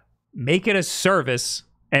make it a service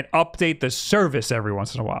and update the service every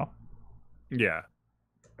once in a while. Yeah.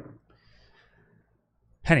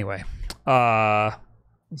 Anyway,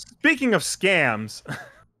 speaking of scams,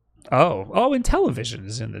 Intellivision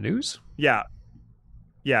is in the news. Yeah.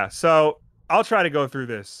 So I'll try to go through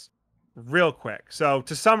this real quick. So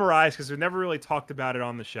to summarize, because we've never really talked about it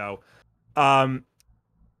on the show,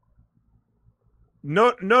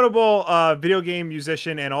 notable video game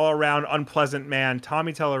musician and all-around unpleasant man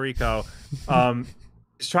Tommy Tallarico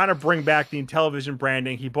is trying to bring back the Intellivision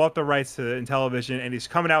branding. He bought the rights to Intellivision, and he's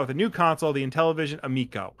coming out with a new console, the Intellivision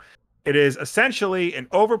Amico. It is essentially an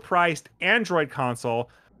overpriced Android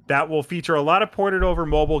console that will feature a lot of ported over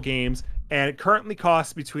mobile games, and it currently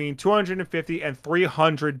costs between $250 and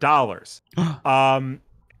 $300. And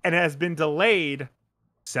it has been delayed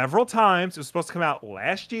several times. It was supposed to come out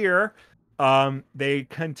last year. They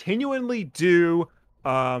continually do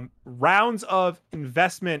rounds of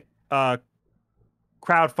investment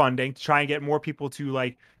crowdfunding to try and get more people to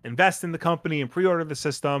like invest in the company and pre-order the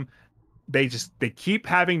system. They keep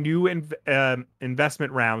having new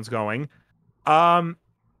investment rounds going. And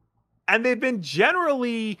they've been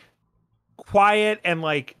generally quiet and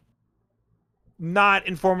like not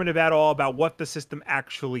informative at all about what the system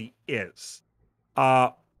actually is.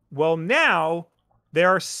 Well, now they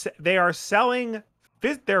are selling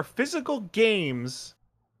their physical games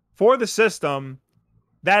for the system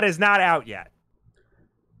that is not out yet.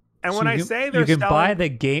 And when I say they're you can buy the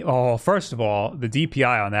game. Oh, first of all, the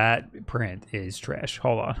DPI on that print is trash.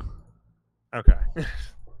 Hold on. Okay.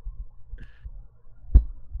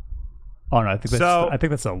 Oh no, I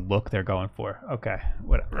think that's a look they're going for. Okay,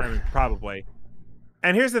 whatever. I mean, probably.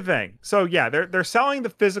 And here's the thing. So yeah, they're selling the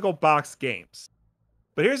physical box games.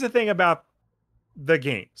 But here's the thing about the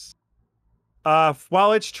games.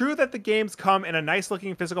 While it's true that the games come in a nice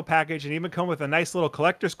looking physical package and even come with a nice little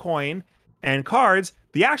collector's coin and cards,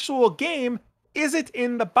 the actual game isn't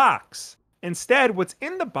in the box. Instead, what's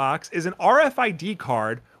in the box is an RFID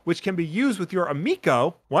card, which can be used with your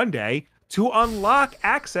Amico one day to unlock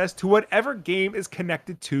access to whatever game is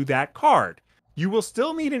connected to that card. You will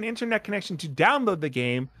still need an internet connection to download the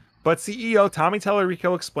game, but CEO Tommy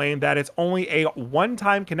Tallarico explained that it's only a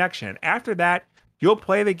one-time connection. After that, you'll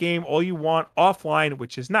play the game all you want offline,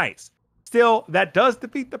 which is nice. Still, that does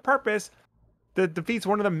defeat the purpose. That defeats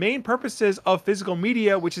one of the main purposes of physical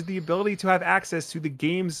media, which is the ability to have access to the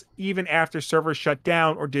games even after servers shut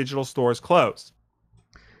down or digital stores close.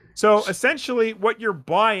 So essentially, what you're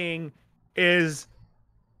buying is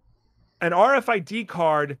an RFID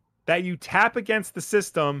card that you tap against the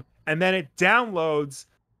system, and then it downloads.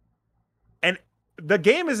 And the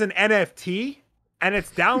game is an NFT, and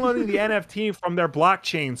it's downloading the NFT from their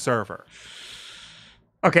blockchain server.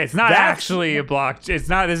 Okay, it's not actually a block. It's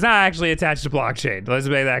not actually attached to blockchain. Let's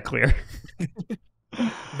make that clear.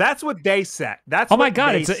 That's what they said. Oh my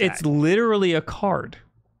god, it's literally a card.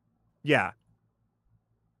 Yeah.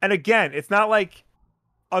 And again, it's not like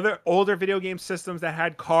other older video game systems that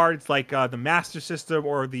had cards like the Master System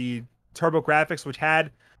or the TurboGrafx, which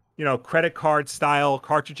had, credit card style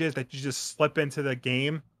cartridges that you just slip into the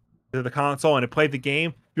game, to the console, and it played the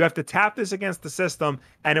game. You have to tap this against the system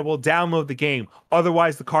and it will download the game.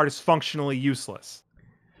 Otherwise, the card is functionally useless.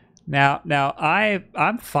 Now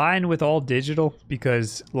I'm fine with all digital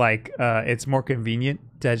because it's more convenient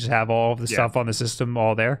to just have all of the stuff on the system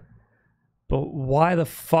all there. But why the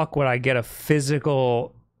fuck would I get a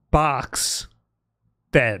physical box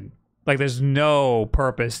then? Like, there's no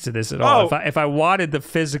purpose to this at all. If I wanted the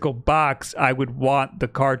physical box, I would want the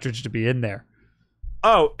cartridge to be in there.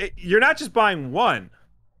 You're not just buying one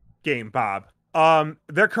game, Bob.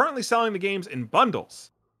 They're currently selling the games in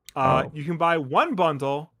bundles. You can buy one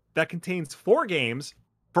bundle that contains 4 games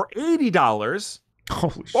for $80.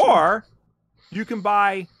 Holy shit. Or you can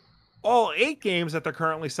buy all 8 games that they're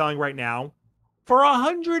currently selling right now for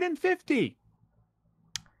 $150.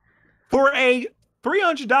 For a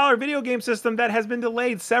 $300 video game system that has been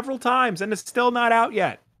delayed several times and is still not out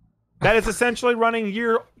yet. That is essentially running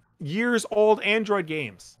years old Android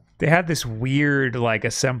games. They had this weird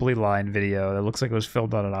assembly line video that looks like it was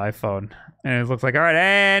filmed on an iPhone, and it looked like, all right,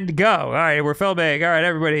 and go. All right, we're filming. All right,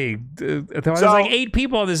 everybody. There's 8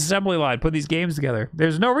 people on this assembly line putting these games together.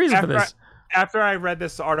 There's no reason for this. After I read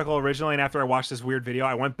this article originally, and after I watched this weird video,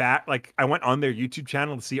 I went back, I went on their YouTube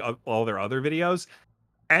channel to see all their other videos.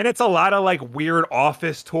 And it's a lot of weird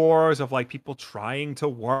office tours of people trying to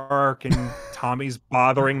work and Tommy's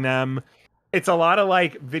bothering them. It's a lot of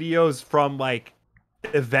videos from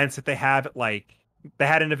events that they have at they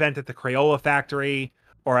had an event at the Crayola factory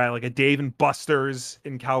or at a Dave and Buster's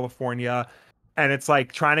in California. And it's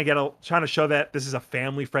trying to show that this is a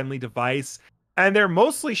family friendly device. And they're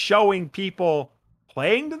mostly showing people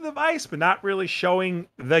playing the device, but not really showing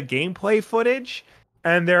the gameplay footage.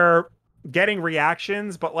 And they're getting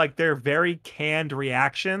reactions, but they're very canned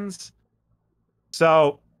reactions.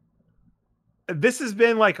 So this has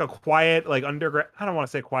been a quiet underground, I don't want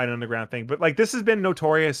to say quiet underground thing, but this has been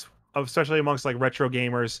notorious, especially amongst retro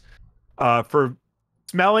gamers, for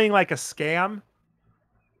smelling like a scam.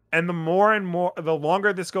 And the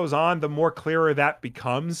longer this goes on, the more clearer that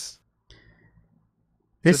becomes.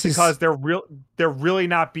 Because they're really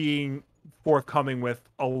not being forthcoming with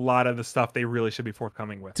a lot of the stuff they really should be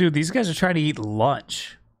forthcoming with. Dude, these guys are trying to eat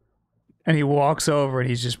lunch, and he walks over and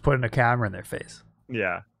he's just putting a camera in their face.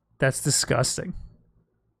 Yeah, that's disgusting.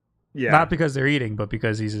 Yeah, not because they're eating, but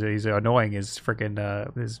because he's annoying his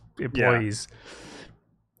freaking his employees.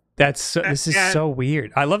 Yeah. This is so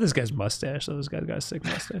weird. I love this guy's mustache. So this guy's got a sick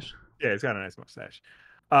mustache. Yeah, he's got a nice mustache.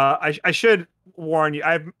 I should warn you.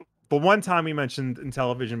 The one time we mentioned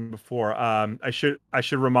Intellivision before, I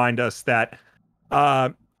should remind us that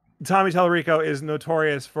Tommy Tallarico is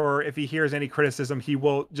notorious for, if he hears any criticism, he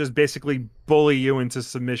will just basically bully you into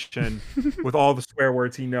submission with all the swear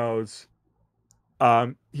words he knows.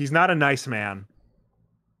 He's not a nice man,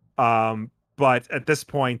 but at this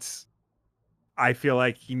point, I feel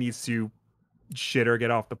like he needs to shit or get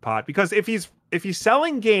off the pot, because if he's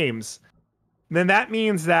selling games, then that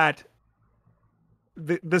means that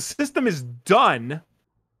the system is done,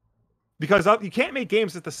 because you can't make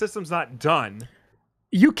games if the system's not done.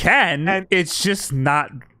 You can, and it's just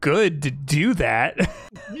not good to do that.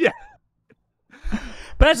 Yeah.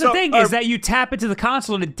 But that's the thing, is that you tap into the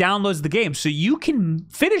console and it downloads the game, so you can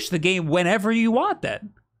finish the game whenever you want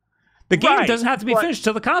then. The game doesn't have to be finished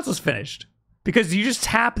till the console's finished. Because you just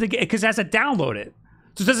tap the game, because it has to download it.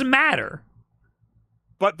 So it doesn't matter.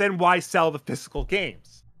 But then why sell the physical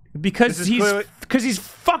games? Because he's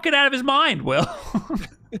fucking out of his mind, Will.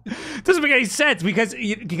 Doesn't make any sense because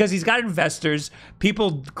he's got investors.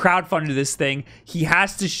 People crowdfunded this thing. He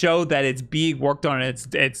has to show that it's being worked on. And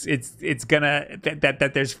it's gonna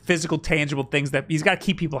that there's physical, tangible things that he's got to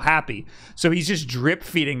keep people happy. So he's just drip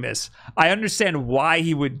feeding this. I understand why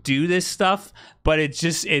he would do this stuff, but it's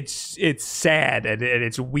just it's sad and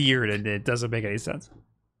it's weird and it doesn't make any sense.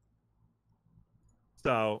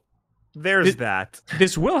 So there's that.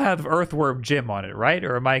 This will have Earthworm Jim on it, right?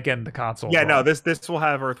 Or am I getting the console Yeah, wrong? no, this will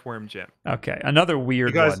have Earthworm Jim. Okay, another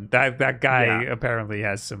weird one. That guy apparently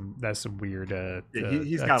has some weird.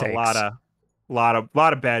 He's got takes. a lot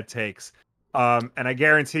of bad takes. And I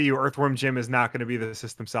guarantee you, Earthworm Jim is not going to be the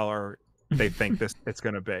system seller they think it's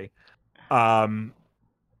going to be.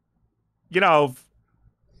 You know,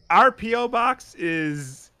 our PO box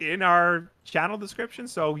is in our channel description,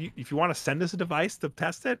 so if you want to send us a device to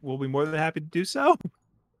test it, we'll be more than happy to do so.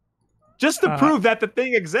 Just to prove that the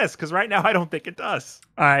thing exists, because right now I don't think it does.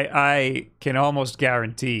 I can almost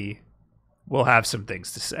guarantee we'll have some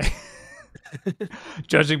things to say,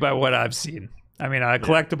 judging by what I've seen. I mean, a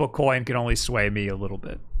collectible coin can only sway me a little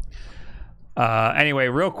bit. Anyway,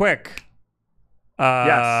 real quick.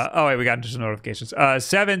 Yes. Oh wait, we got just notifications.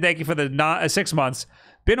 7, thank you for the 6 months.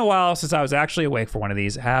 Been a while since I was actually awake for one of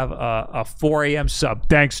these. Have a 4 a.m. sub.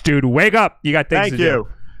 Thanks, dude. Wake up. You got things to do.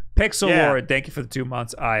 Pixel Lord, thank you for the 2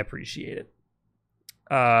 months. I appreciate it.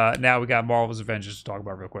 Now we got Marvel's Avengers to talk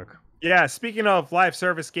about real quick. Yeah, speaking of live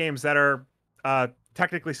service games that are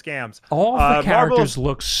technically scams. All the characters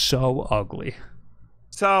look so ugly.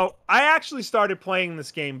 So I actually started playing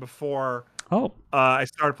this game before I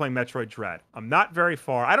started playing Metroid Dread. I'm not very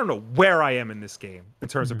far. I don't know where I am in this game in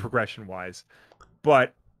terms of progression-wise.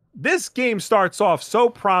 But this game starts off so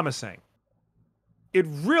promising. It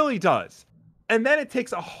really does. And then it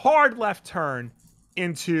takes a hard left turn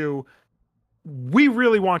into, we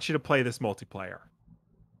really want you to play this multiplayer.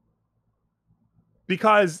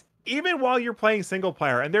 Because even while you're playing single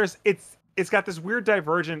player, and it's got this weird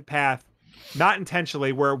divergent path, not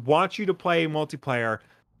intentionally, where it wants you to play multiplayer,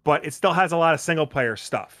 but it still has a lot of single player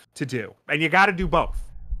stuff to do. And you got to do both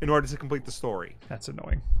in order to complete the story. That's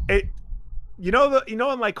annoying. You know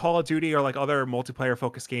in like Call of Duty or like other multiplayer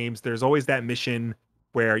focused games, there's always that mission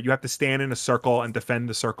where you have to stand in a circle and defend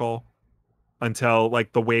the circle until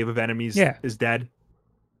like the wave of enemies is dead.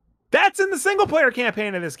 That's in the single player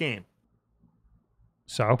campaign of this game.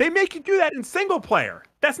 So they make you do that in single player.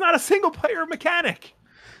 That's not a single player mechanic.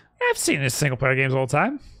 I've seen this single player games all the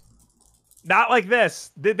time. Not like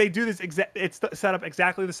this. They do this it's set up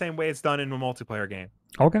exactly the same way it's done in a multiplayer game.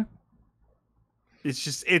 Okay. It's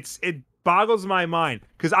just it boggles my mind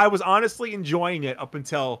because I was honestly enjoying it up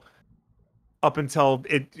until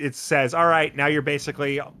it says, all right, now it's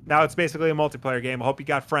basically a multiplayer game. I hope you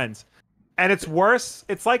got friends. And it's worse.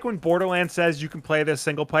 It's like when Borderlands says you can play this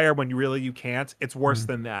single player when you can't. It's worse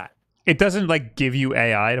than that. It doesn't like give you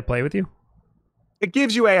AI to play with you? It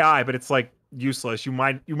gives you AI, but it's like useless. You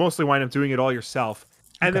mostly wind up doing it all yourself.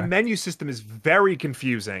 And the menu system is very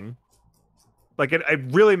confusing. Like it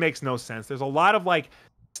really makes no sense. There's a lot of like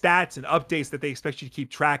stats and updates that they expect you to keep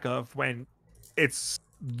track of when it's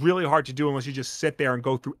really hard to do unless you just sit there and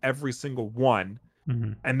go through every single one.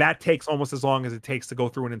 And that takes almost as long as it takes to go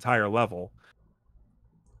through an entire level.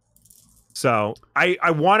 So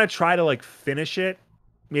I want to try to like finish it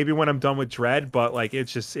maybe when I'm done with Dread, but like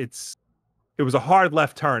it was a hard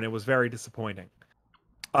left turn. It was very disappointing.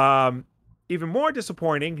 Even more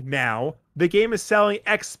disappointing now, the game is selling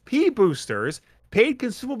XP boosters, paid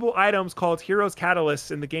consumable items called Heroes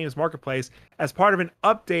Catalysts in the game's marketplace as part of an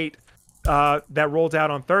update that rolled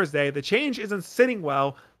out on Thursday. The change isn't sitting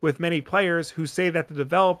well with many players who say that the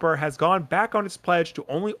developer has gone back on its pledge to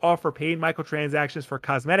only offer paid microtransactions for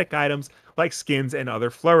cosmetic items like skins and other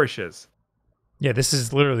flourishes. Yeah, this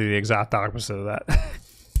is literally the exact opposite of that.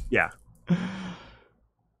 Yeah.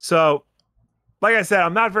 So, like I said,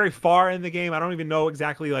 I'm not very far in the game. I don't even know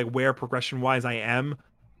exactly like where progression-wise I am.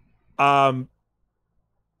 But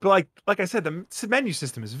like I said, the menu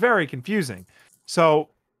system is very confusing. So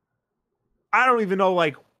I don't even know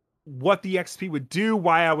like what the XP would do,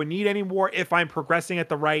 why I would need any more, if I'm progressing at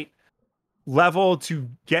the right level to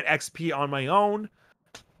get XP on my own.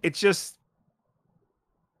 It's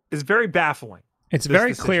very baffling. It's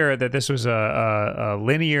very clear that this was a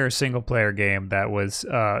linear single player game that was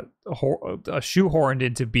shoehorned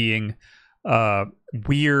into being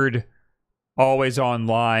weird, always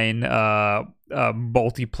online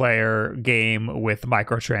multiplayer game with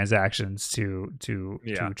microtransactions to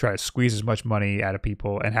try to squeeze as much money out of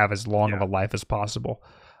people and have as long of a life as possible.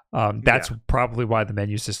 That's probably why the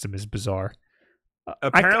menu system is bizarre.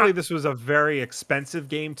 Apparently, this was a very expensive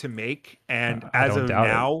game to make, and as of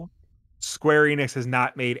now, Square Enix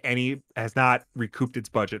has not recouped its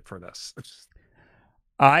budget for this.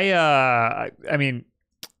 I mean,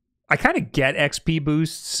 I kind of get XP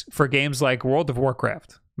boosts for games like World of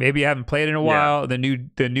Warcraft. Maybe you haven't played in a while. The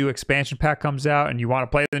new expansion pack comes out, and you want to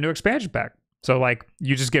play the new expansion pack. So like,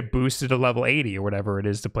 you just get boosted to level 80 or whatever it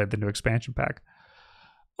is to play the new expansion pack.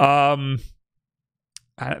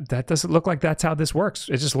 That doesn't look like that's how this works.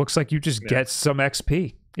 It just looks like you just get some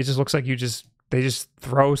XP. It just looks like they just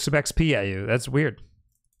throw some XP at you. That's weird.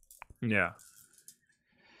 Yeah.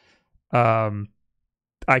 I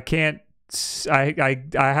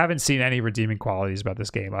haven't seen any redeeming qualities about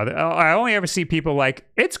this game. I only ever see people like,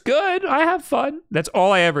 it's good, I have fun. That's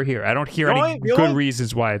all I ever hear. I don't hear any good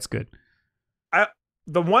reasons why it's good.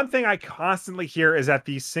 The one thing I constantly hear is that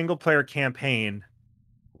the single player campaign,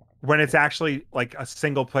 when it's actually like a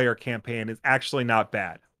single player campaign, is actually not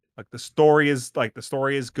bad. Like the story is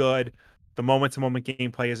good. The moment to moment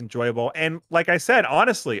gameplay is enjoyable. And like I said,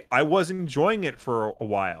 honestly, I was enjoying it for a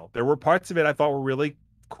while. There were parts of it I thought were really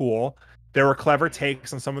cool. There were clever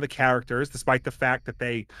takes on some of the characters, despite the fact that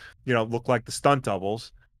they, look like the stunt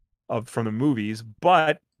doubles from the movies.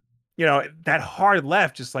 But, that hard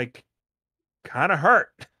left just like kind of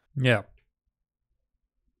hurt. Yeah.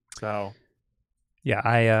 So. Yeah,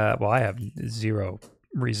 I have zero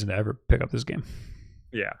reason to ever pick up this game.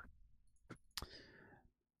 Yeah.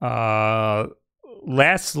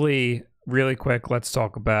 Lastly, really quick, let's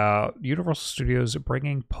talk about Universal Studios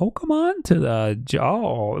bringing Pokemon to the...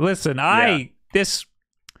 Oh, listen, I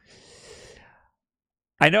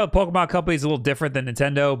know Pokemon Company is a little different than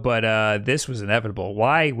Nintendo, but this was inevitable.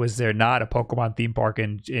 Why was there not a Pokemon theme park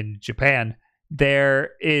in Japan?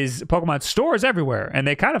 There is Pokemon stores everywhere, and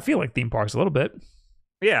they kind of feel like theme parks a little bit.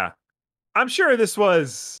 Yeah. I'm sure this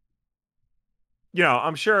was...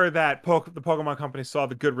 I'm sure that the Pokemon Company saw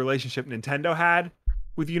the good relationship Nintendo had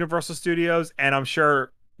with Universal Studios, and I'm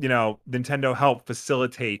sure, Nintendo helped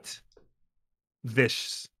facilitate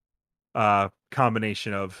this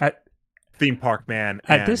combination of theme park man.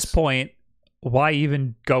 At this point, why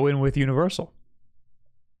even go in with Universal?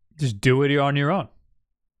 Just do it on your own.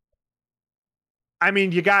 I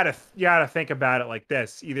mean, you gotta think about it like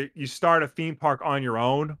this. Either you start a theme park on your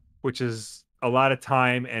own, which is a lot of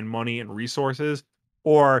time and money and resources,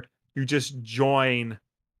 or you just join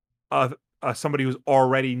somebody who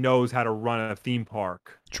already knows how to run a theme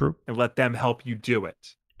park. True. And let them help you do it.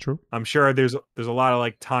 True. I'm sure there's a lot of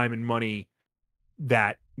like time and money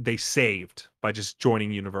that they saved by just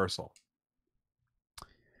joining Universal.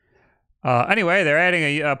 Anyway, they're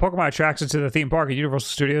adding a Pokemon attraction to the theme park at Universal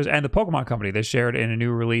Studios and the Pokemon Company. They shared in a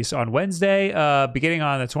new release on Wednesday. Beginning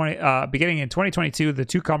in 2022, the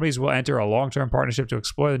two companies will enter a long-term partnership to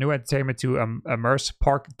explore the new entertainment to immerse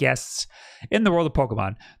park guests in the world of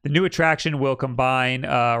Pokemon. The new attraction will combine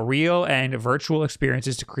real and virtual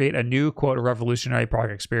experiences to create a new, quote, revolutionary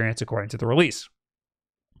park experience, according to the release.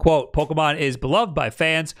 Quote, Pokemon is beloved by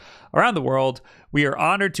fans around the world. We are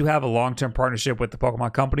honored to have a long-term partnership with the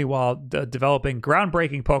Pokemon Company while developing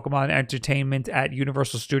groundbreaking Pokemon entertainment at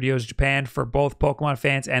Universal Studios Japan for both Pokemon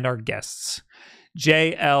fans and our guests.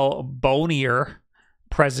 J.L. Bonnier,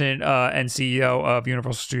 president and CEO of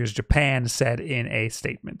Universal Studios Japan, said in a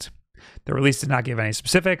statement. The release did not give any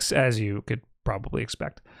specifics, as you could probably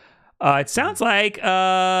expect. It sounds like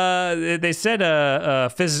they said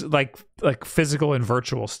like physical and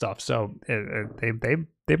virtual stuff. So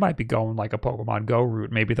they might be going like a Pokemon Go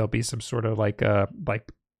route. Maybe there'll be some sort of like AR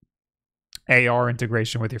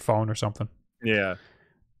integration with your phone or something. Yeah.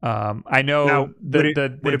 I know now,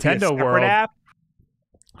 the Nintendo World app?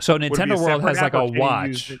 So Nintendo World has like a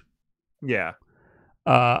watch. Yeah.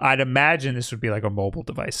 I'd imagine this would be like a mobile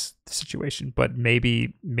device situation, but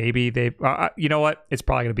maybe they, you know what? It's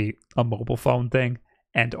probably going to be a mobile phone thing,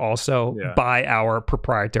 and also buy our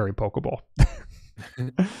proprietary Pokeball.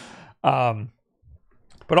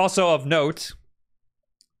 But also of note,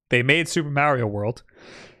 they made Super Mario World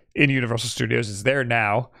in Universal Studios. It's there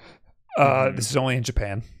now. This is only in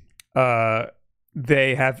Japan. They're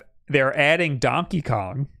adding Donkey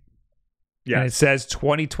Kong. Yeah, and it says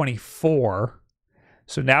 2024.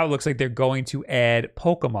 So now it looks like they're going to add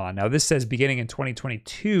Pokemon. Now this says beginning in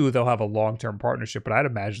 2022, they'll have a long-term partnership, but I'd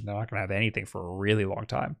imagine they're not going to have anything for a really long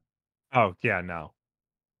time. Oh, yeah, no.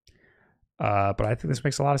 But I think this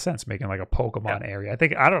makes a lot of sense, making like a Pokemon area.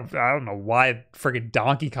 I don't know why friggin'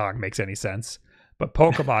 Donkey Kong makes any sense, but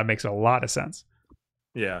Pokemon makes a lot of sense.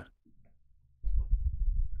 Yeah.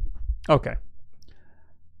 Okay.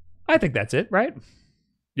 I think that's it, right?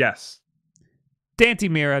 Yes. Dante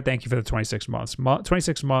Mira, thank you for the 26 months.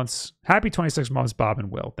 26 months. Happy 26 months, Bob and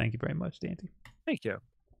Will. Thank you very much, Dante. Thank you.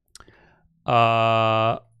 You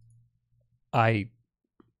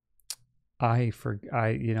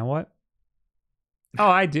know what? Oh,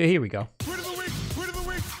 I do. Here we go. Tweet of the week. Tweet of the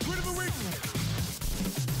week. Tweet of the week.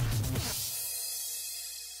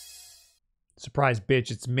 Surprise, bitch.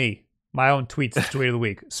 It's me. My own tweets. It's tweet of the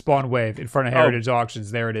week. Spawn Wave in front of Heritage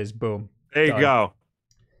Auctions. There it is. Boom. There you go.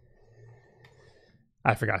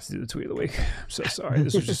 I forgot to do the tweet of the week. I'm so sorry.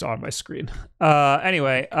 This was just on my screen.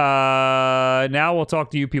 Anyway, now we'll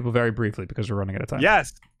talk to you people very briefly because we're running out of time.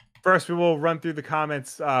 Yes. First, we will run through the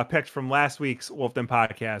comments picked from last week's Wulff Den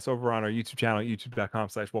podcast over on our YouTube channel,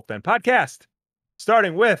 youtube.com/Wulff Den podcast.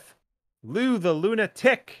 Starting with Lou the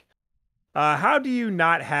Lunatic. How do you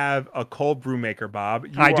not have a cold brew maker, Bob?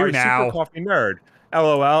 I do are a now. Super coffee nerd.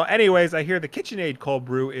 LOL. Anyways, I hear the KitchenAid cold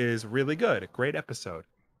brew is really good. Great episode.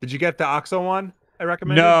 Did you get the OXO one I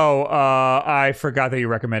recommended? No, I forgot that you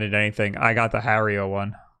recommended anything. I got the Hario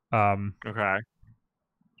one. Okay.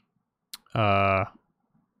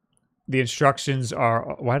 The instructions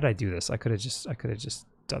are. Why did I do this? I could have just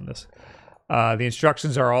done this. The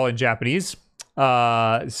instructions are all in Japanese.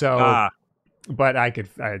 But I could.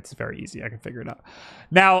 It's very easy. I can figure it out.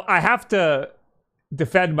 Now I have to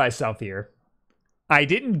defend myself here. I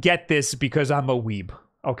didn't get this because I'm a weeb.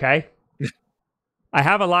 Okay. I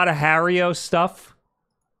have a lot of Hario stuff.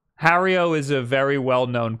 Hario is a very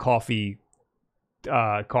well-known coffee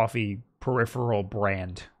peripheral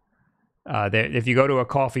brand. If you go to a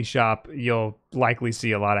coffee shop, you'll likely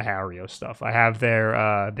see a lot of Hario stuff. I have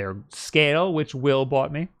their scale, which Will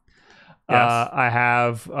bought me. Yes. I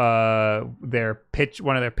have one of their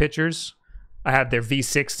pitchers. I have their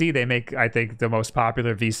V60. They make, I think, the most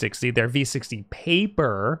popular V60. Their V60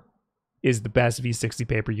 paper is the best V60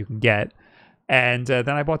 paper you can get. And then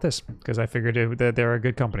I bought this because I figured that they're a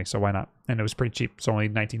good company, so why not? And it was pretty cheap. It's only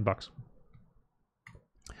 $19.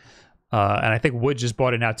 And I think Wood just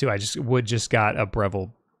bought it now too. Wood just got a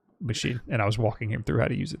Breville machine, and I was walking him through how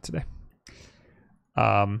to use it today.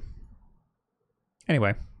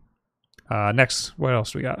 Anyway, next, what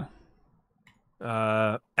else we got?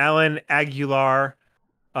 Alan Aguilar.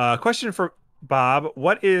 Question for Bob: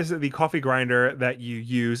 what is the coffee grinder that you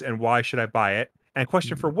use, and why should I buy it? And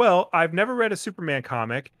question for Will: I've never read a Superman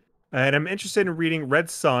comic, and I'm interested in reading Red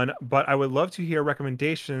Sun, but I would love to hear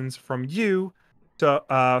recommendations from you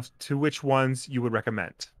to which ones you would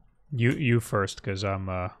recommend. You first, because I'm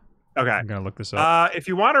gonna look this up. If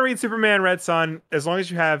you want to read Superman Red Sun, as long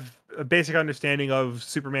as you have a basic understanding of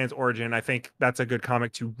Superman's origin, I think that's a good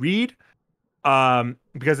comic to read.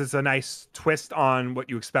 Because it's a nice twist on what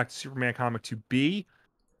you expect a Superman comic to be.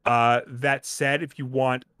 That said, if you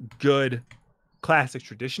want good classic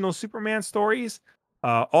traditional Superman stories,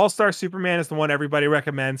 All-Star Superman is the one everybody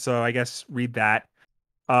recommends, so I guess read that.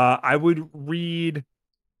 I would read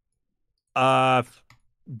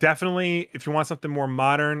definitely, if you want something more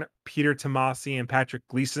modern, Peter Tomasi and Patrick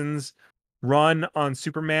Gleason's run on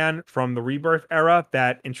Superman from the Rebirth era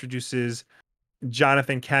that introduces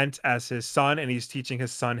Jonathan Kent as his son, and he's teaching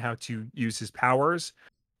his son how to use his powers.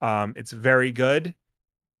 It's very good.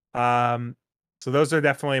 So those are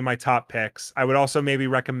definitely my top picks. I would also maybe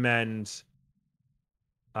recommend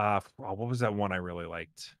what was that one I really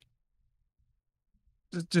liked?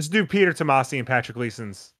 Just do Peter Tomasi and Patrick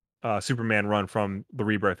Gleason's Superman run from the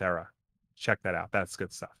Rebirth era. Check that out. That's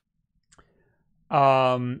good stuff.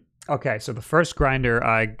 Okay, so the first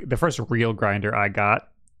real grinder I got.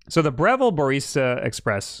 So the Breville Barista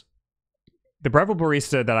Express, the Breville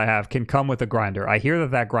Barista that I have can come with a grinder. I hear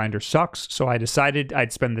that grinder sucks, so I decided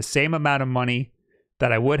I'd spend the same amount of money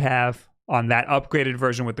that I would have on that upgraded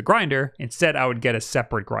version with the grinder. Instead, I would get a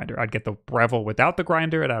separate grinder. I'd get the Breville without the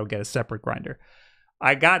grinder, and I would get a separate grinder.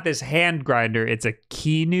 I got this hand grinder. It's a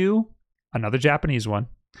Kinu, another Japanese one.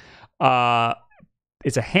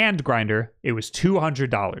 It's a hand grinder. It was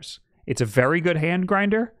 $200. It's a very good hand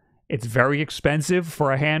grinder. It's very expensive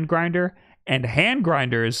for a hand grinder, and hand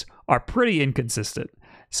grinders are pretty inconsistent.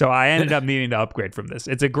 So I ended up needing to upgrade from this.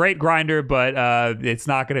 It's a great grinder, but it's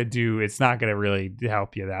not going to really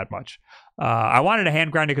help you that much. I wanted a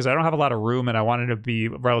hand grinder because I don't have a lot of room and I wanted to be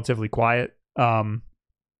relatively quiet.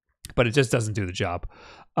 But it just doesn't do the job.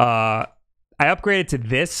 I upgraded to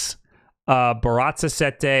this Baratza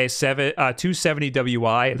Sette 270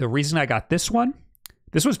 WI. The reason I got this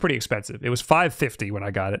was pretty expensive. It was $550 when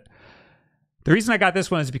I got it. The reason I got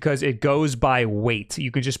this one is because it goes by weight.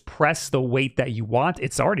 You can just press the weight that you want.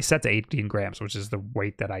 It's already set to 18 grams, which is the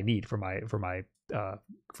weight that I need for my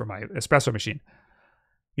espresso machine.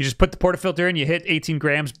 You just put the portafilter in, you hit 18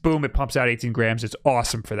 grams, boom, it pumps out 18 grams. It's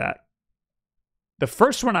awesome for that. The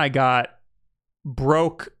first one I got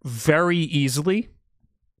broke very easily,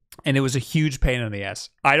 and it was a huge pain in the ass.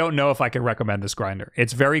 I don't know if I can recommend this grinder.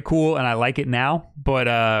 It's very cool, and I like it now,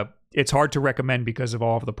 but it's hard to recommend because of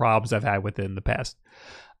all of the problems I've had with it in the past.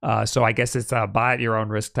 So I guess it's a buy at your own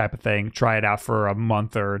risk type of thing. Try it out for a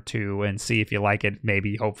month or two and see if you like it.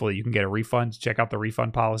 Maybe, hopefully, you can get a refund. Check out the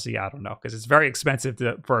refund policy. I don't know, because it's very expensive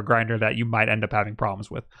for a grinder that you might end up having problems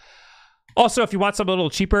with. Also, if you want something a little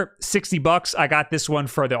cheaper, $60. I got this one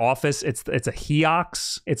for the office. It's a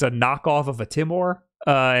Heox. It's a knockoff of a Timor.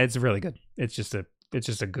 It's really good. It's just a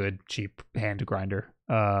good cheap hand grinder.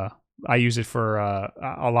 I use it for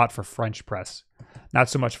a lot for French press, not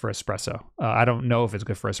so much for espresso. I don't know if it's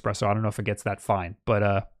good for espresso. I don't know if it gets that fine,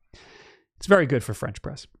 but it's very good for French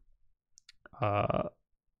press.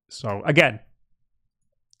 So again,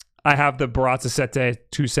 I have the Baratza Sette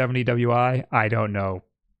 270 WI. I don't know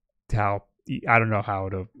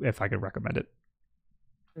if I could recommend it.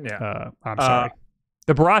 Yeah. I'm sorry.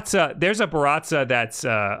 The Baratza, there's a Baratza that's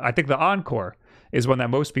I think the Encore is one that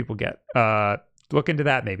most people get. Look into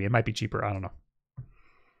that. Maybe it might be cheaper. I don't know.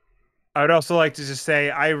 I would also like to just say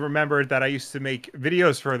I remembered that I used to make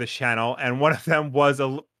videos for this channel, and one of them was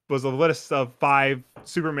a list of 5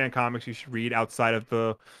 Superman comics you should read outside of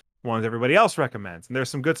the ones everybody else recommends. And there's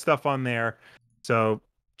some good stuff on there, so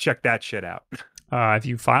check that shit out. If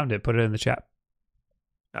you found it, put it in the chat.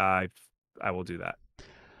 I will do that.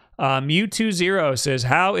 Mew20 says,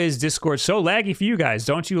 how is Discord so laggy for you guys?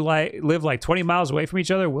 Don't you live like 20 miles away from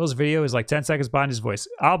each other? Will's video is like 10 seconds behind his voice.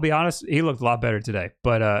 I'll be honest, he looked a lot better today,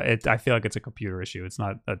 but I feel like it's a computer issue. It's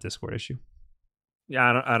not a Discord issue.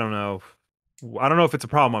 Yeah, I don't know. I don't know if it's a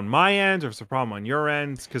problem on my end or if it's a problem on your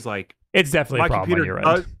end, because like it's definitely a problem on your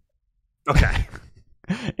end. Okay.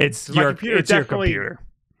 It's your computer.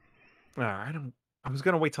 I was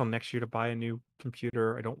gonna wait till next year to buy a new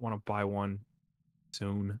computer. I don't want to buy one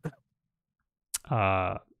soon.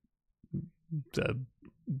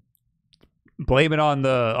 Blame it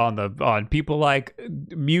on people like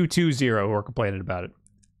Mew20 who are complaining about it.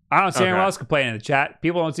 I don't see anyone else complaining in the chat.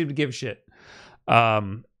 People don't seem to give a shit.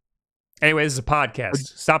 Anyway, this is a podcast.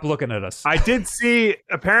 Stop looking at us. I did see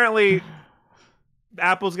apparently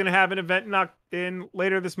Apple's gonna have an event in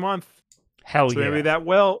later this month. Hell yeah. Maybe that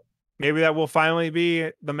will finally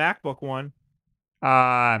be the MacBook one.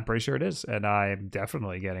 I'm pretty sure it is, and I'm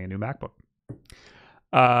definitely getting a new MacBook.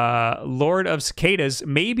 Lord of Cicadas,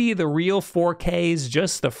 maybe the real 4K is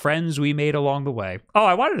just the friends we made along the way. Oh,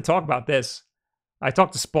 I wanted to talk about this. I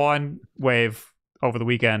talked to Spawn Wave over the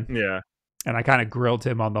weekend. Yeah. And I kind of grilled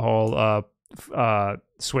him on the whole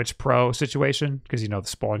Switch Pro situation, because, the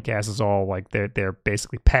Spawncast is all like they're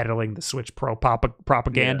basically peddling the Switch Pro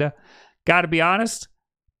propaganda. Yeah. Gotta be honest,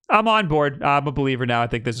 I'm on board. I'm a believer now. I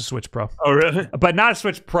think there's a Switch Pro. Oh, really? But not a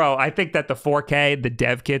Switch Pro. I think that the 4K, the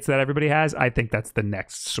dev kits that everybody has, I think that's the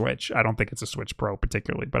next Switch. I don't think it's a Switch Pro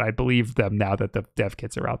particularly, but I believe them now that the dev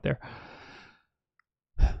kits are out there.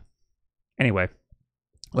 Anyway,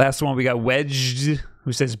 last one, we got Wedged,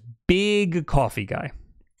 who says, big coffee guy.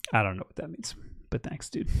 I don't know what that means, but thanks,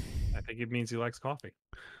 dude. I think it means he likes coffee.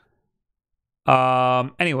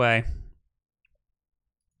 Anyway.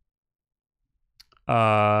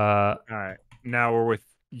 All right, now we're with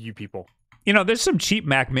you people. There's some cheap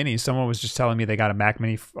Mac Minis. Someone was just telling me they got a Mac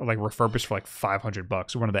Mini like refurbished for like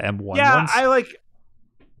 $500, one of the M1 ones. Yeah,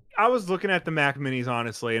 I was looking at the Mac Minis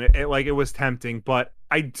honestly, and it was tempting, but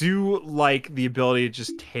I do like the ability to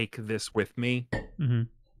just take this with me. Mm-hmm.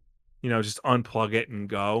 Just unplug it and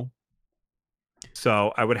go.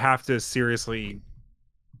 So I would have to seriously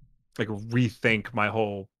like rethink my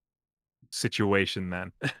whole situation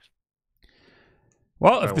then.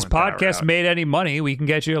 Well, if this podcast made any money, we can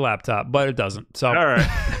get you a laptop, but it doesn't. So, all right.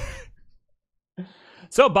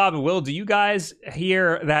 So, Bob and Will, do you guys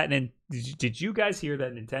hear that? Did you guys hear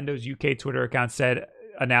that Nintendo's UK Twitter account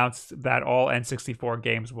announced that all N64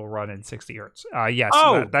 games will run in 60 hertz? Yes.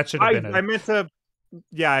 Oh, that should have been. I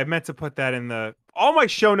meant to put that in the. All my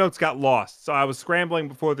show notes got lost, so I was scrambling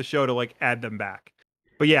before the show to like add them back.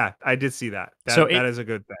 But yeah, I did see that. That is a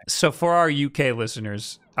good thing. So for our UK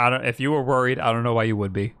listeners, if you were worried, I don't know why you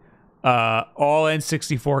would be. All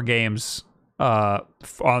N64 games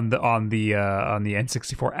on the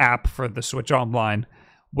N64 app for the Switch Online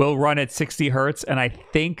will run at 60 hertz, and I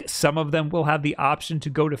think some of them will have the option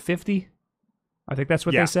to go to 50. I think that's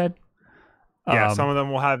what they said. Yeah, some of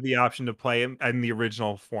them will have the option to play in the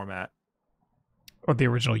original format. or the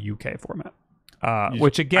original UK format.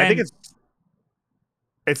 Which again, I think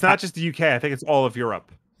it's not just the UK. I think it's all of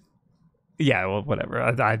Europe. Yeah, well, whatever.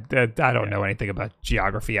 I don't know anything about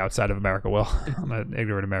geography outside of America. Well, I'm an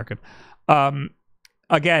ignorant American.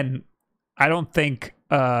 Again, I don't think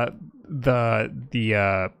the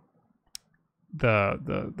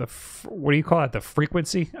what do you call it? The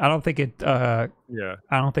frequency. I don't think it. I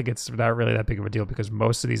don't think it's not really that big of a deal because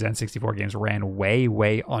most of these N64 games ran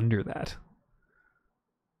way under that.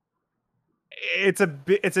 It's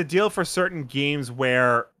a deal for certain games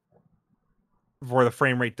where the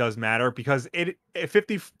frame rate does matter because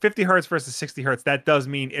 50 hertz versus 60 hertz, that does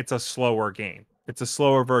mean it's a slower game. It's a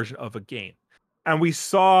slower version of a game. And we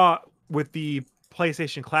saw with the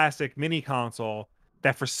PlayStation Classic mini console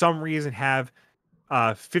that for some reason have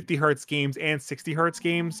 50 hertz games and 60 hertz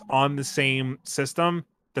games on the same system,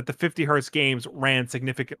 that the 50 hertz games ran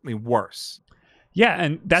significantly worse. Yeah,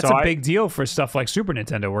 and that's a big deal for stuff like Super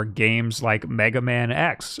Nintendo, where games like Mega Man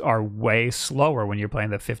X are way slower when you're playing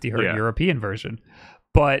the 50 hertz European version.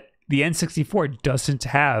 But the N64 doesn't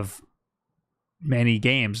have many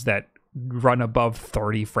games that run above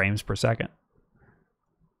 30 frames per second.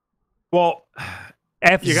 Well,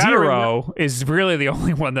 F-Zero is really the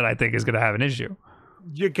only one that I think is going to have an issue.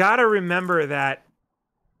 You got to remember that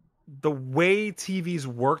the way TVs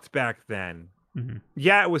worked back then,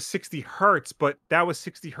 yeah, it was 60 hertz, but that was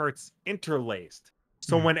 60 hertz interlaced.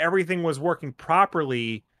 So when everything was working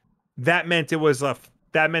properly, that meant it was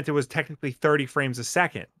technically 30 frames a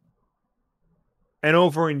second. And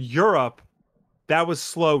over in Europe, that was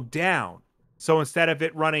slowed down. So instead of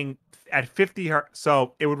it running at 50 hertz,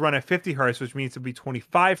 so it would run at 50 hertz, which means it'd be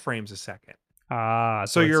 25 frames a second.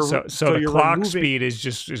 So the clock speed is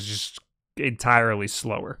just entirely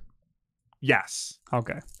slower. Yes.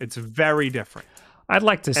 Okay. It's very different. I'd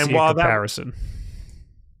like to see a comparison.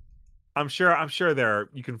 I'm sure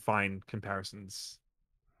you can find comparisons.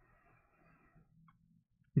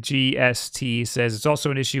 GST says it's also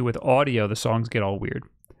an issue with audio. The songs get all weird.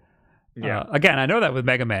 Yeah. Again, I know that with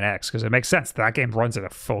Mega Man X because it makes sense. That game runs at a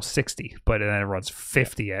full 60, but then it runs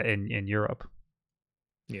 50 in Europe.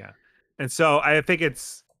 Yeah. And so I think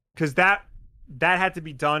it's because that had to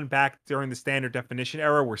be done back during the standard definition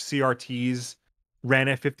era where CRTs ran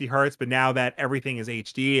at 50 hertz, but now that everything is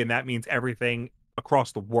HD, and that means everything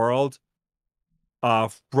across the world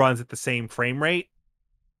runs at the same frame rate.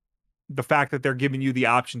 The fact that they're giving you the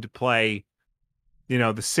option to play,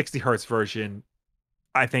 the 60 hertz version,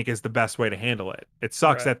 I think is the best way to handle it. It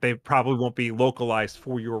sucks that they probably won't be localized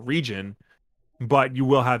for your region, but you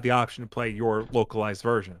will have the option to play your localized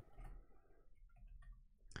version.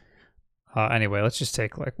 Anyway, let's just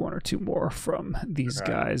take like one or two more from these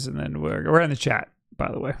guys, and then we're in the chat, by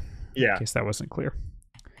the way. Yeah. In case that wasn't clear.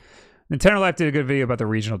 Nintendo Life did a good video about the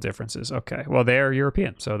regional differences. Okay. Well, they're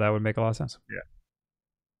European, so that would make a lot of sense.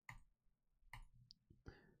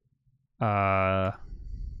 Yeah.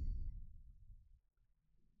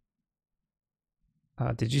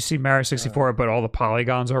 Did you see Mario 64, but all the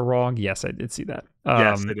polygons are wrong? Yes, I did see that.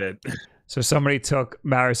 Yes, I did. So somebody took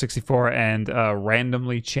Mario 64 and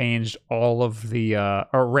randomly changed all of the,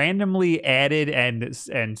 or randomly added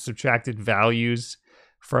and subtracted values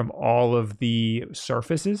from all of the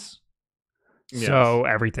surfaces. Yes. So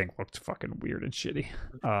everything looked fucking weird and shitty.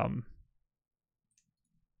 And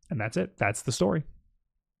that's it. That's the story.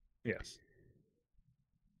 Yes.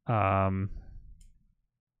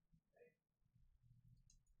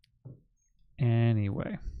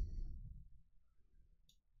 Anyway.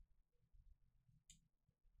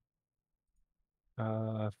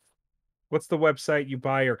 What's the website you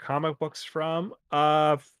buy your comic books from?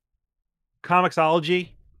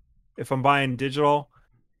 Comixology. If I'm buying digital,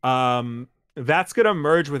 that's gonna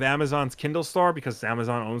merge with Amazon's Kindle store because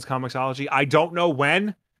Amazon owns Comixology. I don't know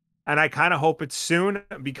when, and I kind of hope it's soon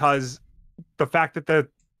because the fact that the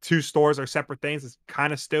two stores are separate things is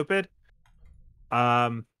kind of stupid.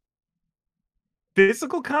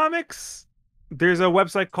 Physical comics, there's a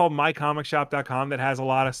website called mycomicshop.com that has a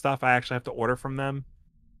lot of stuff I actually have to order from them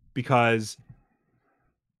because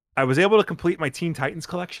I was able to complete my Teen Titans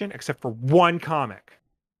collection except for one comic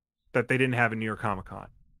that they didn't have in New York Comic Con,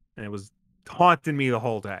 and it was haunting me the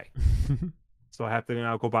whole day. So I have to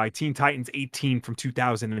now go buy Teen Titans 18 from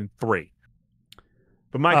 2003.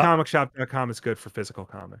 But mycomicshop.com is good for physical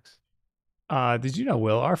comics. Did you know,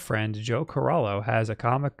 Will, our friend Joe Corallo has a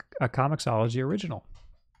Comixology original?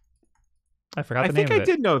 I forgot the name of it. I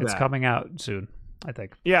did know that. It's coming out soon, I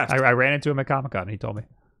think. Yes. I ran into him at Comic-Con and he told me.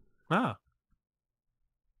 Ah.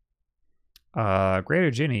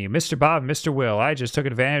 Greater Ginny, Mr. Bob, Mr. Will, I just took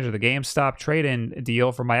advantage of the GameStop trade-in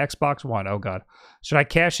deal for my Xbox One. Oh, God. Should I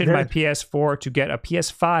cash in my PS4 to get a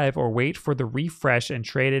PS5 or wait for the refresh and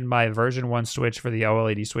trade in my version 1 Switch for the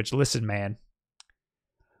OLED Switch? Listen, man.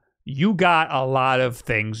 You got a lot of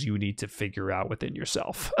things you need to figure out within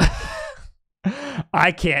yourself.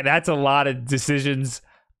 I can't. That's a lot of decisions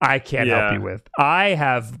I can't help you with. I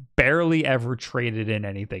have barely ever traded in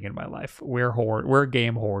anything in my life. We're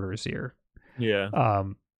game hoarders here. Yeah.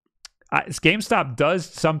 GameStop does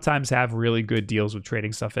sometimes have really good deals with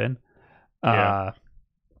trading stuff in.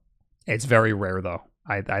 It's very rare though.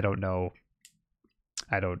 I don't know.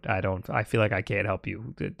 I feel like I can't help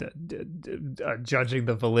you judging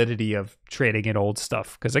the validity of trading in old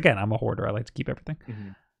stuff because again, I'm a hoarder. I like to keep everything.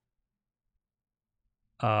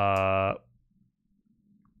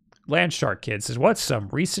 Landshark Kid says, what's some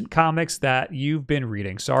recent comics that you've been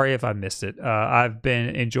reading? Sorry if I missed it. I've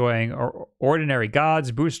been enjoying Ordinary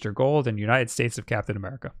Gods, Booster Gold, and United States of Captain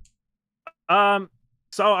America.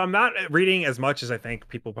 So I'm not reading as much as I think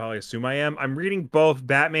people probably assume I am. I'm reading both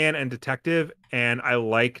Batman and Detective, and I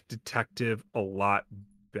like Detective a lot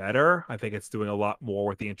better. I think it's doing a lot more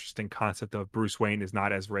with the interesting concept of Bruce Wayne is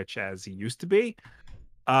not as rich as he used to be.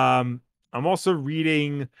 I'm also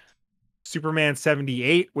reading Superman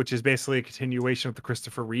 78, which is basically a continuation of the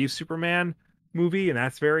Christopher Reeve Superman movie, and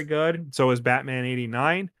that's very good. So is Batman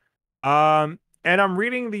 89. And I'm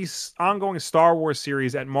reading the ongoing Star Wars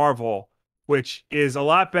series at Marvel, which is a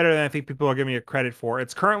lot better than I think people are giving it credit for.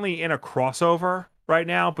 It's currently in a crossover right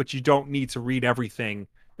now, but you don't need to read everything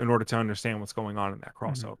in order to understand what's going on in that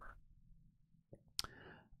crossover.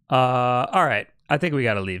 All right. I think we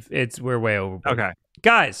got to leave. We're way over. Okay.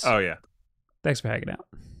 Guys. Oh, yeah. Thanks for hanging out.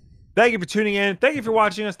 Thank you for tuning in. Thank you for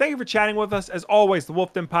watching us. Thank you for chatting with us. As always, the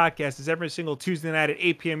Wulff Den podcast is every single Tuesday night at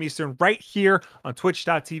 8 p.m. Eastern right here on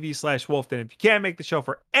twitch.tv/WulffDen. If you can't make the show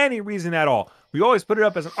for any reason at all, we always put it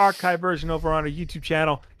up as an archive version over on our YouTube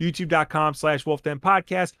channel, youtube.com/WulffDen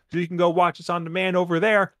podcast. So you can go watch us on demand over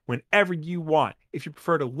there whenever you want. If you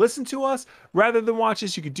prefer to listen to us rather than watch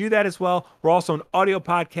us, you can do that as well. We're also an audio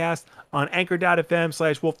podcast on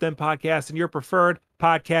anchor.fm/WulffDen podcast and your preferred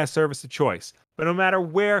podcast service of choice. But no matter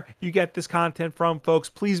where you get this content from, folks,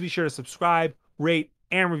 please be sure to subscribe, rate,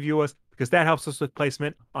 and review us because that helps us with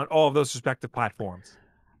placement on all of those respective platforms.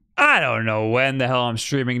 I don't know when the hell I'm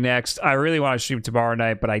streaming next. I really want to stream tomorrow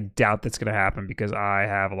night, but I doubt that's going to happen because I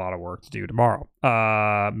have a lot of work to do tomorrow,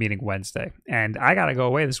 meaning Wednesday. And I got to go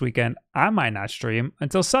away this weekend. I might not stream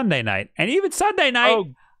until Sunday night. And even Sunday night,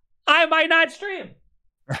 I might not stream.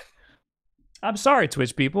 I'm sorry,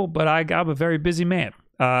 Twitch people, but I'm a very busy man.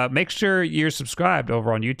 Make sure you're subscribed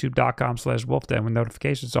over on youtube.com/WulffDen with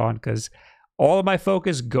notifications on because all of my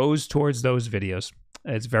focus goes towards those videos.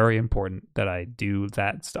 It's very important that I do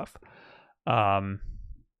that stuff. Where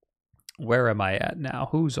am I at now?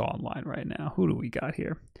 Who's online right now? Who do we got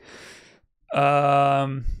here?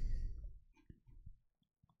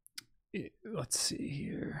 Let's see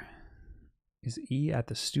here. Is E at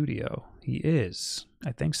the studio? He is.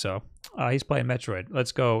 I think so. He's playing Metroid.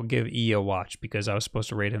 Let's go give E a watch because I was supposed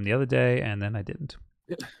to rate him the other day and then I didn't.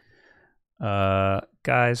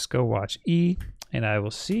 Guys, go watch E and I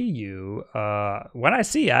will see you when I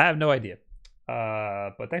see you. I have no idea.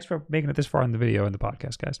 But thanks for making it this far in the video and the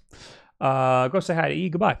podcast, guys. Go say hi to E.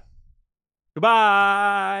 Goodbye.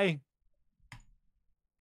 Goodbye.